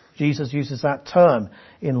vengeance. Jesus uses that term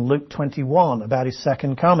in Luke 21 about his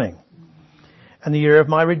second coming. And the year of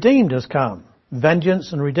my redeemed has come.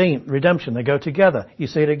 Vengeance and redemption, they go together. You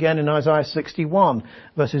see it again in Isaiah 61,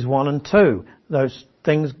 verses 1 and 2. Those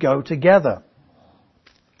things go together.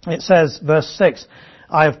 It says, verse 6,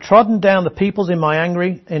 I have trodden down the peoples in my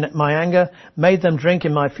anger, made them drink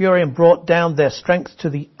in my fury, and brought down their strength to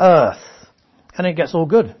the earth. And it gets all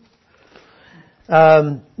good.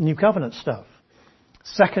 New covenant stuff.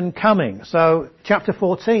 Second coming. So, chapter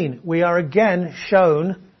 14, we are again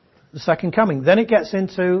shown the second coming. Then it gets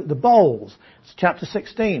into the bowls. It's chapter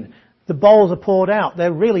 16. The bowls are poured out.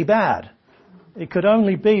 They're really bad. It could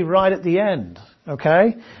only be right at the end.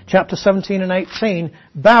 Okay? Chapter 17 and 18,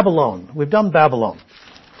 Babylon. We've done Babylon.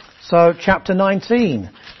 So chapter 19,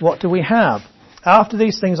 what do we have? After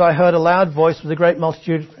these things I heard a loud voice with a great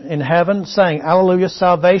multitude in heaven, saying, Alleluia,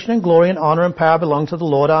 salvation and glory and honor and power belong to the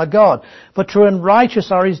Lord our God. For true and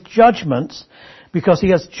righteous are his judgments, because he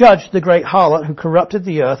has judged the great harlot who corrupted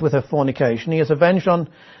the earth with her fornication. He has avenged on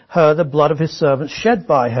her the blood of his servants shed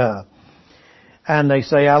by her. And they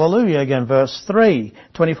say Alleluia again, verse 3.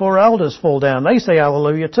 24 elders fall down. They say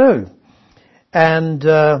Alleluia too. And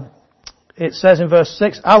it says in verse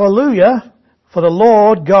 6, Alleluia, for the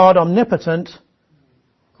Lord God omnipotent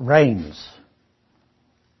reigns.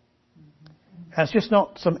 That's just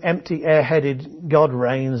not some empty, air-headed God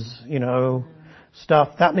reigns,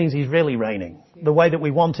 stuff. That means he's really reigning the way that we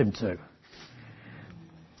want him to.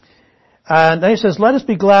 And then it says, let us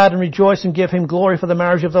be glad and rejoice and give him glory, for the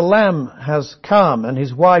marriage of the Lamb has come, and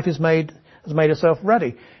his wife has made herself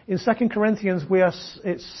ready. In 2 Corinthians,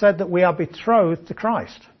 it's said that we are betrothed to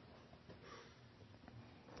Christ.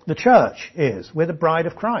 The church is. We're the bride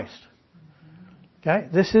of Christ. Okay?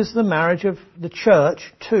 This is the marriage of the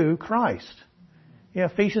church to Christ. In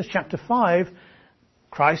Ephesians chapter 5,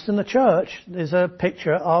 Christ and the church is a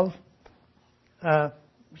picture of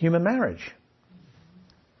human marriage.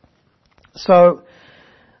 So,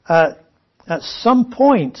 at some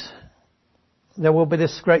point, there will be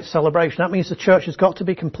this great celebration. That means the church has got to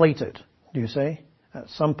be completed, do you see? At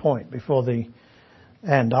some point before the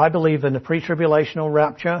end. I believe in the pre-tribulational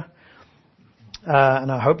rapture,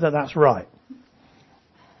 and I hope that that's right.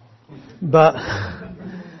 But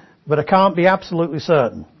I can't be absolutely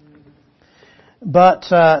certain. But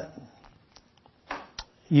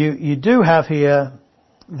you do have here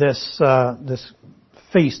this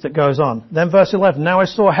feast that goes on. Then verse 11, now I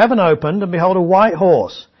saw heaven opened, and behold a white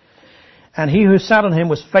horse. And he who sat on him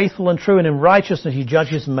was faithful and true, and in righteousness he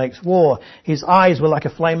judges and makes war. His eyes were like a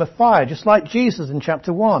flame of fire, just like Jesus in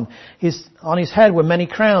chapter 1. On his head were many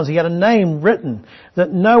crowns. He had a name written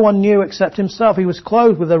that no one knew except himself. He was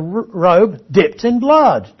clothed with a robe dipped in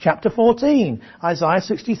blood. Chapter 14, Isaiah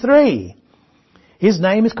 63. His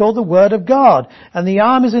name is called the Word of God. And the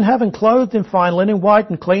armies in heaven, clothed in fine linen,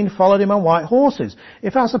 white and clean, followed him on white horses.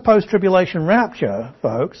 If that's a post-tribulation rapture,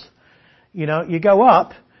 folks, you go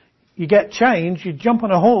up, you get changed, you jump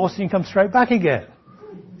on a horse, and you come straight back again.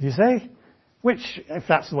 You see? Which, if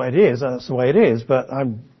that's the way it is, that's the way it is, but I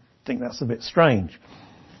think that's a bit strange.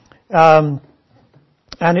 And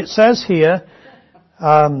it says here,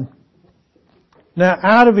 now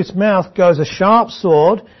out of his mouth goes a sharp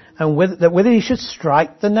sword, and with it he should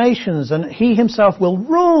strike the nations, and he himself will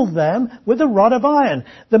rule them with a rod of iron.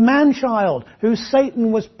 The man-child who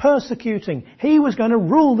Satan was persecuting, he was going to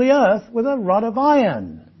rule the earth with a rod of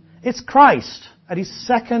iron. It's Christ at his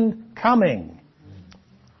second coming.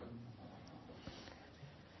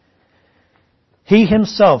 He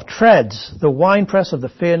himself treads the winepress of the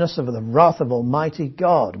fierceness of the wrath of Almighty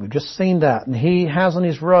God. We've just seen that. And he has on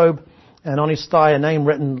his robe and on his thigh a name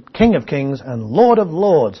written, King of Kings and Lord of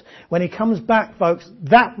Lords. When he comes back, folks,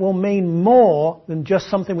 that will mean more than just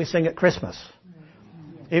something we sing at Christmas.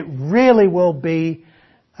 It really will be,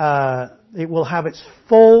 it will have its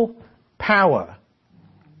full power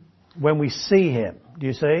when we see him. Do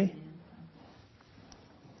you see?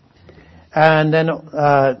 And then,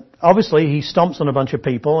 obviously, he stomps on a bunch of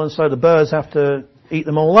people, and so the birds have to eat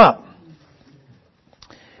them all up.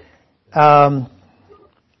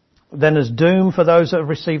 Then there's doom for those that have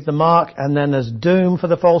received the mark, and then there's doom for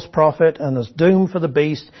the false prophet, and there's doom for the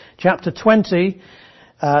beast. Chapter 20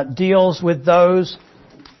 deals with those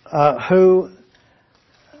who,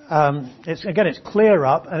 it's clear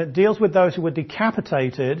up, and it deals with those who were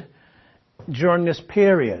decapitated during this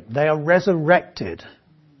period. They are resurrected.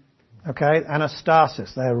 Okay,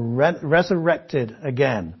 anastasis. They are resurrected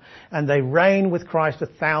again, and they reign with Christ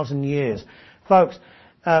 1,000 years. Folks,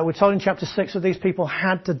 we're told in chapter 6 that these people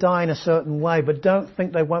had to die in a certain way, but don't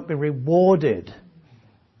think they won't be rewarded.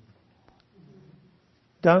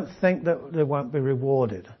 Don't think that they won't be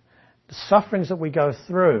rewarded. The sufferings that we go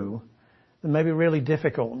through, they may be really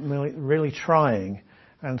difficult, really trying,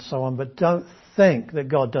 and so on, but don't think that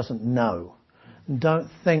God doesn't know. Don't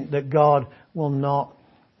think that God will not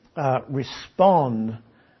respond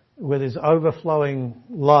with his overflowing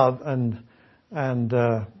love and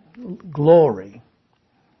glory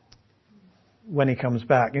when he comes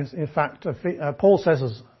back. In fact, Paul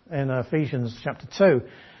says in Ephesians chapter 2,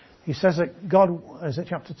 he says that God, is it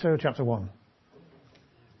chapter 2 or chapter 1?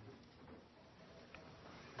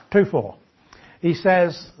 2:4. He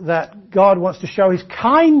says that God wants to show his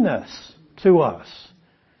kindness to us.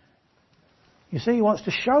 You see, he wants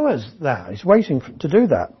to show us that. He's waiting to do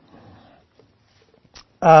that.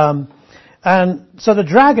 And so the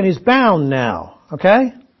dragon is bound now,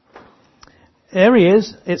 okay? There he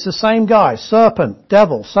is. It's the same guy. Serpent,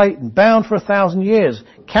 devil, Satan, bound for 1,000 years,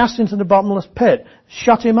 cast into the bottomless pit,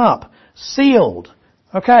 shut him up, sealed.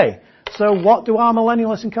 Okay. So what do our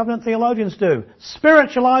millennialists and covenant theologians do?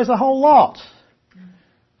 Spiritualize the whole lot.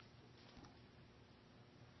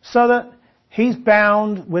 So that he's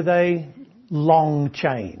bound with a long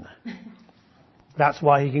chain. That's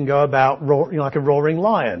why he can go about like a roaring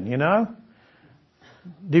lion, you know?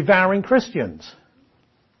 Devouring Christians.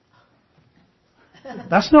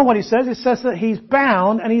 That's not what it says. It says that he's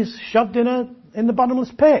bound and he's shoved in the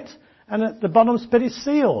bottomless pit. And that the bottomless pit is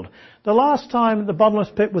sealed. The last time the bottomless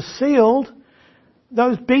pit was sealed,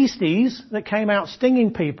 those beasties that came out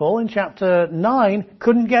stinging people in chapter 9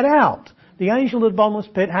 couldn't get out. The angel of the bottomless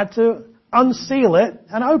pit had to unseal it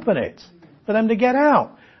and open it for them to get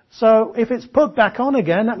out. So if it's put back on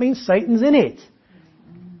again, that means Satan's in it.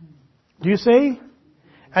 Do you see?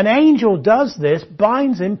 An angel does this,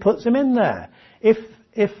 binds him, puts him in there. If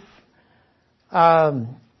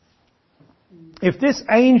this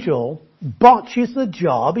angel botches the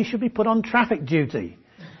job, he should be put on traffic duty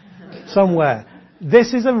somewhere.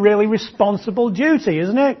 This is a really responsible duty,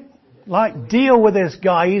 isn't it? Like, deal with this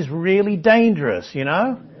guy, he's really dangerous, you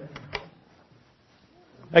know?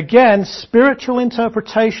 Again, spiritual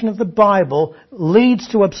interpretation of the Bible leads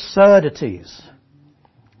to absurdities.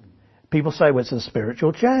 People say, well, it's a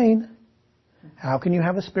spiritual chain. How can you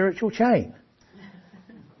have a spiritual chain?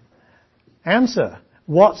 Answer,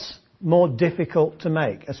 what's more difficult to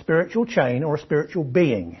make, a spiritual chain or a spiritual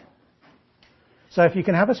being? So if you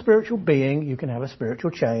can have a spiritual being, you can have a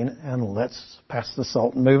spiritual chain, and let's pass the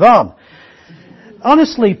salt and move on.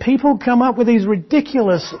 Honestly, people come up with these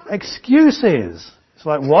ridiculous excuses. It's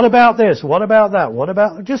like, what about this? What about that? What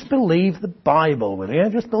about... Just believe the Bible, will you?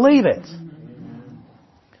 Just believe it.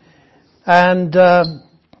 And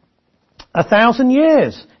 1,000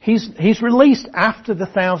 years. He's released after the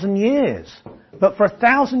 1,000 years. But for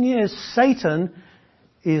 1,000 years, Satan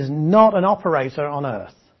is not an operator on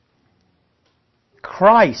earth.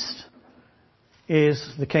 Christ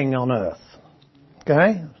is the king on earth.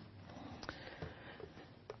 Okay?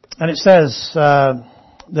 And it says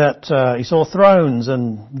that he saw thrones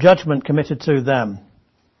and judgment committed to them.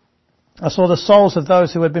 I saw the souls of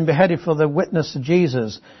those who had been beheaded for the witness to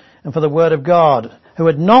Jesus and for the word of God, who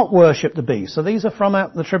had not worshipped the beast. So these are from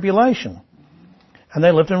the tribulation. And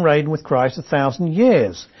they lived and reigned with Christ 1,000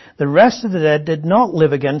 years. The rest of the dead did not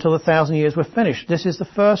live again until the 1,000 years were finished. This is the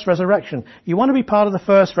first resurrection. You want to be part of the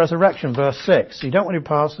first resurrection, verse 6. You don't want to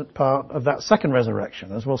be part of that second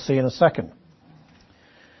resurrection, as we'll see in a second.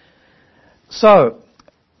 So,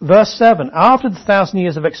 verse 7. After the 1,000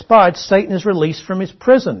 years have expired, Satan is released from his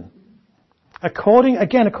prison. According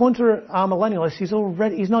to our millennialists,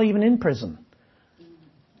 he's not even in prison.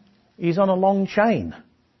 He's on a long chain.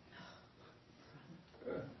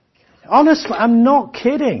 Honestly, I'm not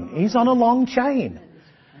kidding. He's on a long chain.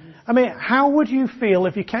 I mean, how would you feel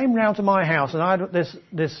if you came round to my house and I had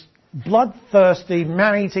this bloodthirsty,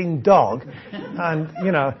 man-eating dog, and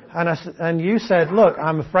you know, and you said, "Look,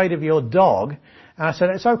 I'm afraid of your dog," and I said,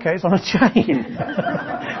 "It's okay, it's on a chain."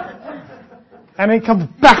 And it comes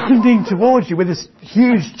bounding towards you with this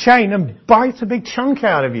huge chain and bites a big chunk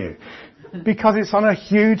out of you because it's on a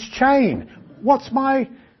huge chain. What's my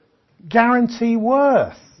guarantee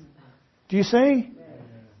worth? Do you see?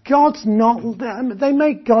 God's not... They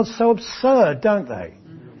make God so absurd, don't they?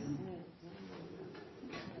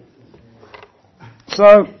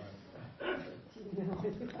 So...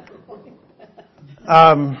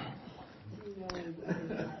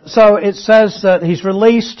 so it says that he's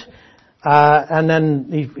released... and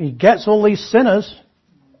then he gets all these sinners.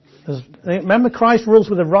 Remember, Christ rules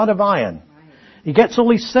with a rod of iron. He gets all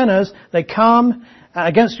these sinners. They come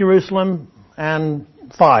against Jerusalem and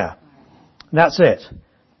fire. That's it.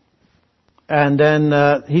 And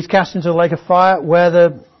then he's cast into the lake of fire where the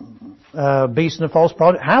beast and the false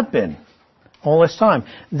prophet have been all this time.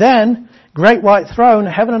 Then, great white throne,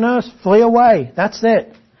 heaven and earth flee away. That's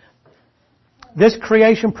it. This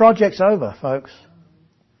creation project's over, folks.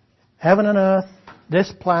 Heaven and earth,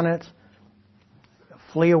 this planet,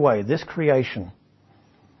 flee away, this creation.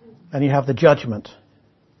 And you have the judgment.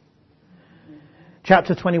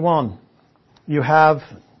 Chapter 21, you have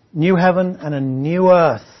new heaven and a new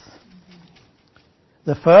earth.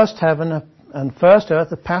 The first heaven and first earth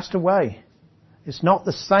have passed away. It's not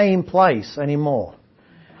the same place anymore.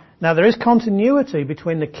 Now there is continuity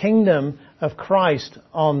between the kingdom of Christ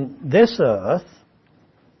on this earth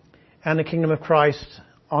and the kingdom of Christ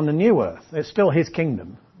on the new earth. It's still his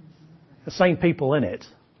kingdom. The same people in it.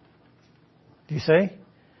 Do you see?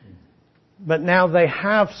 But now they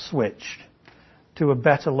have switched to a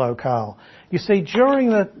better locale. You see, during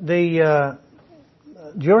the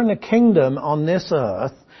kingdom on this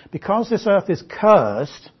earth, because this earth is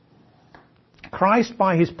cursed, Christ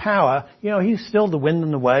by his power, he stilled the wind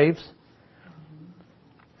and the waves.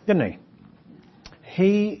 Didn't he?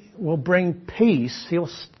 He will bring peace. He'll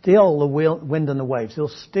still the wind and the waves. He'll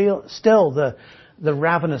still the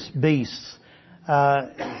ravenous beasts.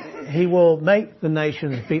 He will make the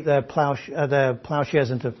nations beat their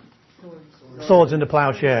plowshares into swords into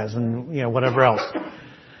plowshares, and whatever else.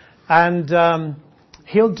 And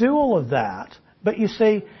he'll do all of that. But you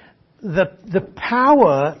see, the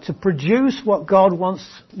power to produce what God wants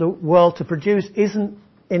the world to produce isn't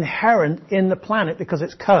inherent in the planet because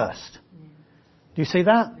it's cursed. Do you see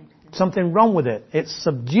that? Something wrong with it. It's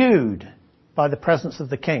subdued by the presence of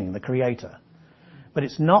the King, the Creator. But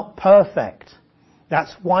it's not perfect.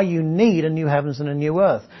 That's why you need a new heavens and a new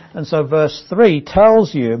earth. And so verse 3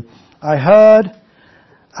 tells you, I heard,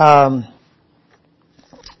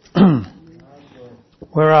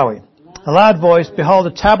 where are we? A loud voice, behold,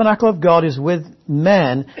 the tabernacle of God is with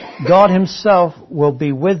men. God himself will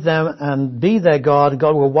be with them and be their God.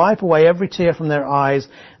 God will wipe away every tear from their eyes.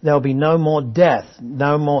 There will be no more death,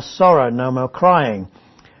 no more sorrow, no more crying.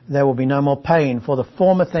 There will be no more pain, for the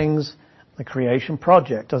former things, the creation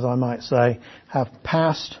project, as I might say, have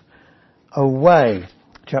passed away.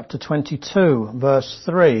 Chapter 22, verse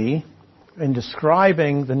 3, in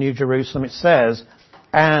describing the New Jerusalem, it says,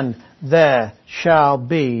 and there shall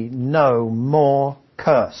be no more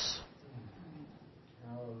curse.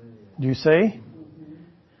 Do you see?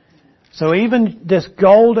 So even this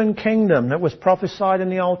golden kingdom that was prophesied in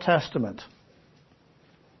the Old Testament,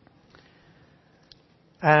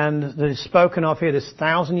 and that is spoken of here, this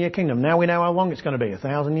 1,000-year kingdom. Now we know how long it's going to be,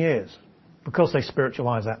 1,000 years. Of course they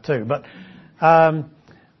spiritualize that too.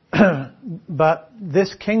 But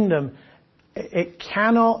this kingdom, it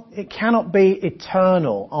cannot be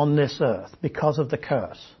eternal on this earth because of the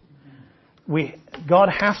curse. God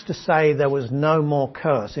has to say there was no more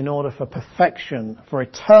curse in order for perfection, for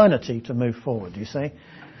eternity to move forward, you see?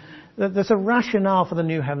 There's a rationale for the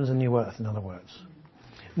new heavens and new earth, in other words.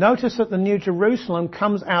 Notice that the New Jerusalem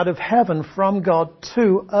comes out of heaven from God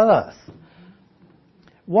to earth.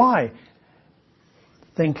 Why?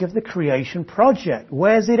 Think of the creation project.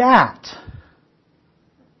 Where's it at?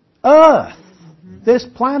 Earth. This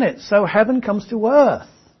planet. So heaven comes to earth.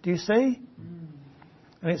 Do you see?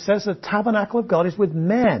 And it says the tabernacle of God is with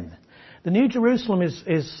men. The New Jerusalem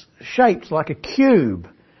is shaped like a cube,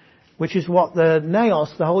 which is what the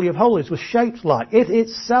Naos, the Holy of Holies, was shaped like. It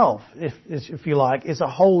itself, if you like, is a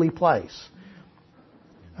holy place.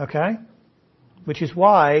 Okay? Which is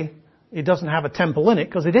why it doesn't have a temple in it,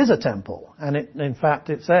 because it is a temple. And in fact,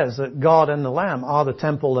 it says that God and the Lamb are the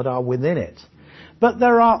temple that are within it. But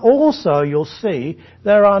there are also, you'll see,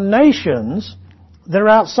 there are nations that are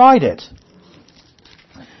outside it.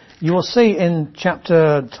 You will see in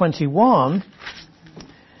chapter 21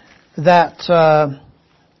 that...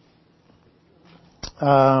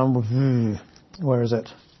 where is it?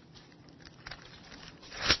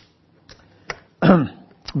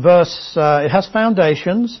 It has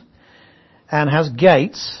foundations and has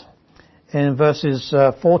gates in verses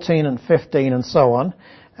 14 and 15 and so on.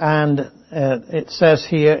 And it says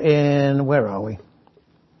here in, where are we?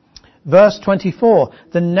 Verse 24,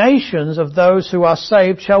 the nations of those who are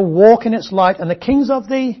saved shall walk in its light, and the kings of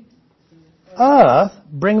the earth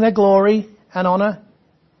bring their glory and honor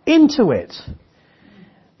into it.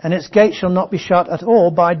 And its gates shall not be shut at all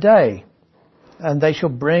by day. And they shall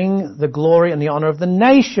bring the glory and the honor of the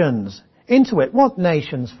nations into it. What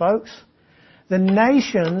nations, folks? The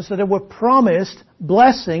nations that were promised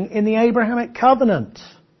blessing in the Abrahamic covenant.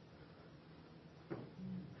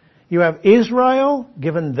 You have Israel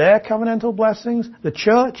given their covenantal blessings. The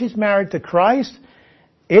church is married to Christ.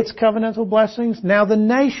 Its covenantal blessings. Now the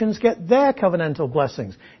nations get their covenantal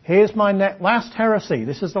blessings. Here's my last heresy.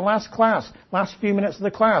 This is the last class. Last few minutes of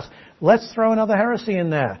the class. Let's throw another heresy in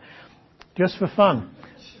there. Just for fun.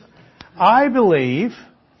 I believe,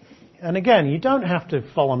 and again, you don't have to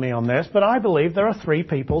follow me on this, but I believe there are three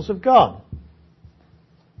peoples of God.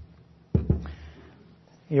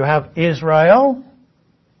 You have Israel.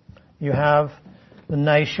 You have the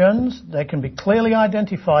nations. They can be clearly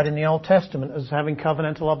identified in the Old Testament as having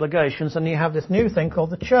covenantal obligations, and you have this new thing called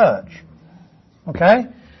the church. Okay?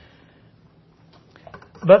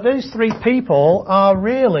 But these three people are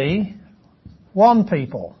really one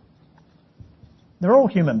people. They're all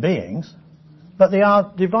human beings, but they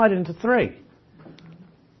are divided into three.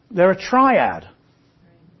 They're a triad.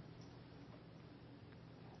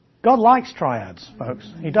 God likes triads, folks.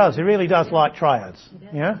 He does. He really does like triads.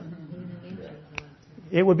 Yeah?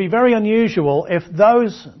 It would be very unusual if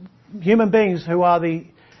those human beings who are the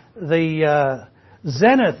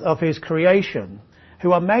zenith of His creation,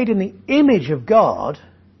 who are made in the image of God,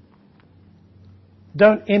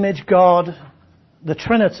 don't image God, the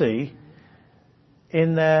Trinity,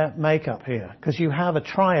 in their makeup here. Because you have a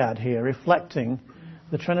triad here reflecting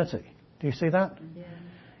the Trinity. Do you see that? Yeah.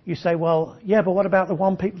 You say, well, yeah, but what about the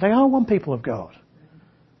one people? They are one people of God.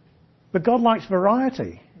 But God likes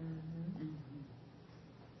variety.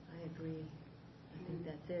 I agree. I think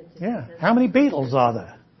that's it. Yeah. How many Beatles are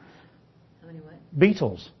there? How many what?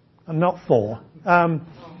 Beatles. And not 4. I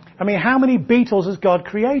mean, how many Beatles has God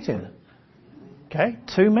created? Okay,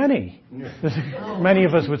 too many. Many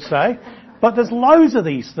of us would say. But there's loads of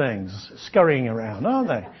these things scurrying around, aren't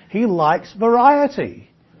there? He likes variety.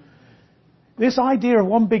 This idea of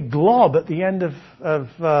one big glob at the end of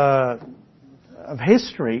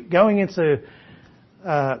history, going into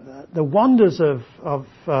the wonders of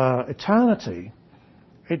eternity,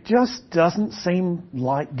 it just doesn't seem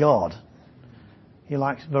like God. He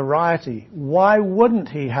likes variety. Why wouldn't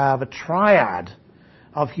He have a triad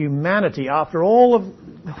of humanity after all of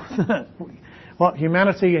what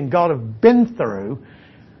humanity and God have been through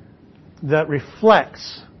that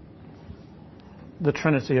reflects the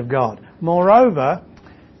Trinity of God? Moreover,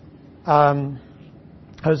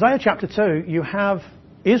 Hosea chapter 2, you have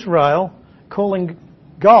Israel calling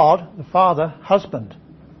God, the Father, husband.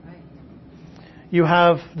 You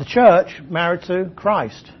have the church married to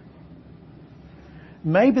Christ.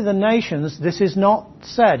 Maybe the nations, this is not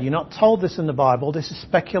said, you're not told this in the Bible, this is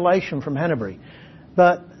speculation from Hennebery.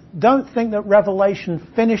 But don't think that Revelation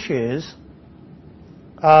finishes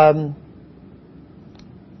at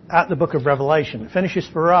the book of Revelation. It finishes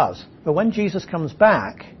for us. But when Jesus comes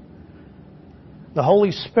back, the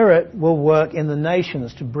Holy Spirit will work in the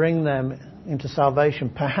nations to bring them into salvation.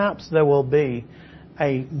 Perhaps there will be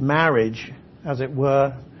a marriage, as it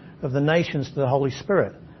were, of the nations to the Holy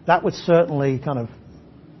Spirit. That would certainly kind of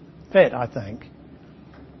fit, I think.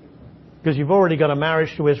 Because you've already got a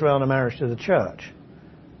marriage to Israel and a marriage to the church.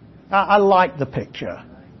 I like the picture.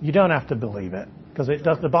 You don't have to believe it, because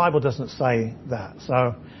the Bible doesn't say that.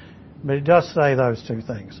 But it does say those two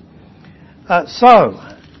things. So,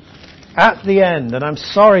 at the end, and I'm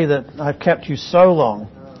sorry that I've kept you so long.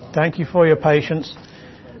 Thank you for your patience.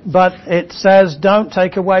 But it says, don't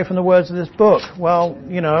take away from the words of this book. Well,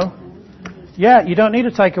 you don't need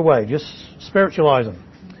to take away. Just spiritualize them.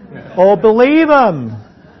 Or believe them.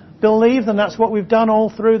 Believe them. That's what we've done all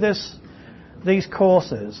through these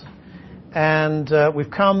courses. And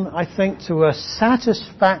we've come, I think, to a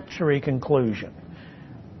satisfactory conclusion.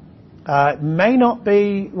 It may not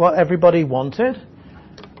be what everybody wanted,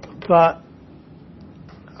 but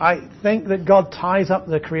I think that God ties up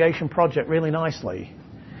the creation project really nicely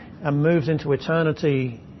and moves into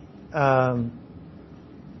eternity in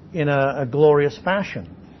a glorious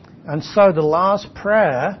fashion. And so the last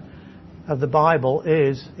prayer of the Bible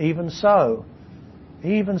is, even so,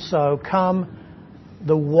 come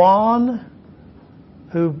the one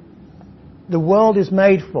who the world is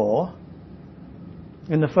made for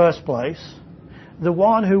in the first place, the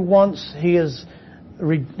one who once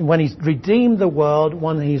when He's redeemed the world,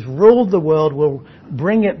 when He's ruled the world, will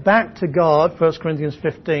bring it back to God, 1 Corinthians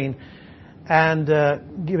 15, and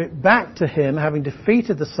give it back to Him, having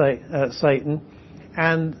defeated the Satan,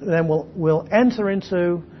 and then we'll enter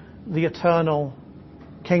into the eternal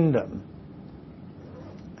kingdom.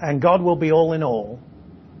 And God will be all in all.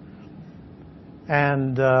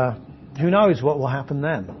 And who knows what will happen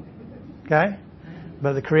then? Okay?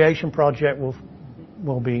 But the creation project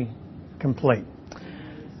will be complete.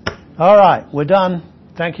 All right, we're done.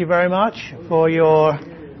 Thank you very much for your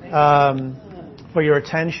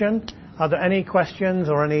attention. Are there any questions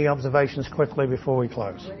or any observations quickly before we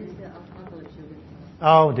close? What is the apocalypse?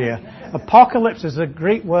 Oh dear. Apocalypse is a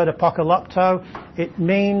Greek word, apokalypto. It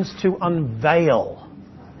means to unveil.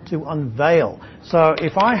 To unveil. So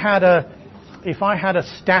if I had a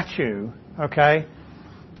statue, okay,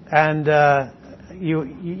 and you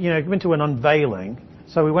went to an unveiling.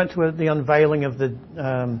 So we went to the unveiling of the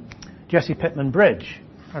Jesse Pittman Bridge,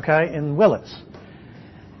 okay, in Willits,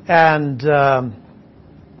 and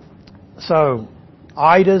so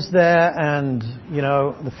Ida's there, and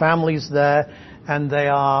the family's there, and they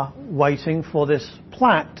are waiting for this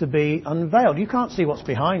plaque to be unveiled. You can't see what's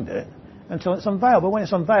behind it until it's unveiled, but when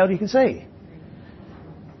it's unveiled, you can see.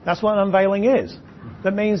 That's what an unveiling is.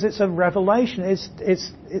 That means it's a revelation. It's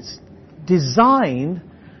designed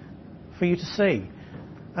for you to see.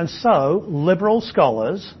 And so, liberal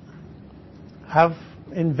scholars have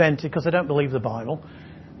invented, because they don't believe the Bible,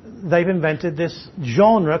 they've invented this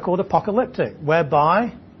genre called apocalyptic,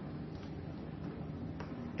 whereby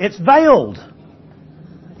it's veiled.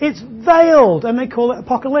 It's veiled, and they call it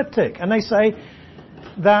apocalyptic. And they say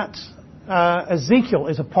that Ezekiel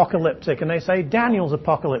is apocalyptic, and they say Daniel's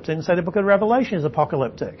apocalyptic, and say the book of Revelation is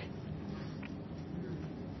apocalyptic.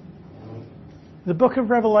 The book of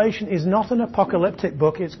Revelation is not an apocalyptic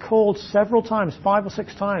book. It's called several times, 5 or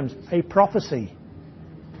 6 times, a prophecy.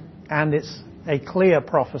 And it's a clear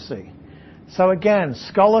prophecy. So again,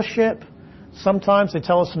 scholarship, sometimes they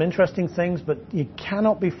tell us some interesting things, but you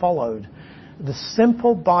cannot be followed. The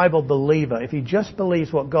simple Bible believer, if he just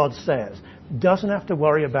believes what God says, doesn't have to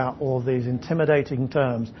worry about all these intimidating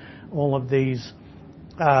terms, all of these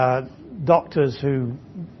doctors who,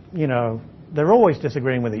 they're always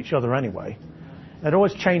disagreeing with each other anyway. They're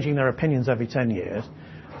always changing their opinions every 10 years.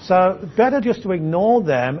 So better just to ignore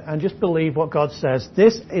them and just believe what God says.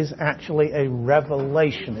 This is actually a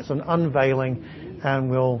revelation. It's an unveiling,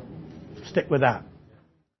 and we'll stick with that.